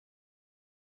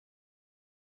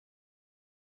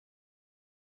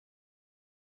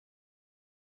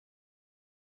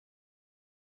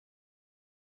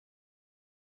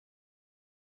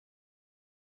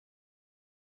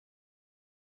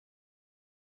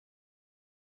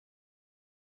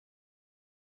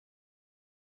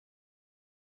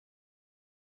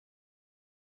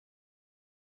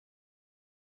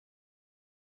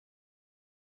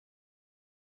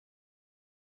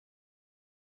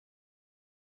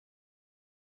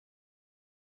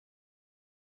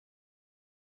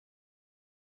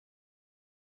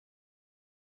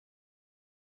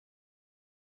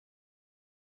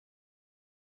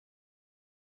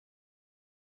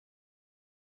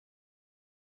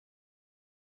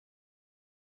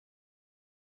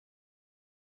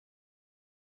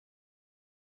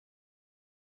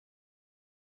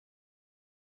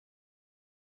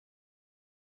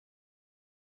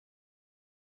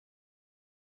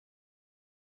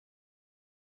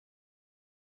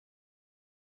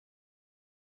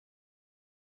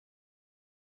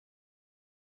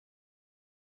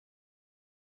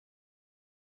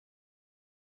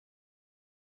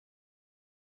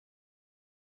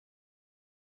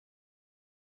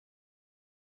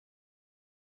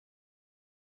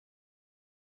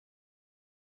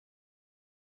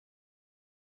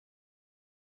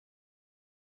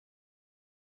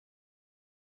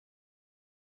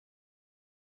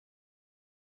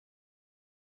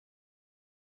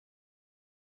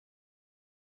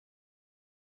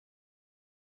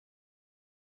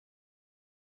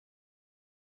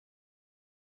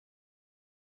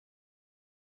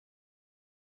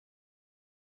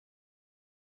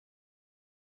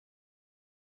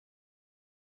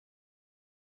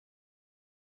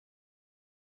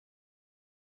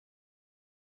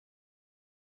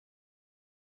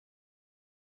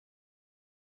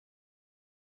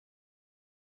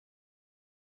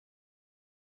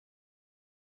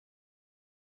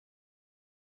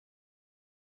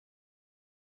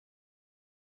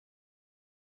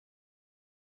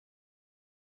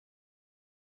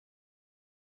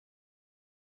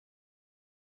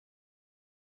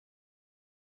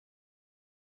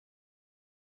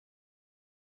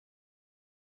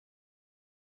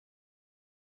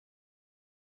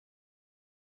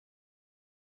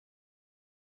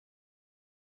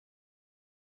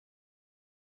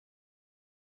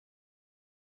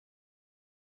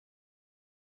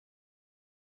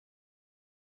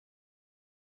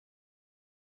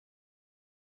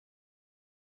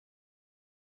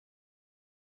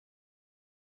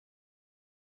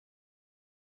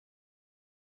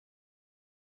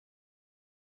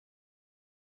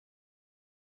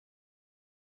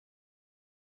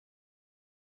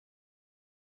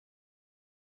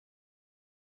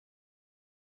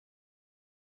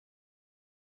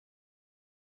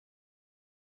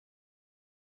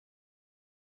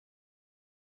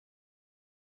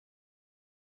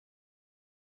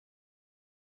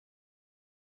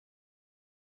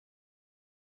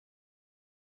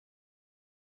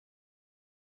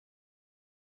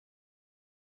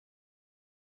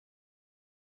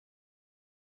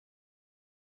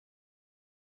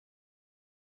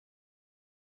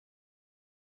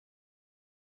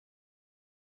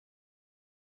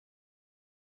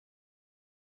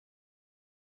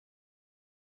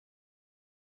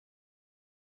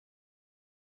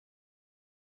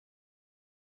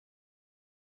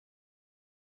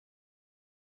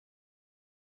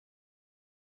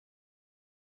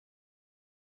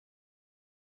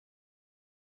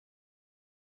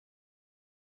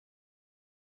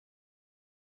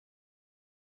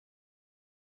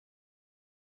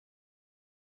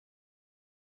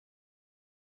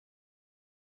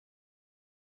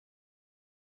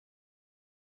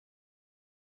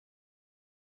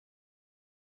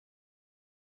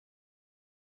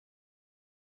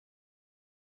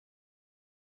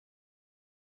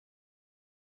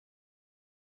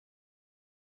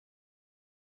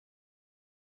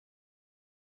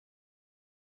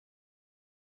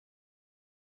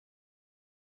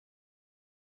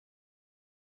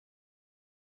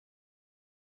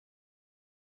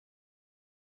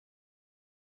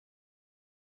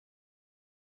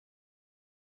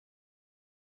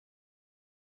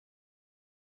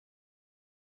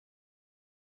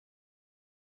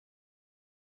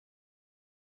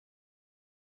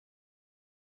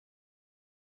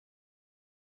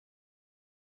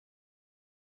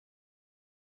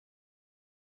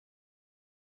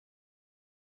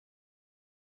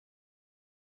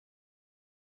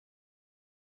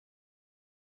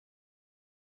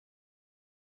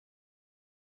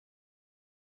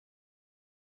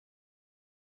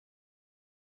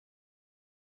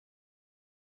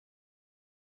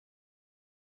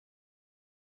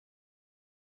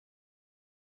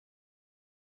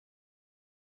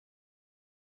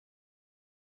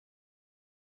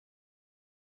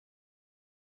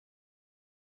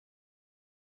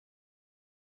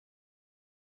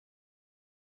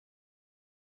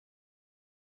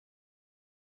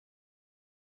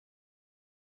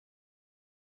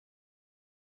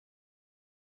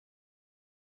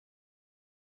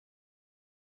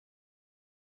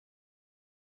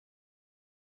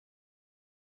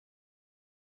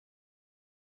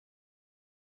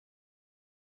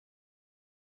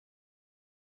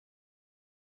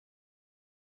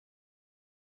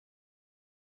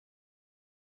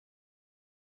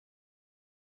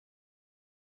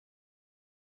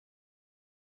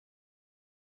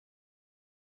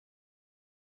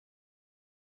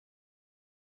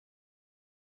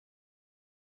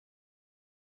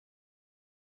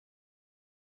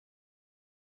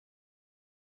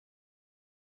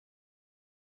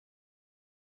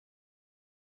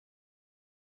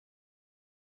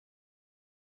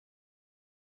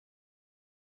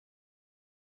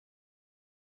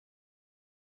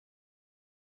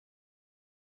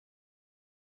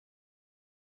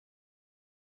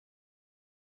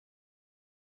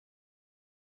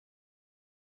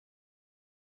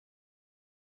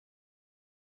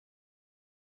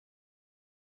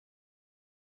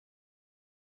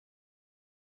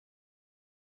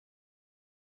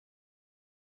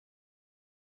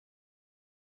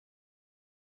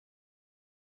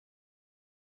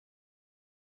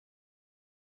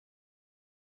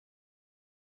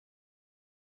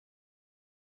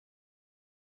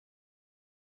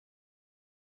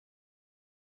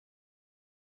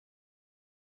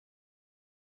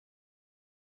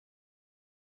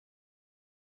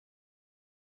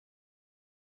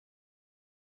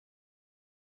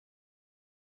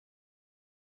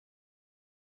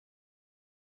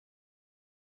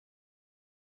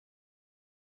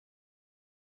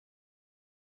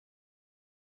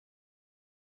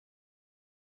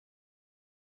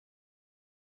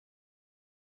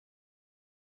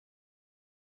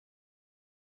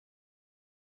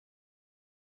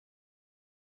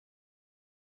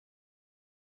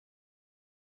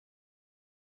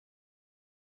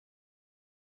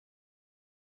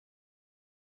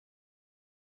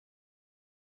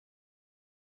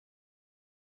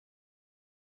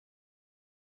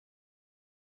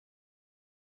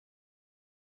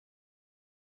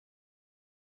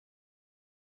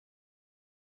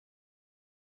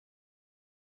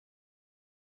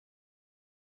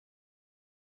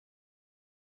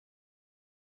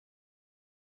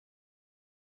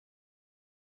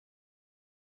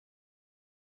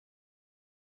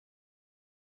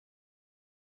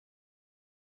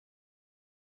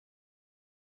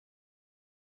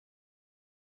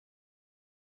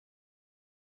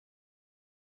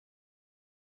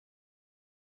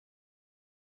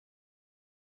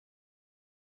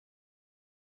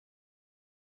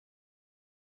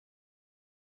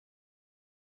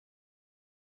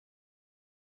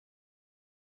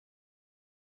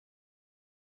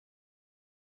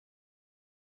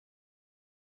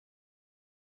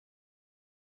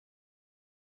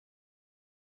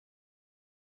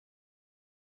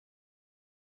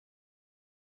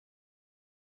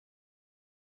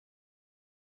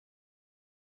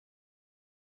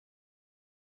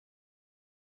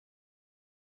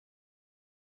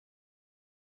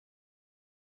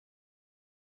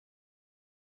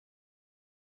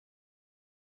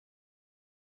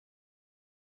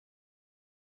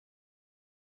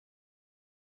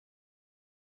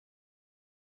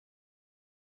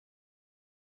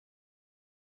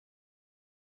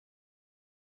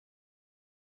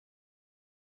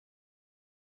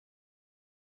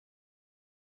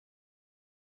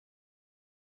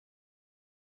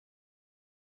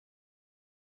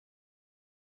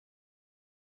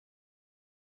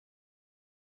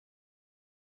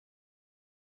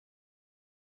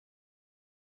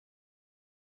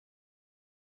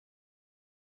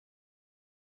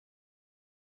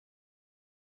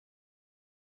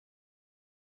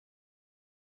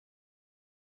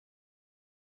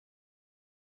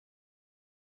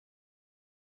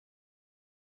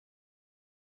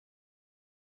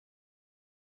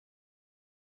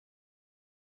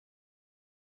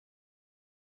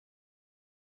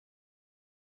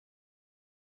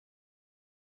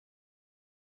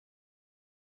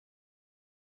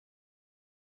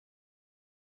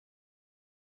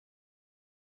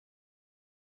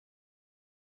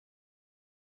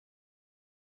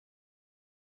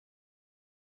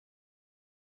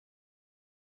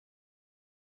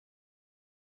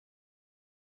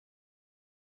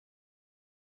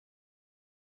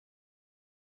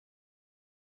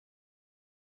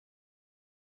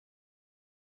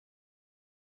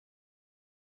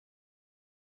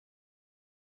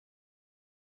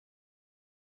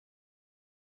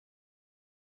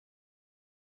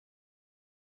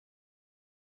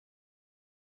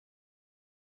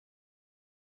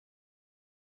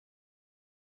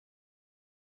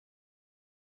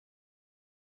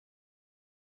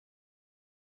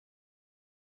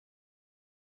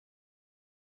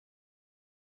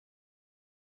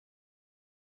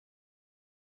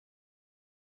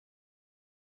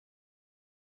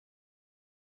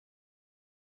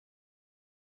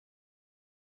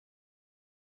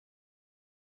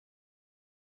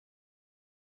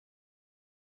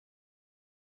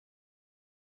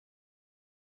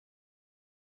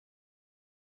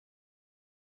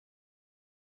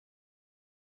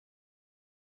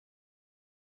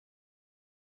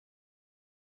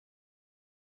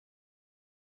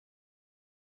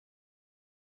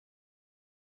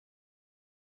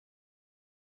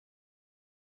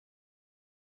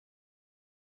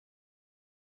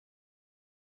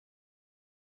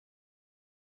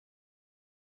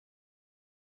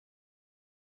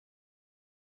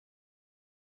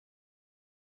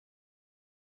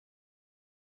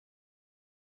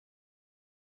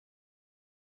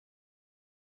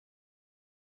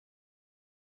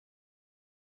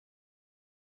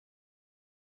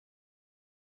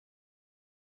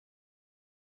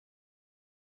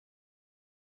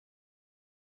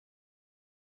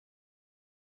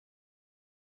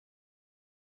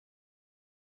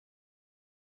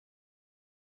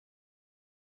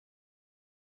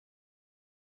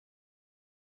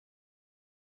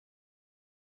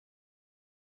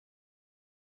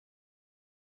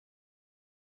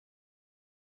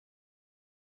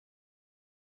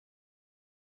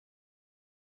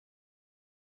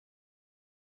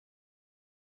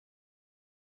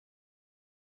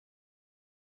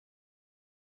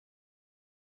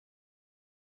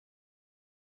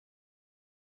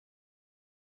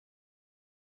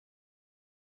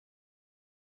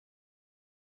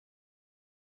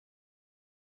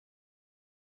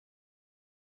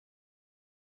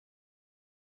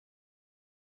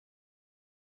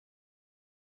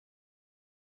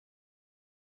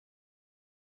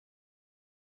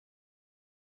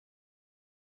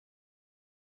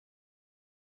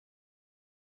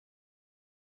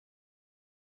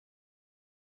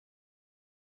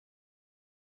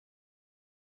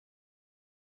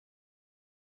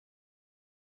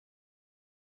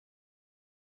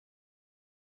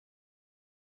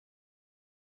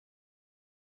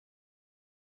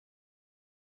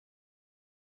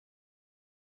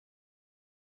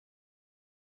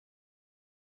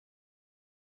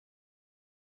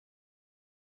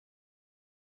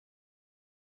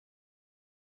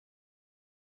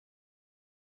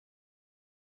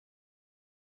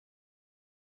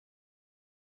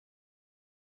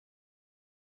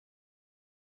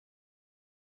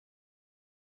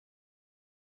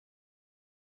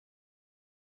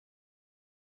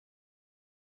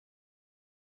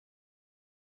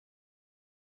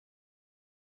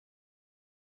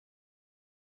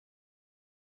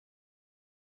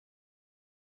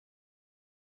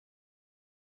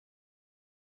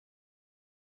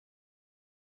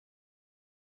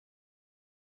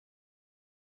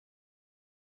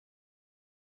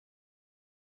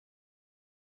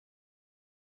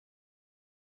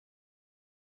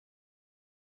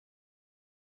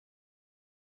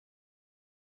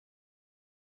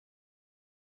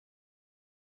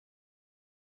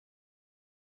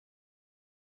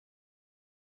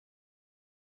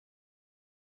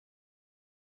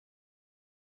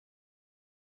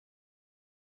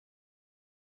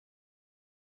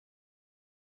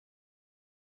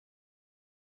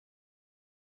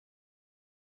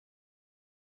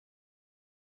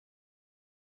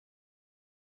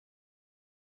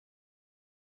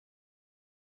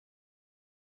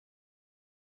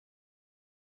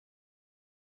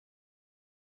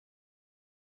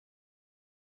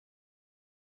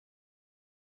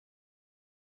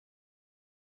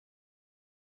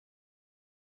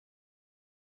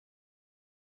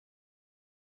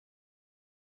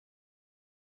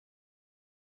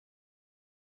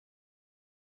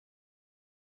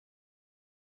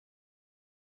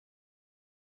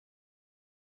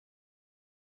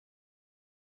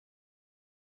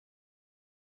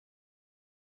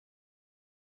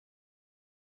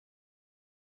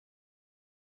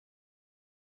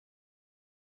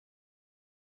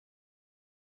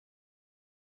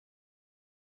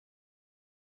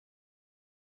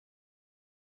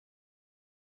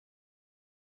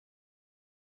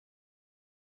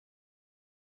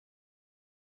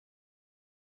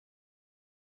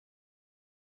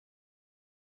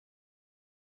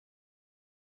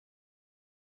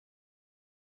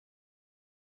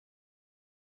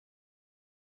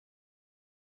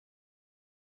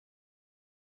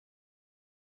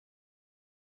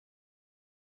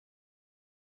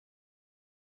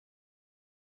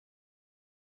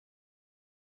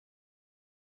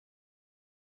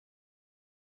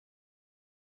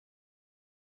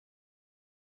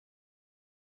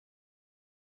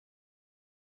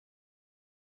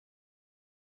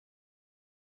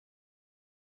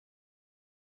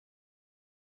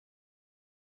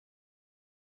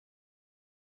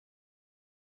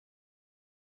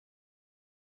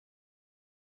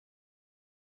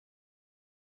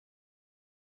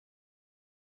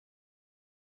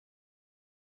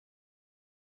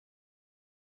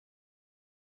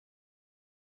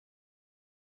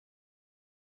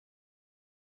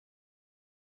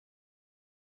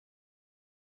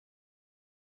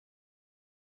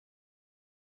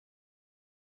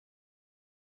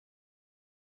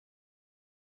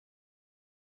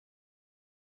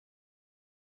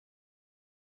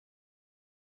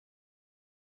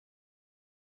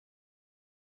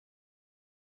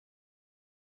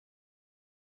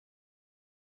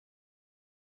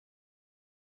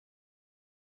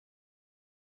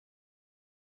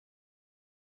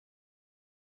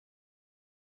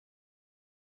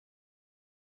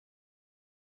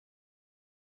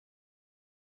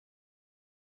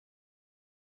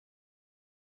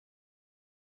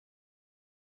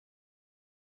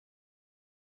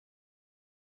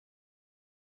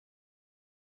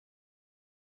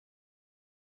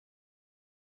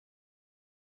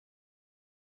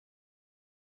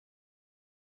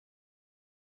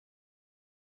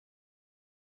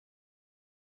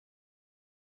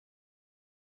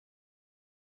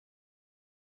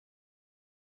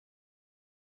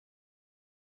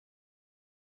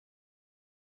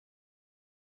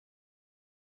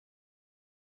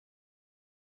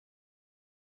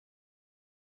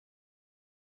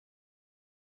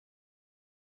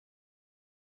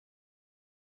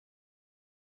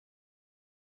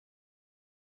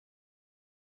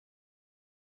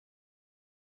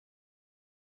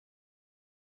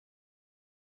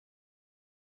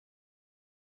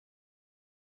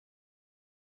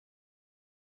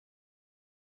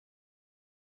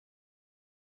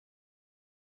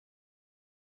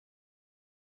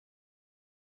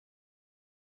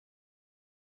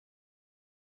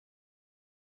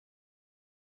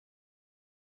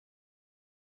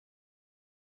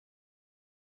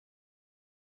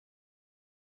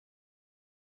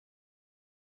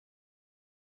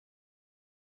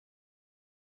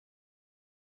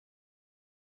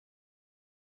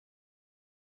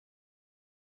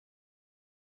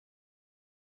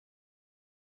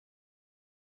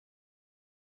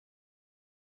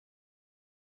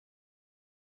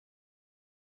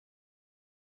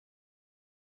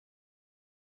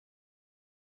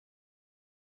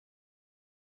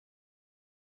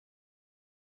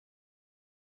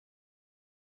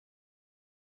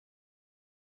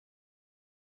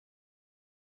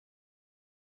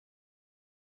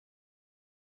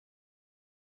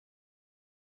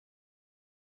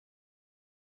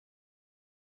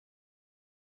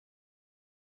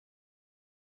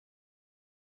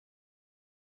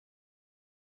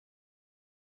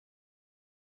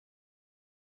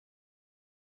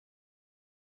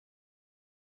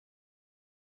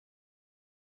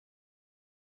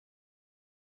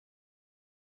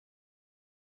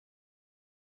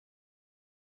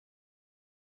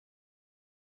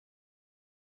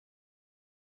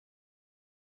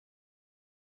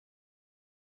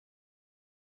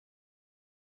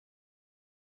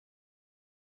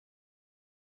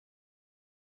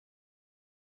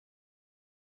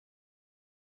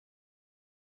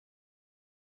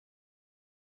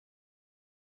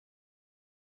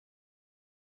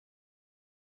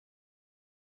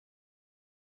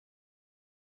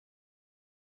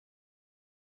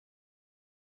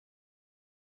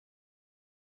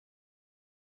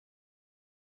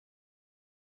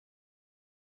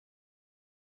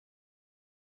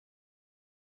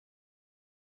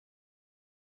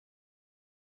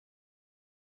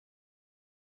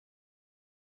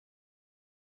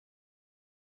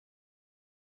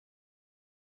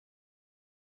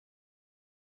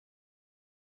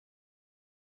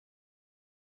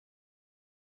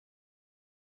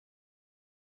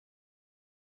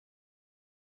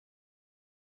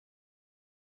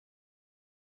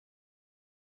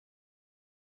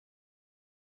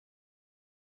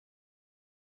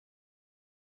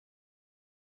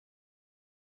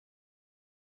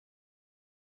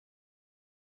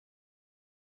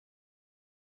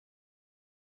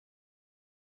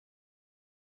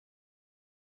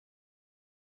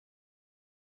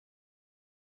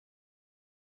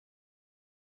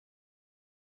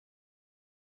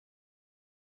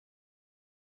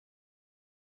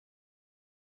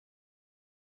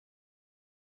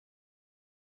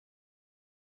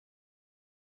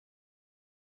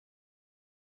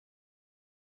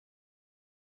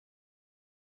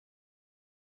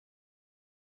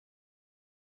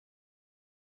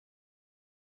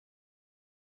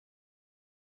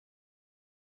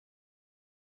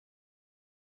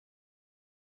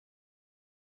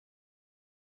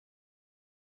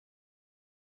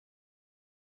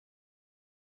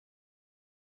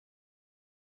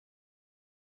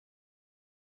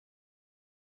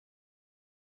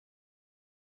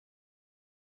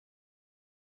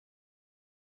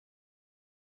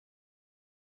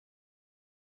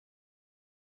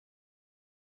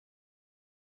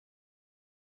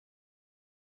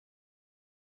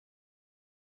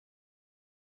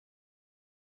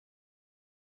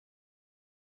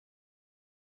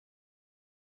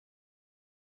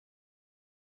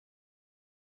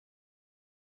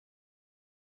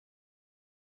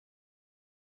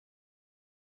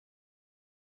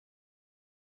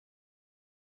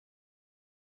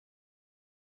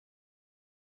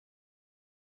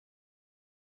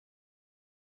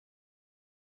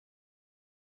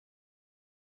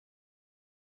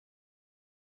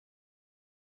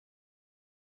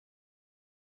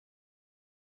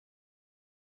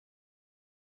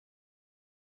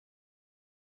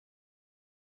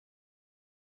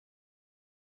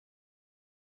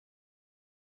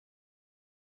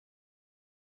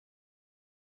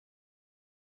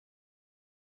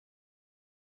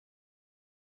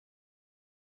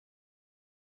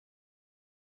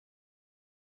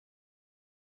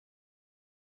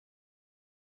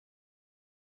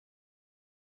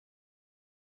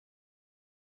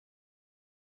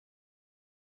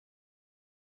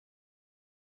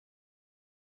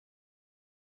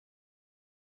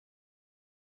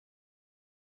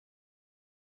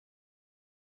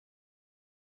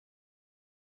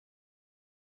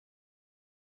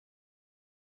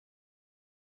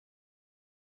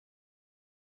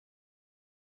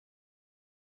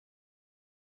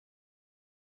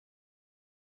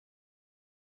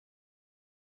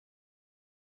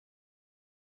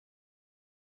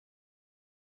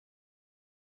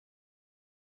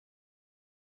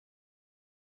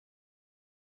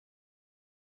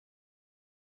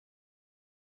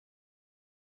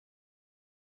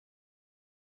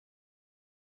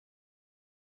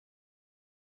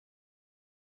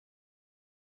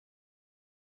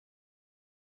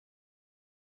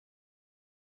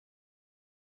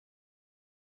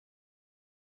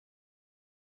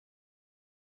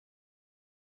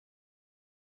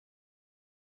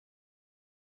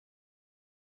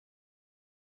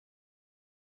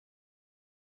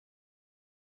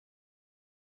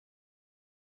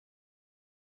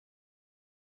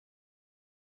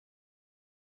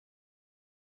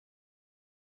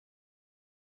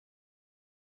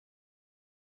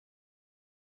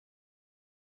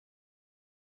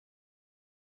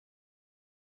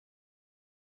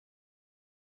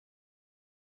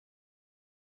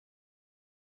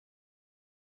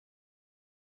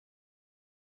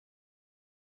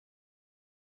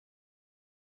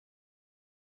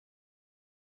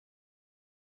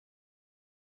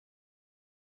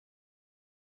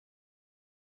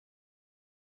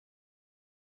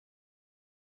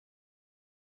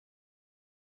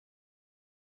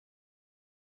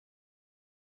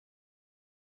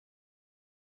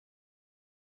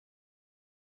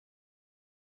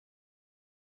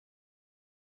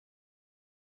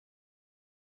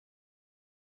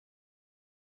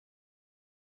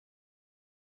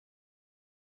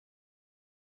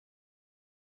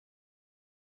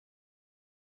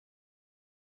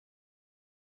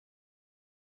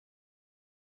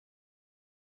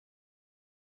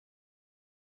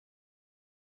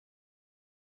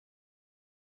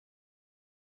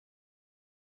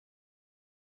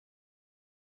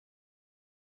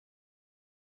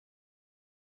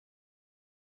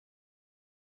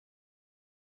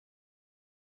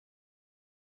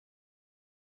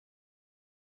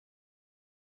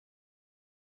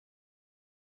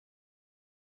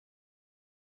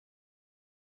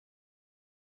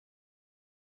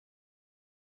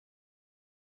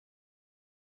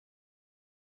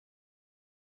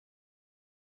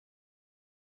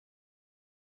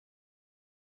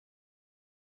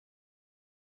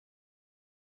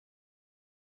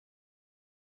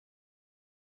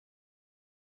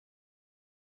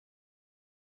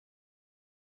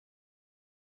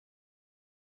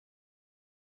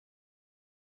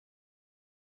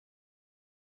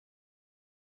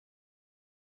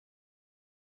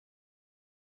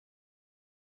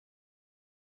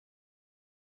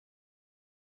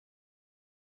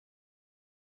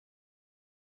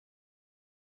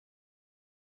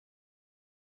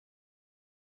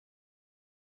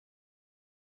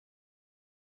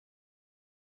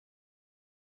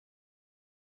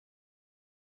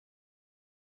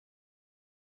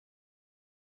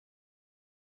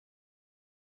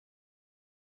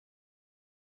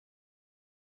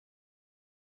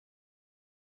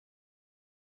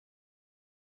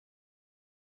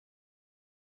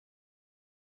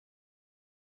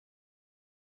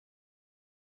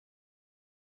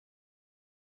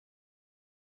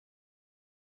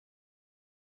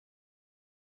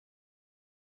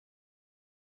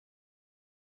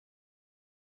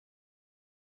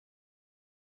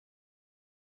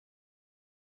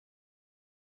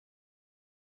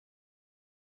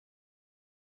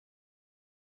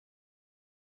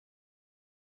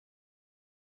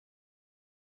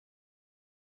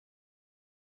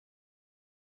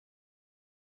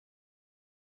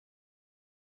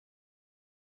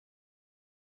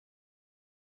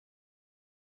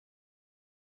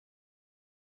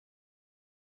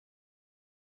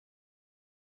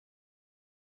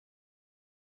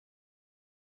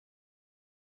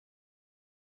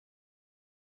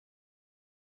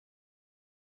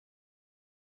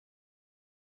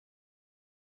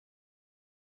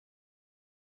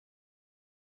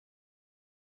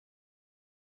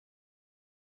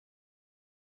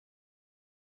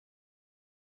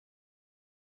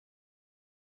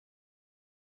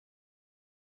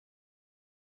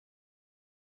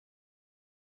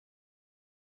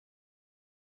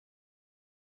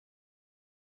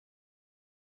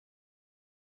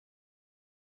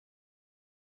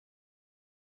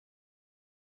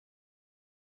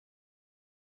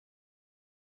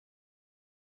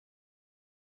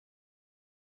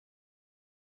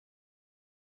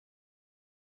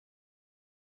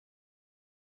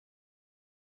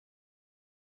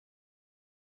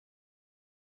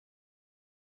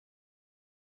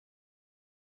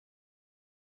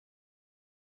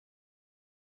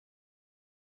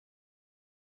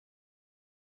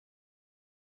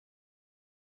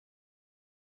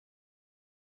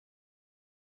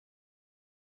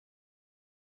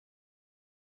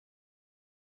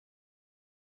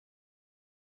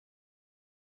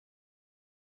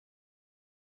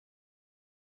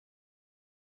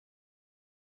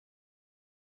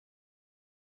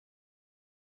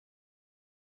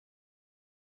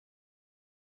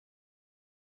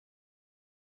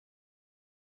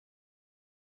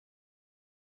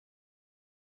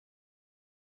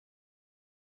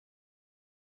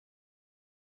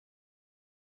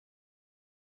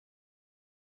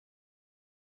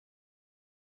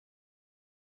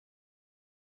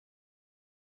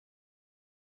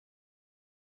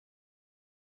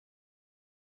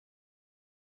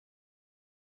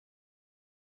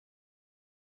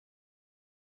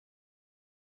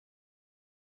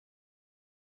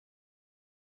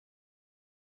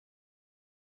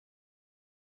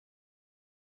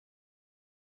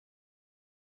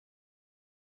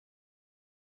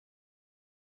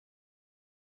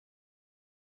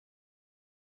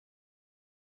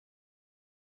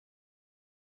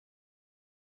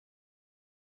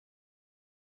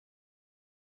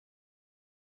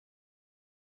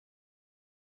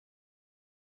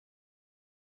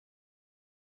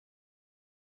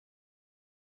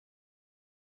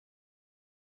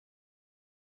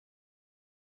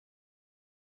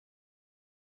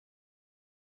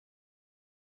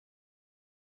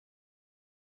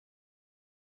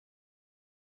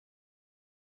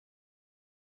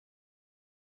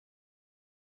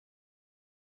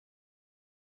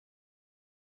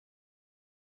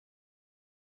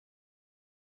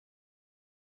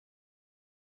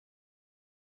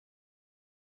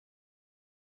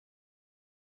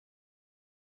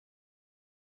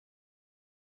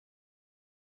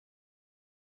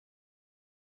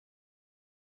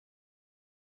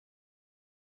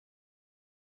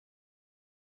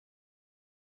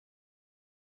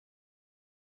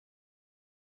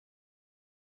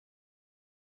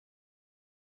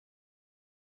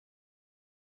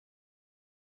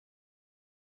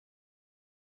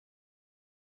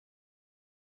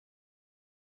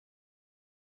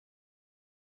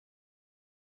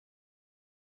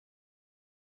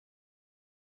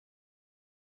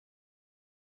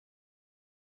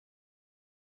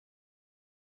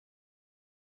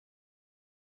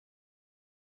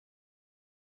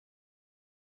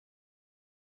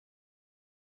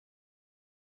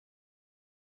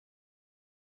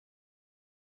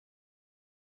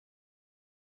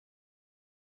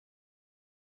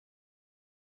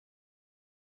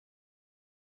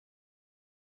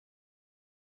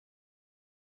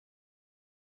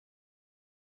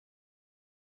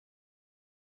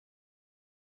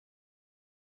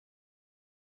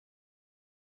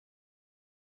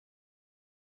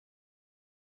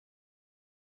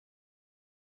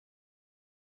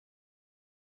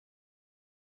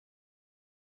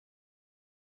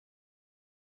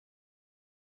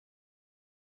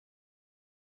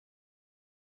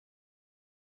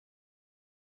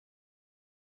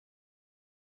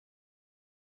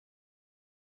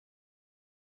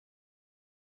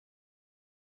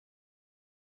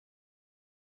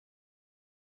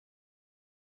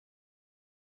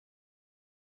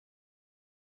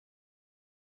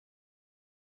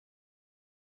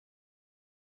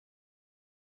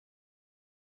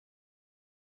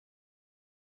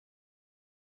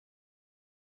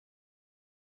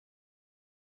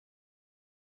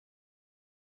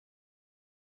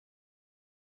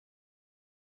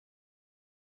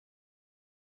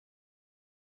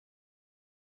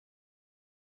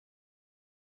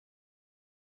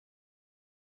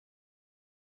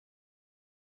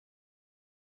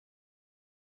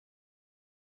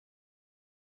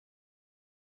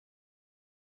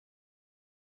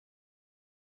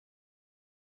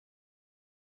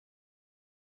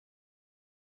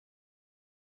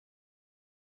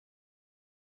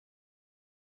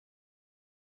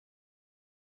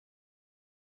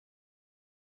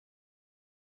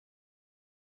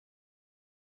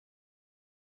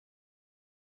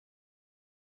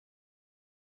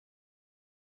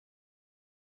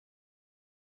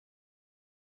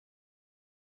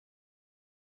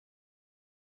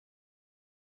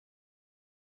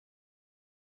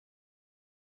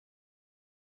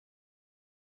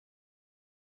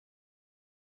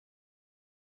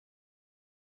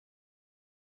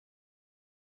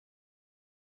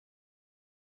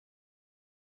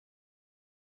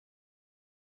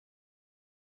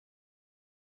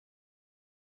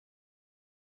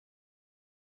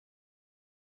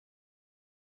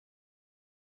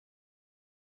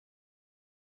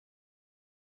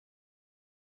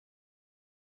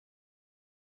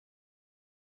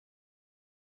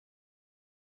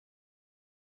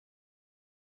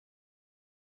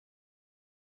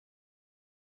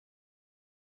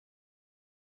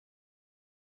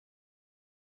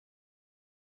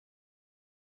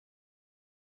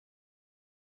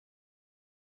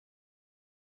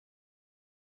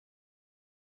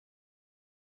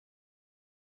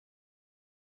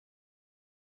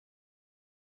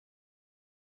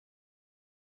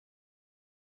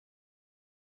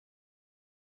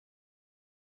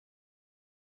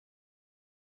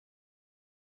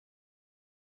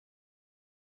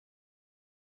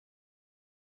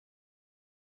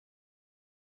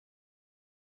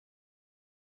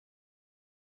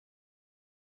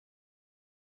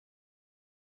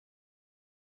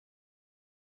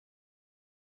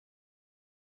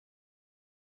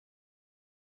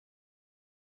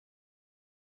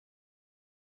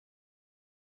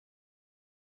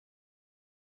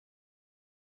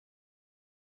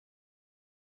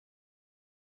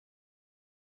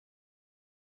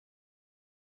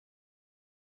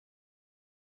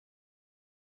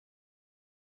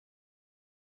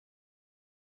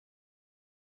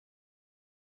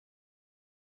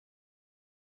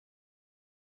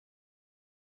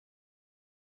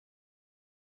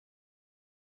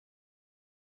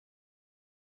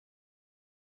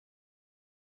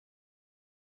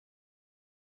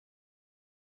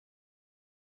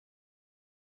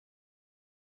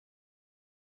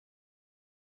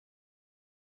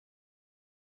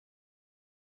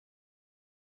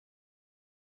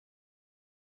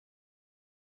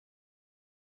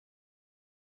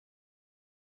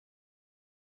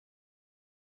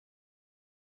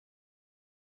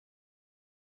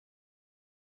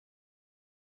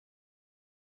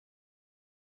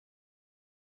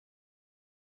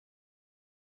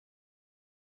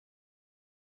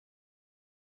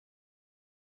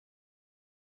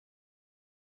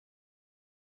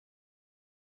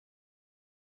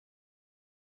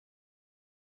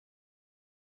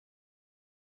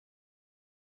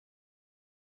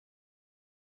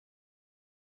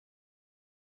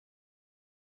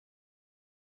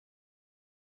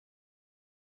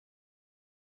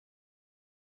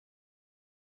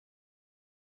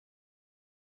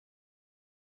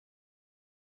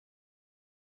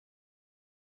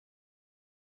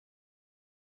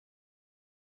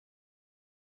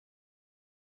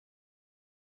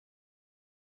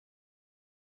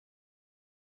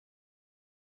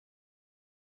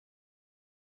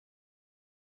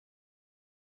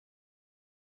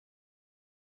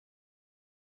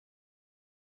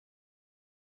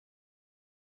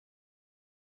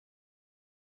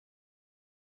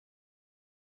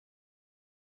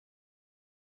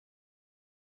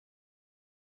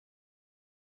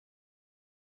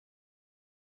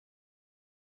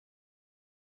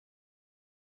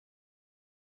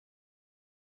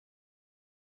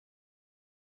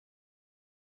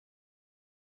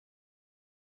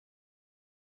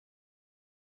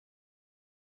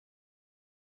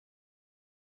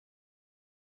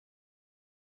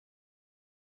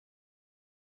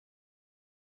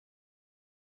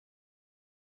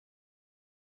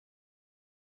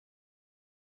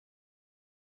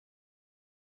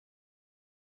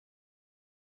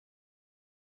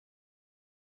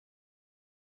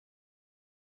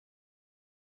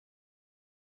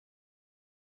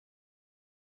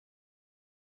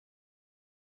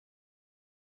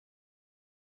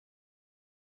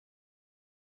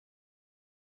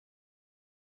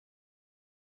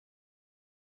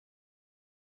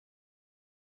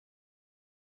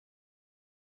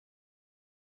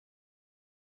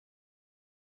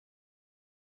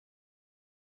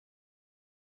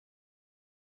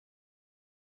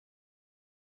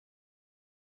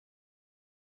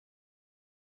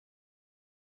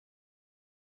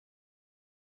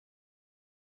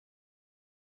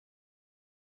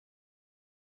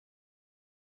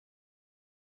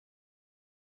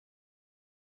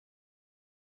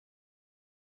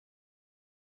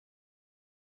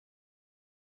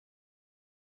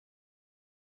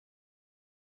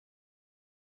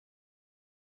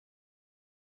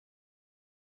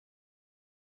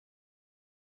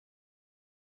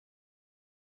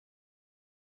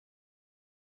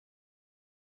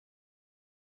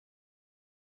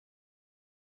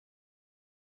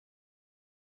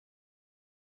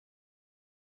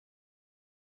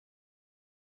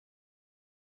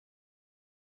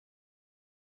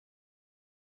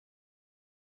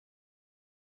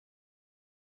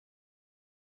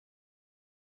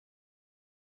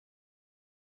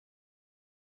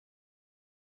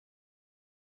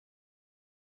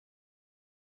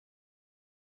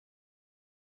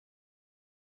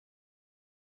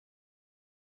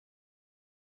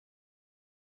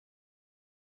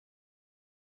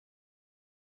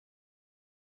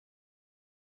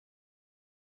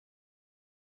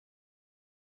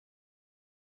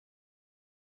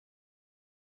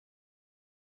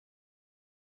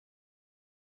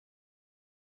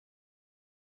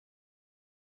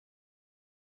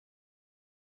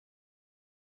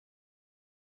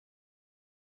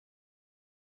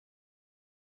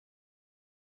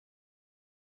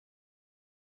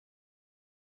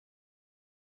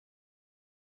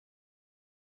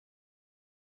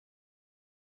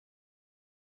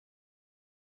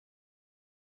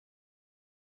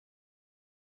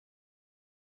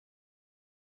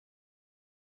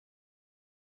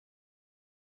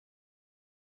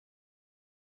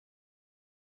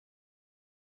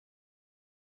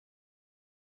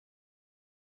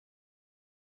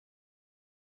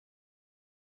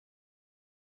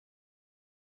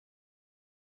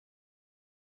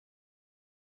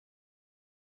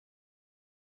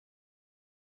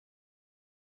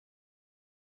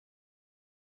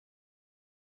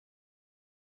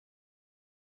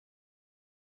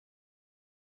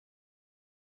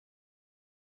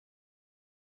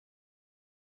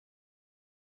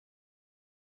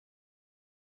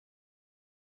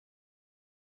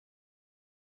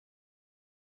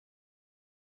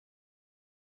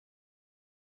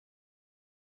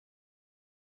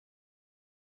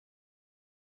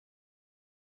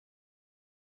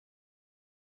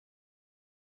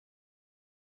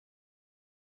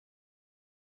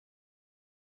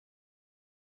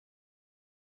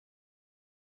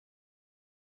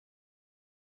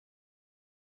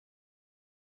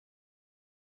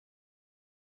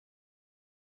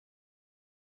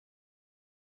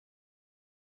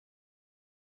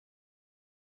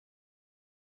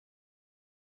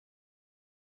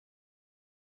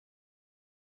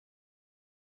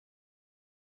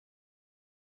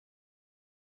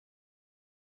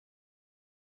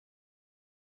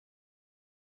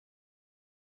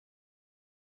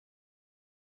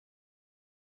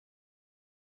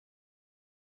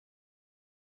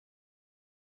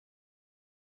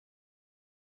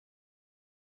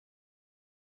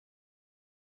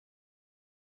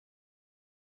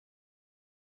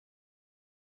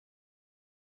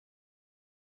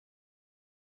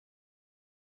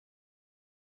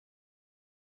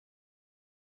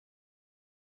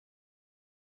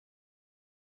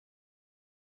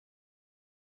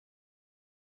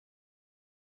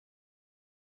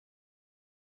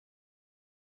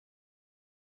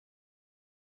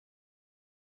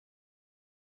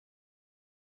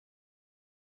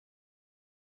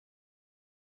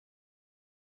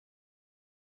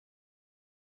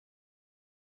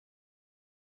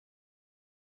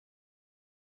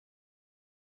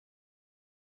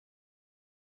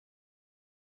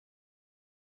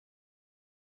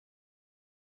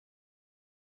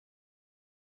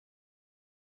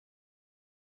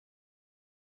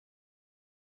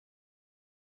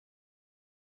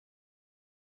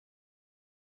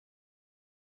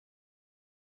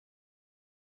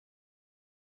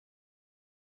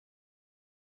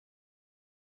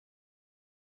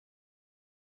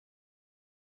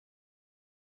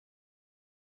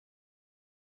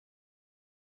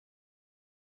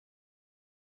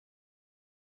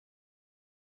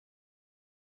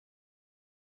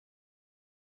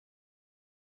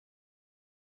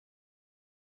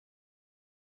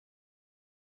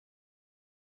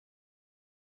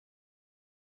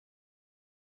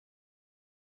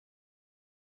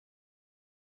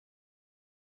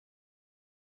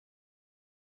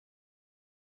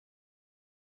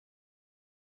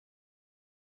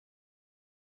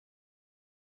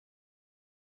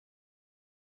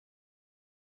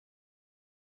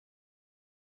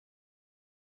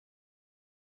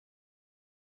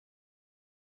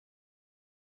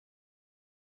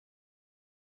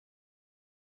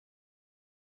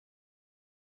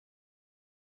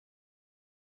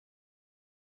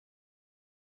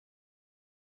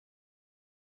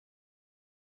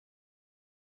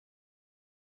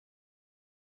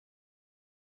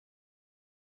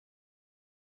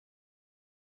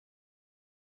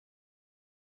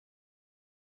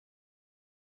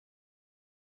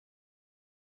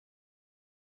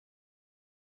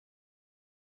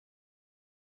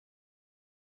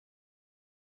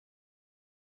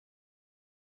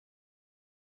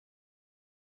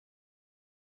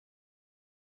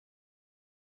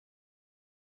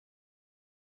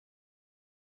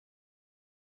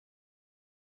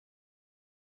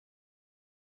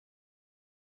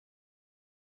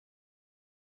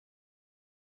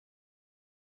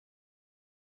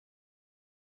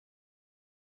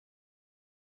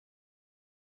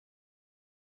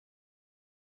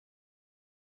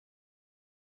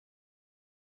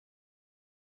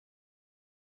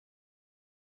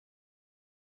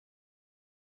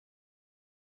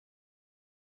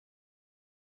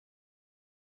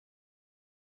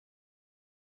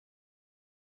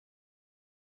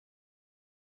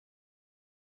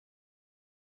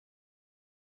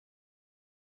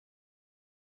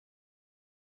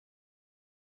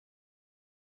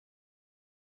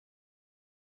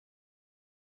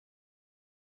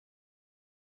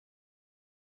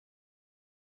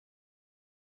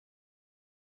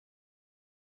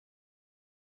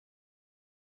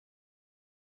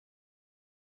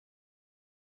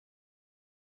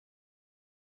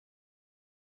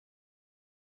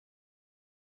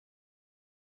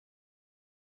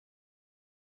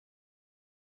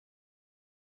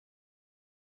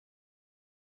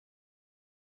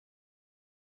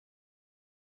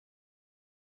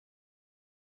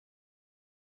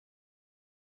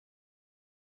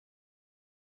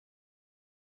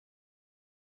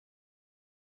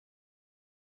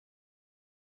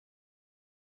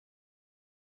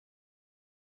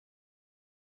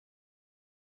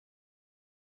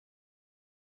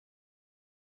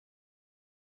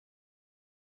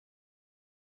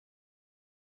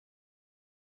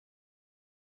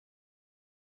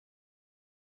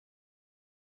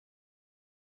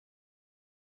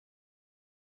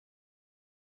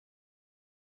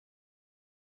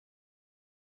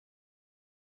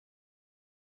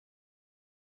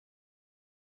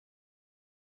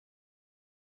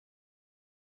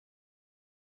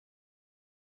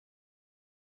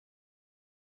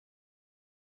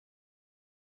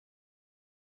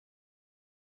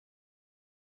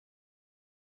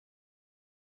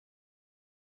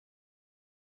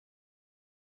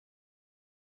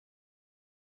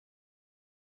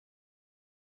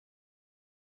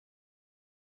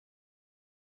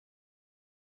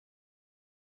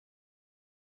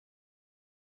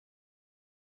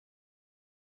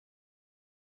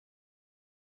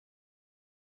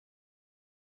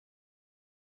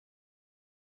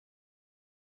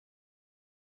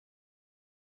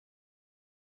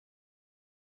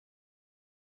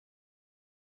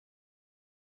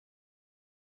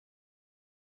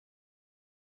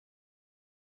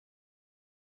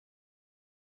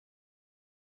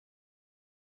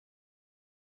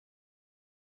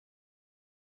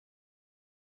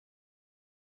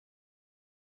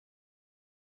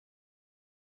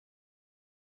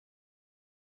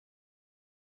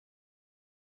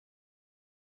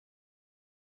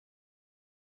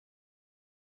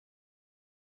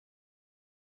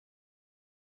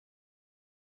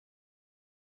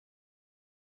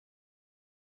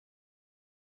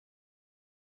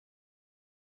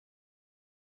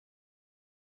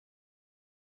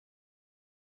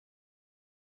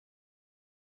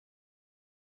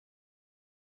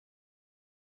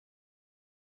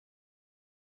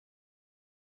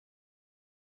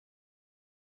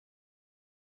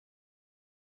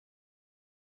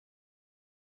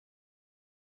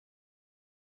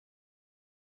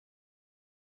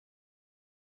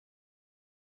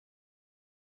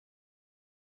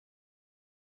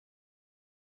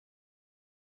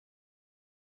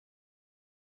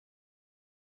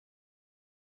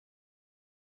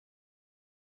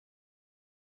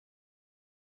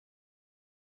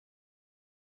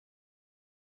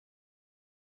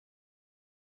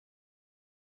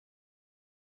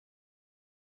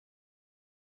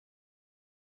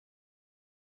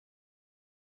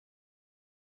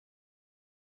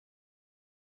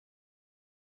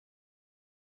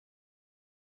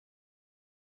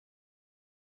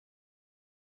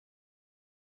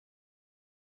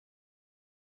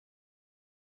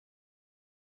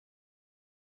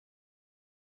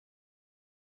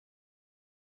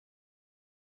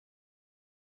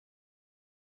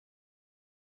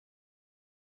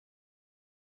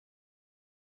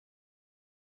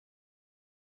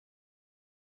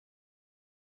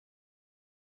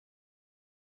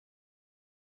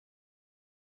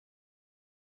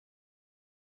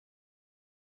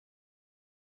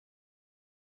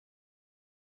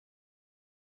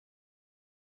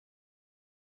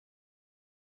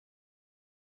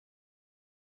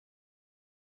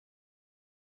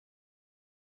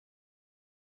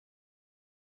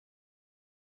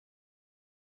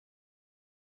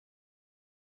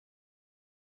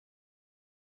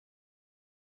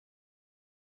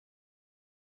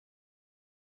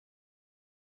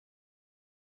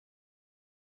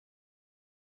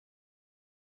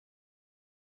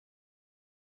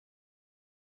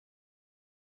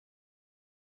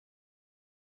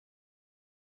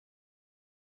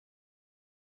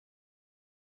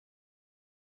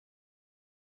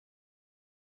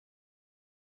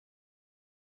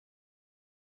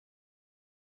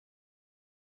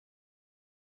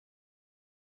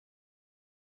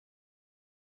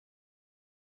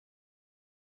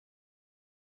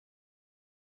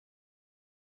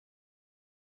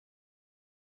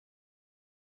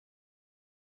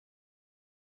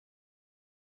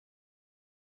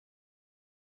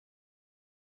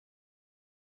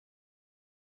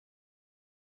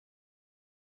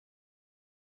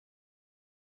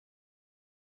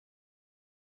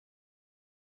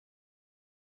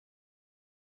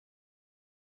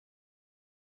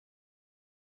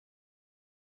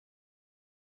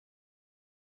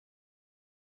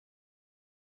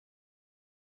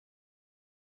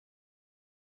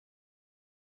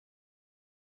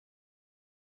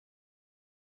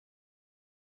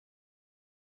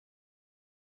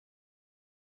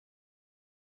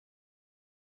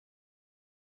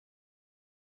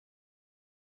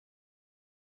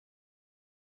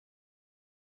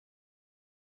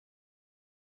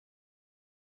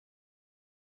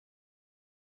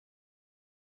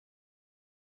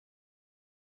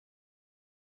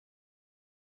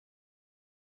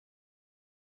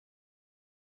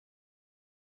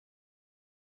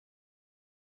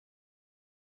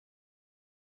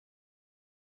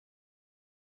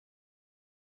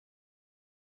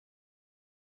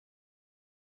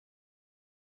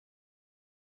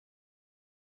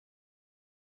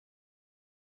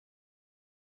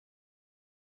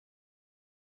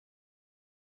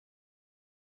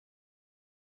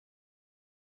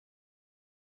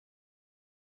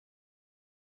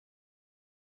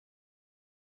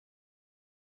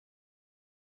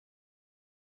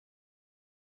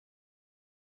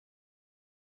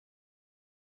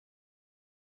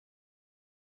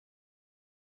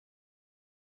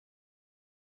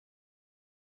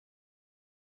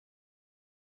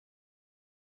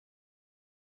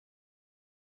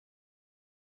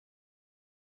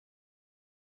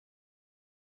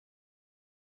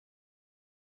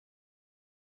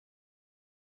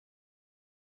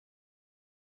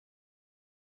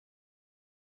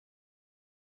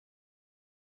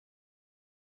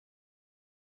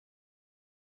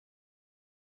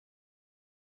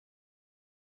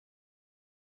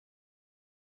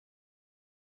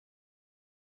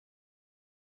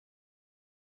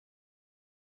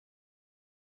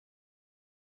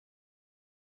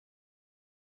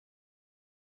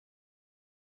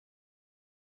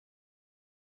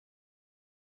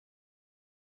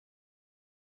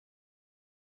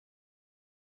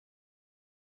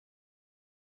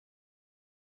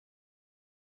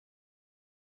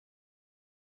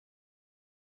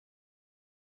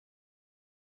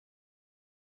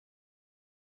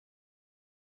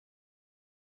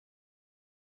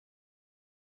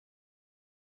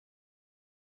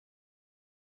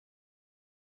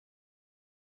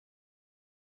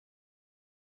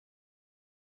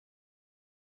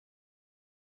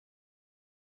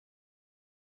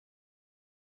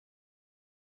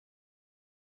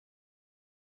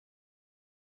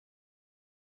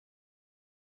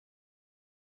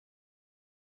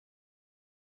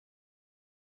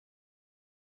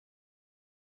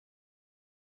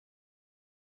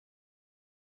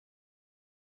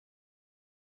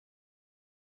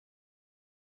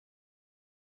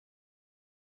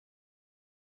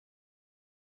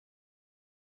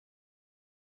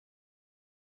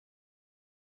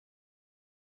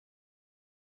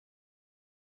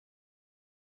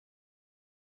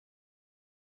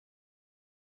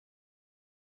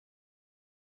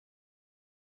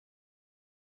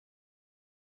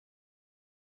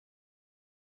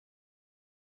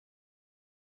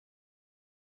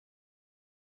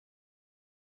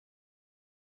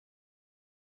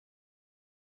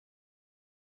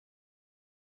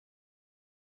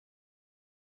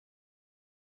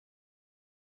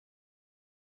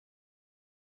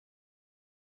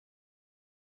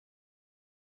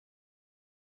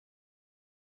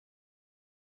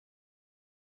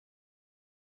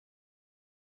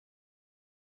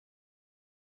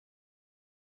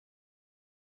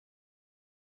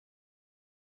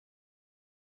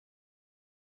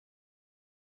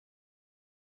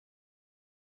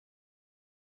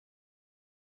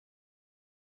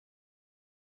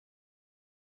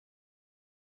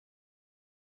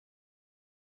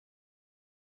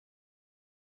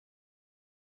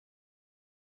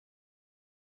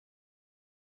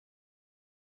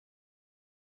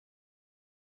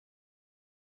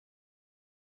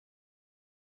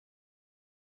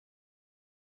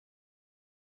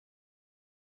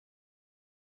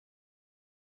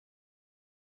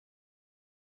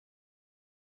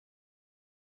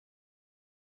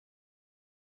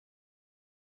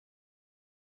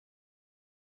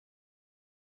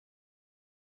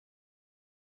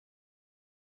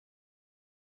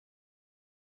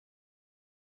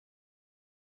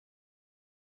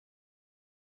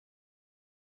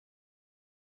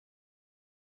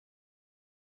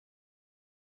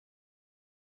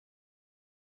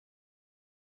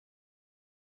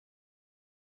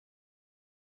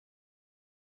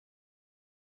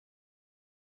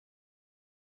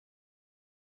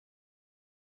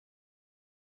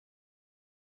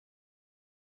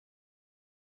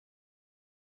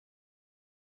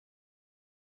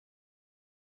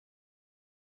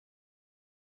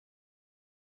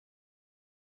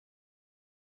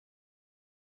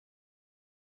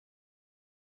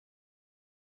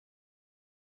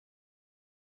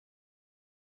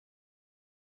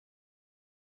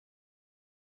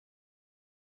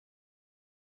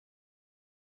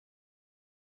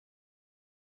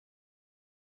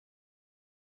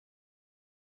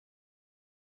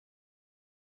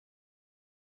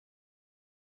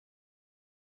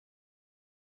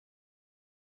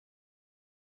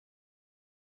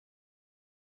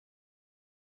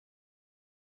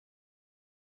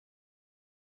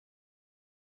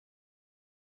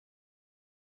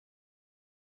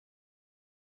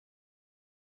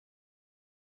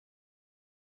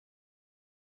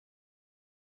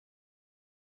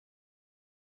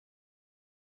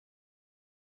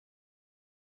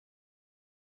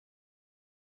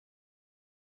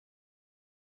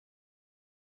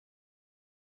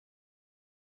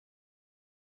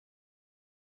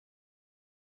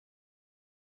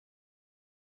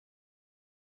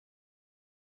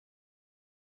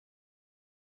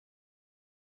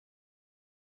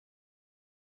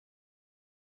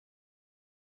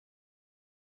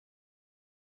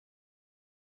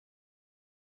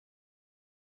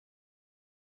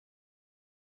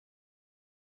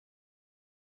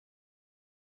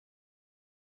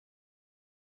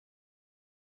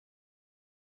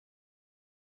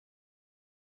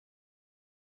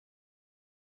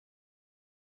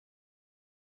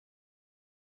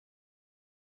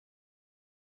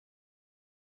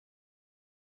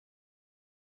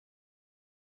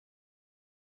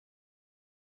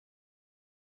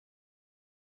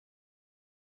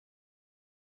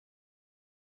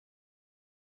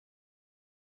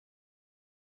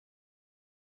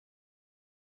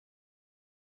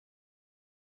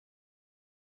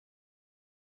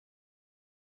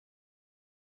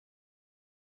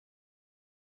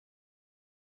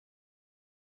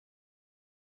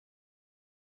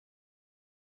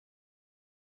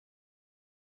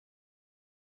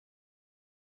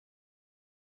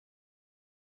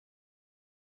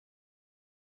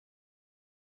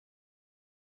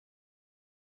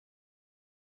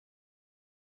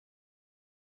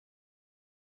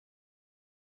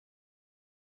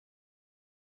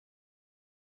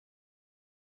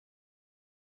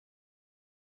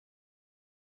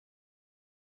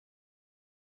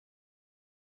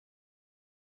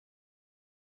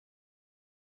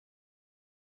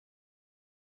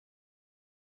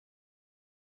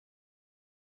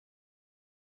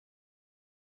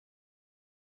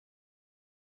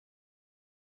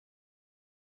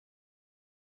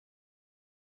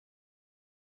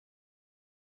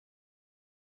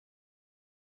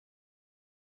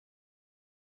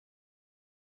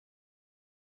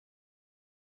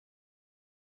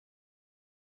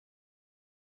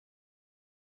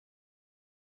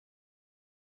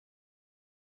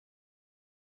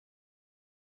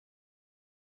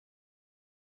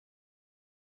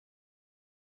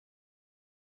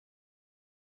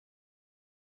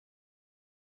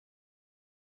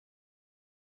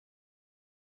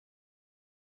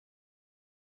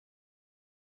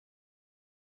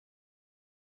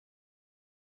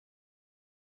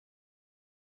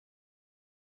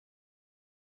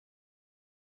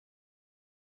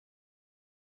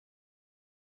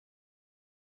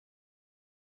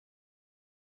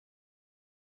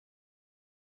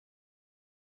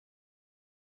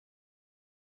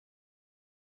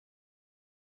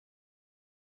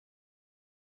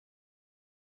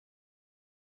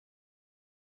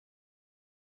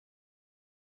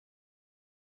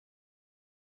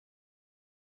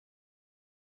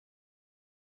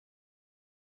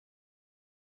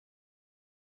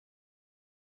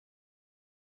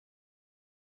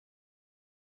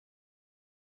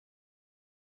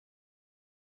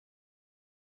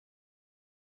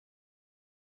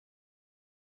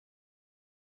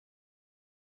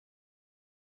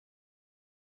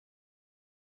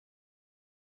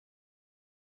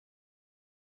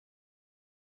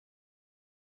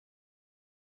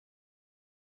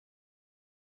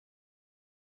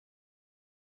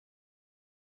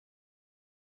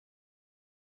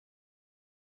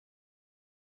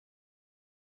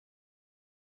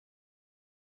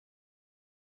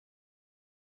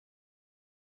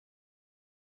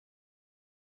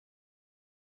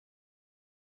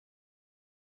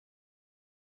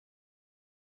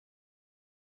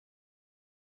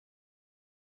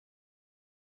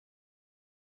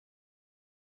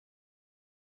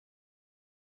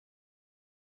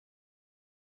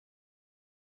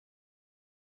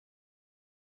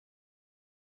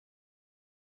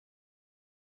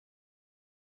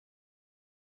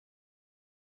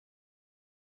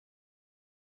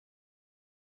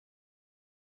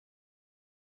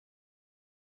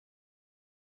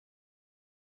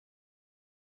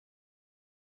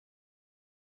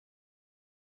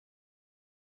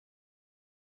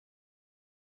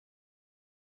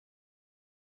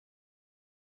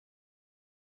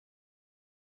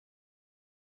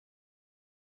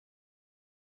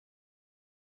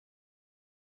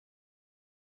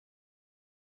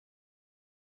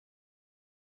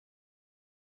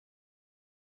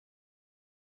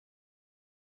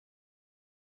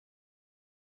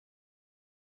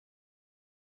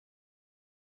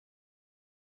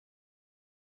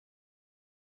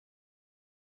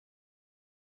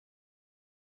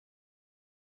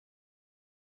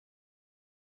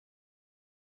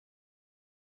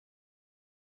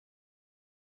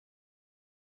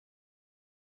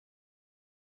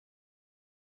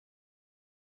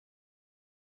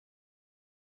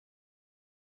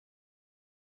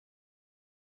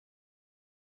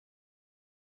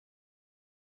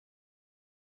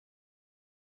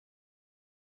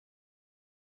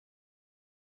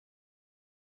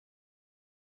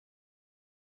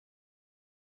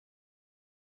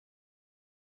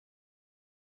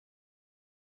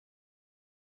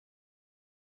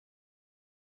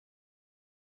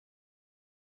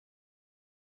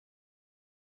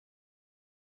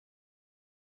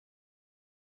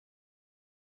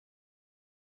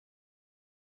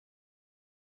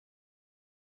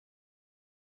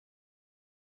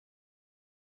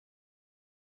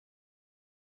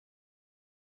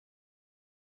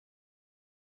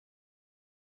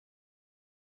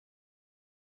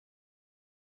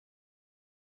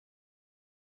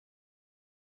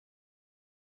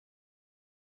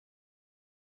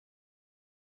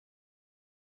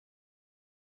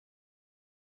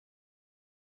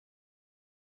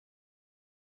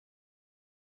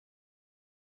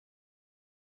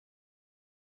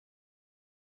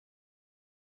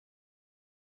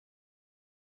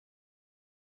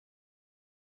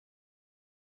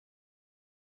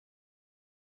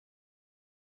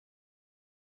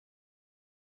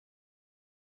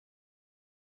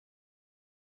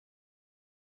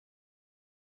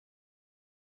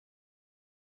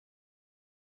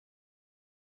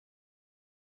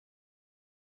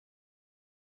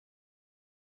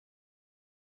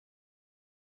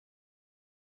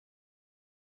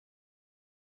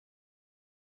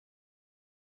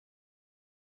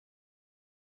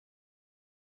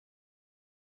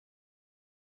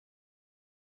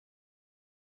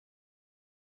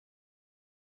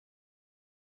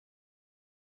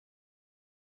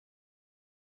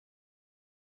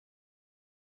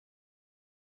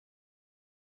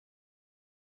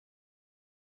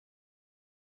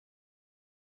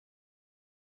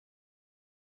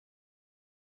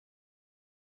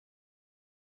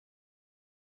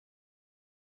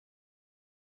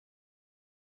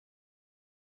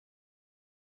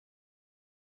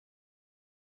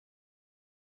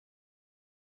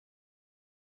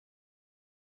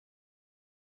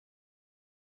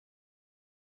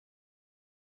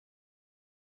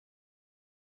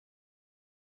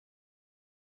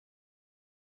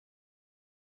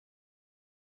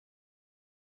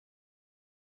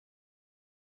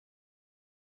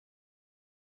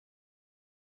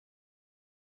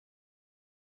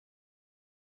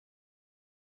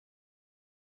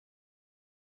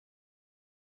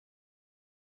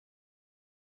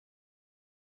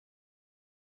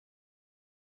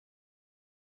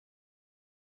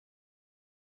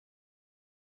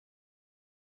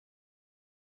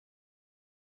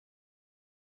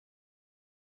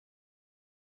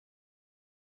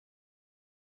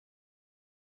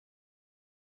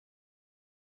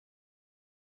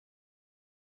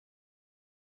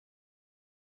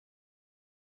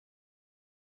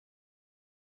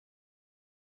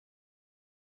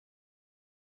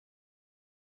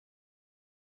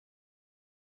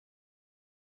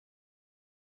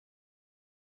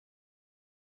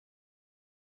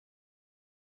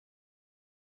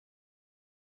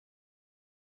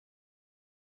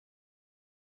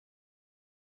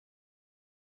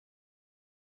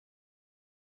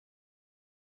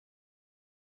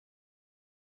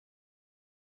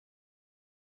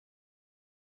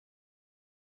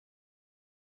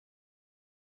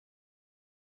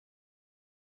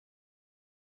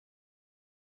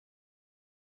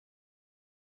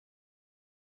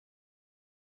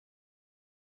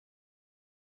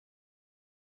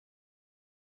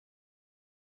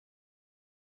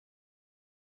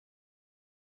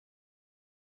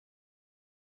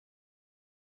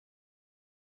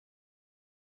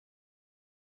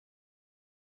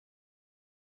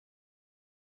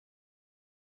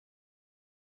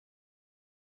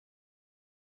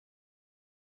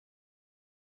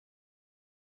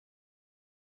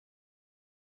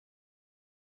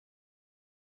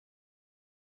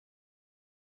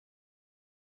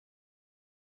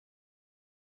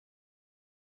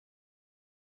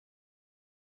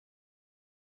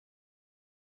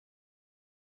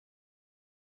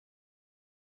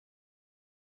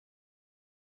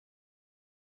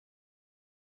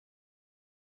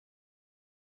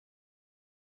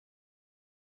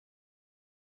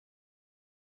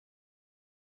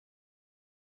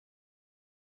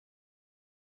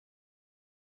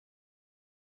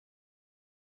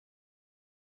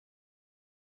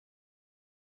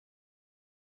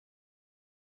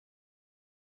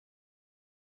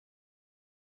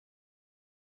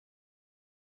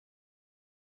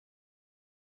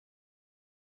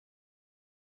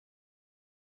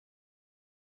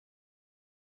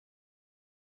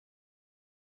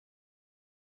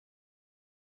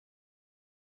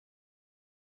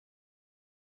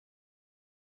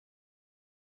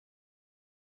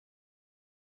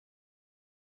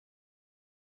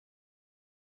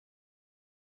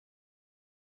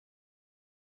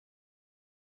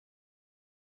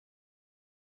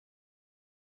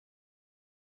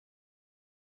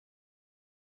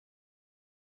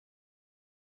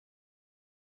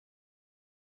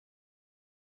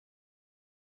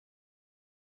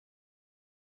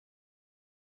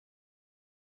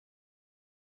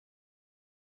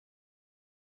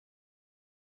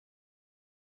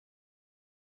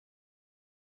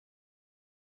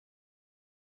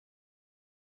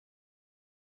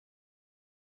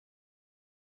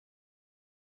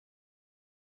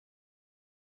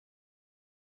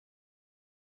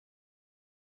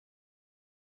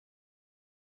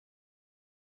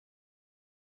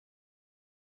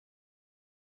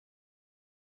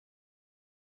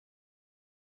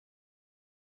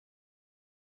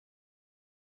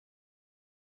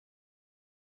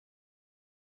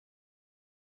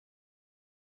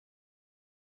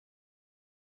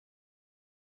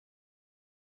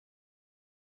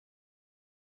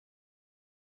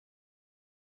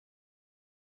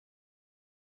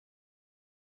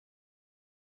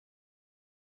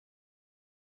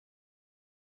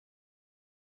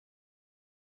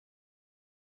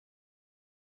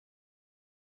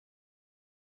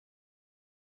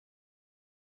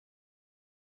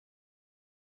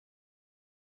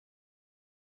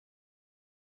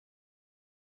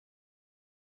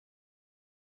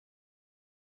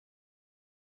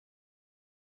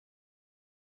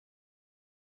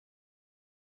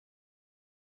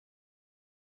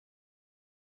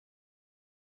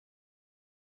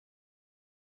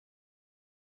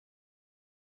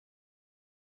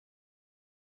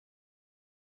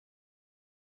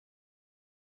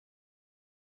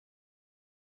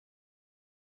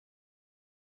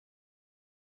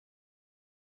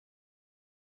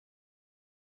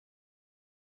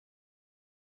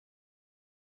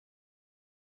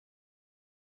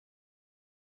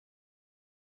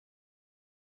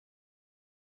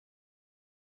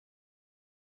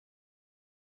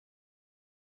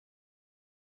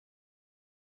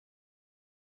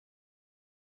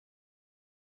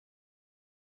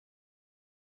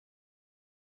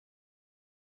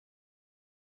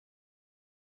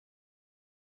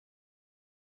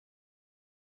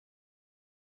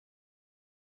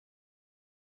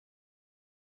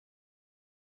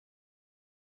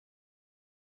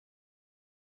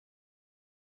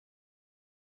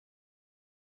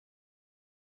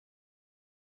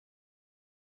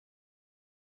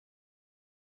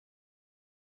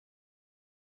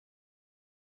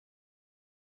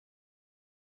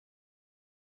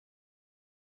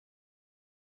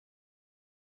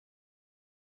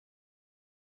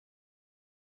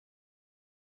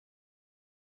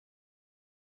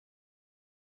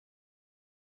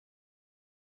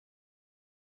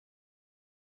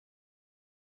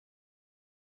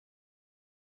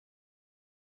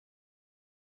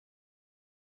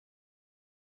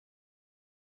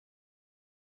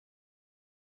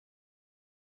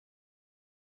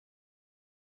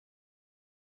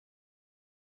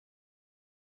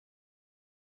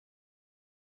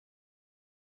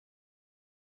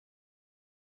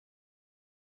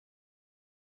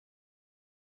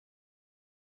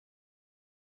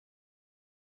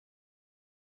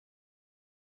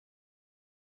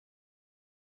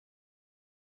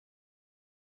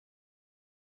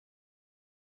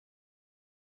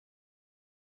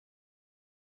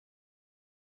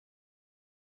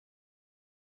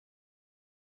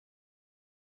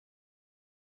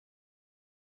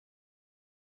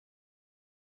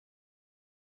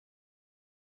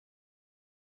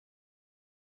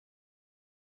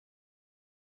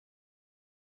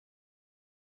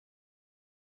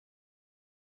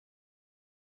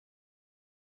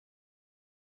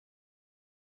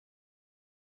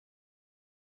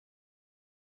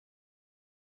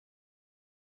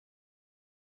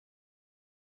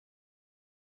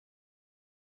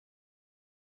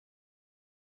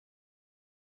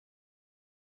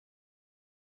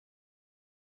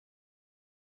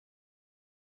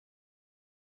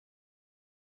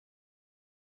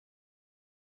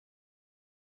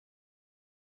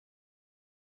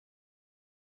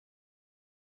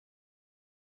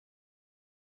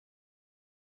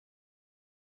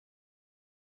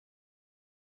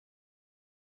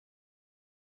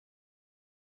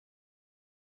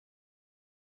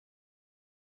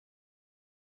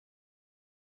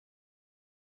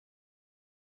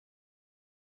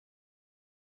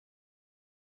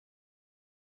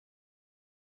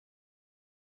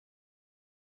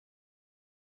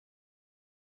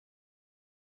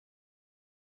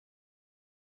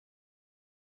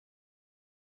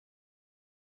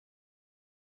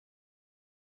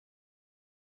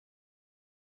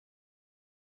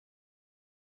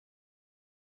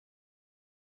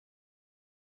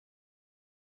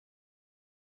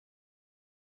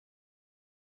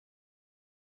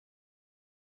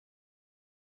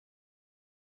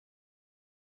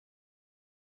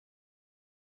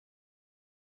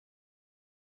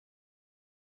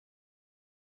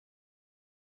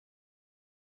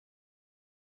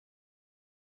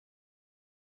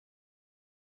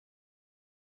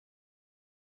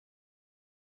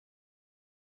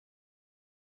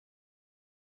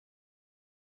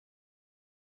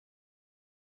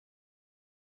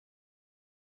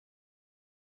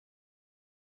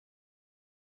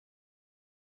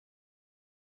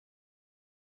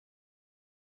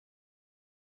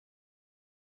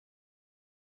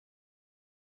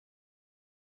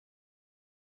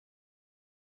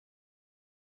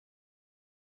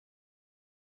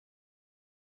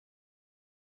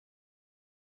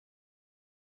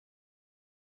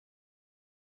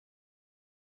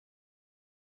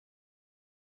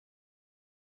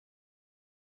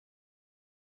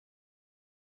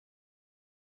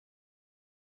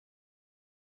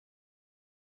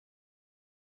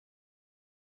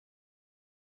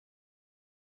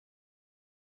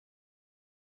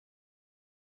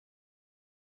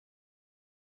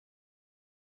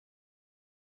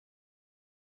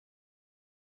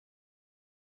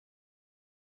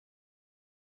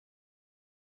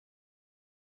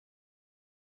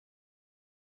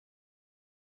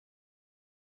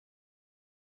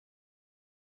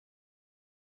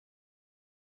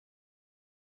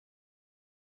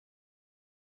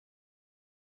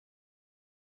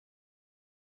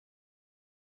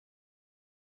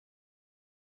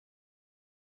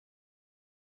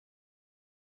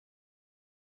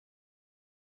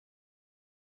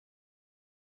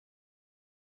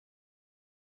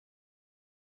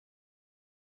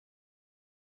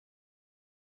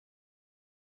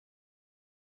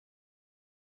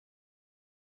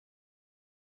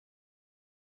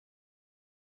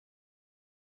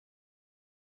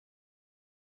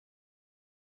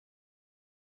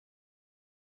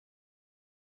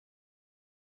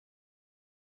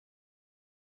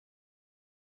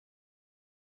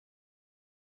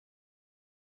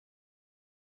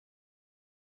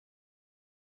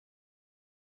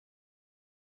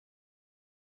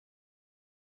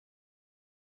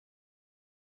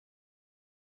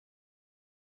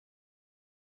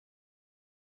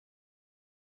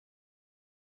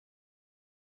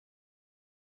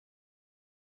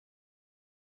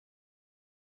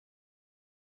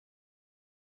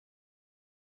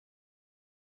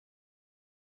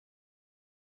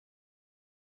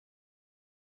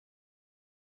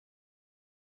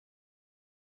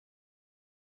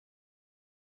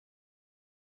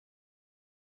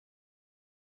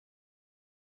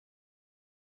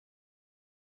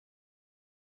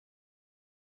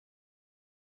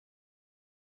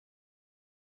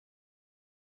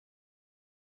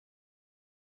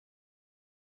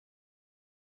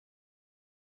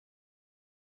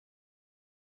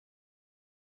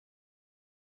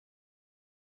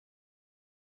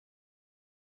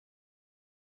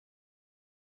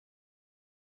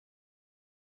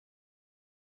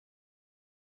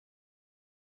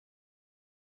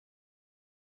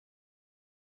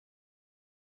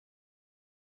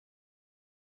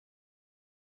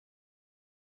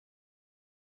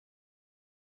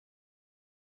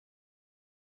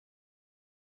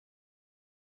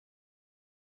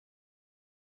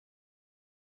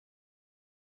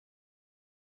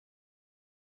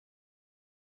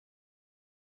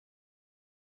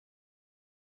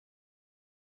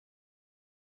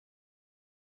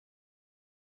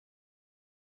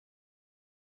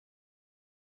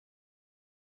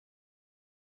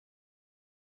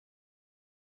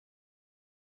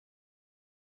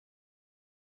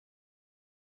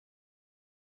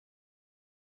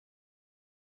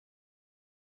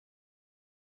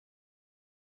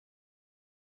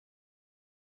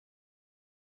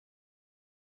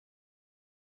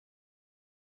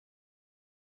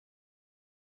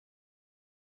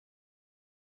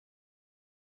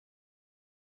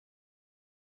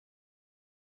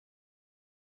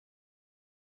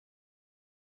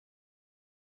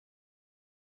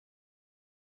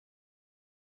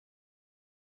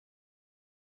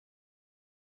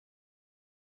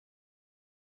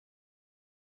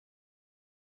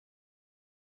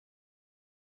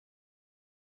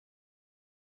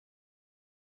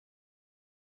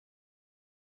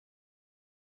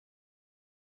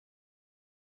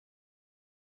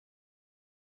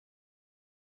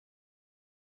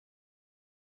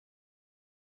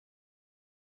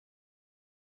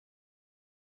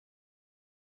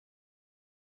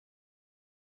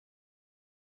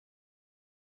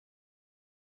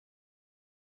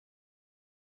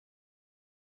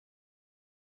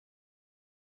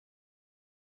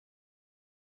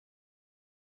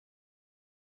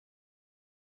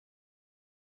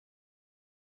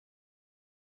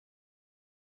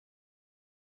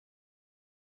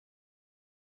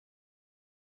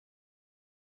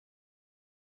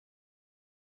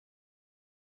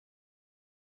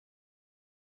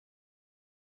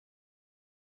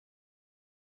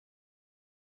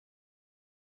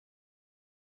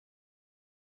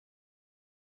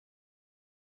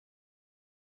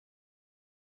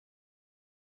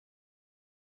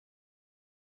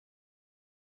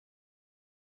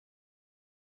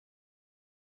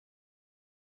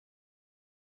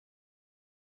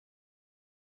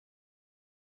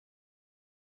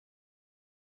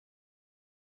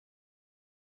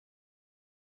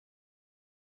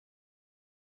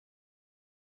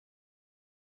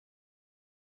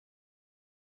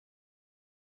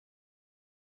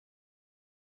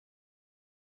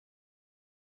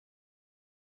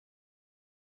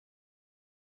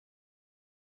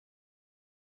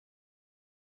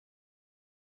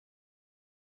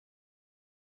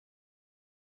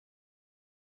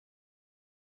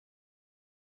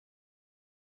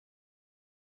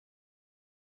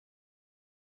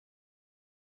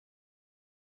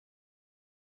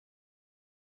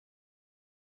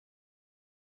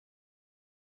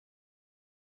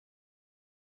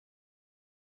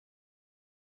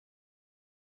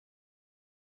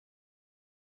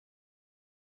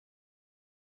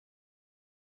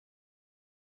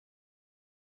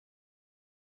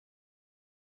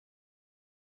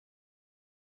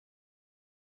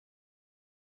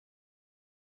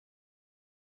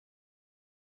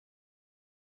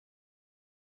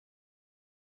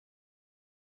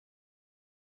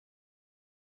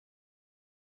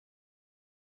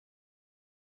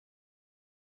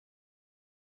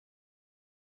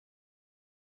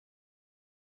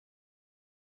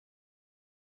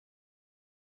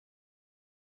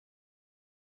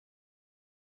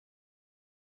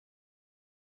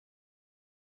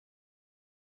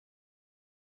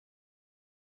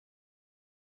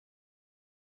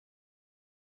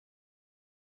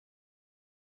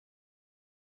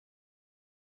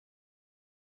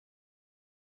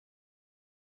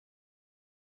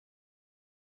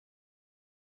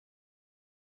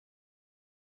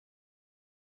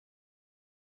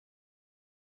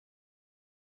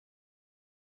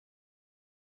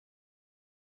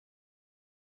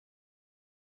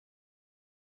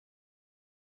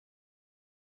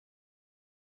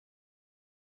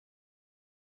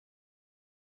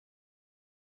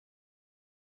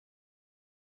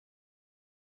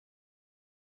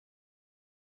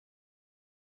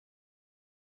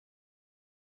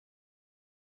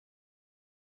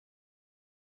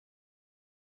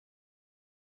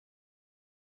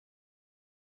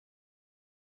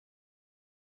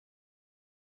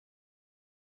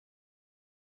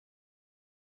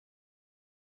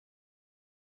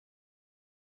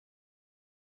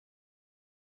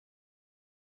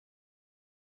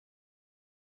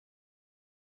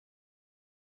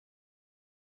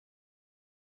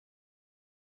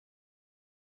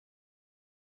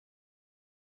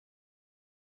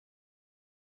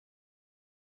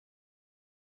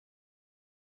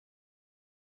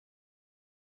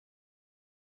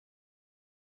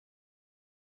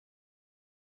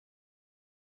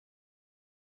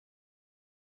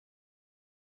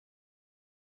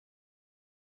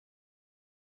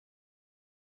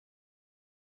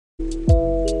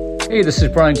 Hey, this is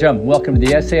Brian Jum. Welcome to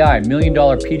the SAI $1 Million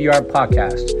PDR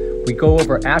podcast. We go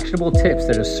over actionable tips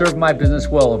that have served my business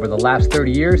well over the last 30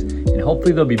 years, and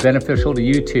hopefully they'll be beneficial to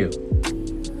you too.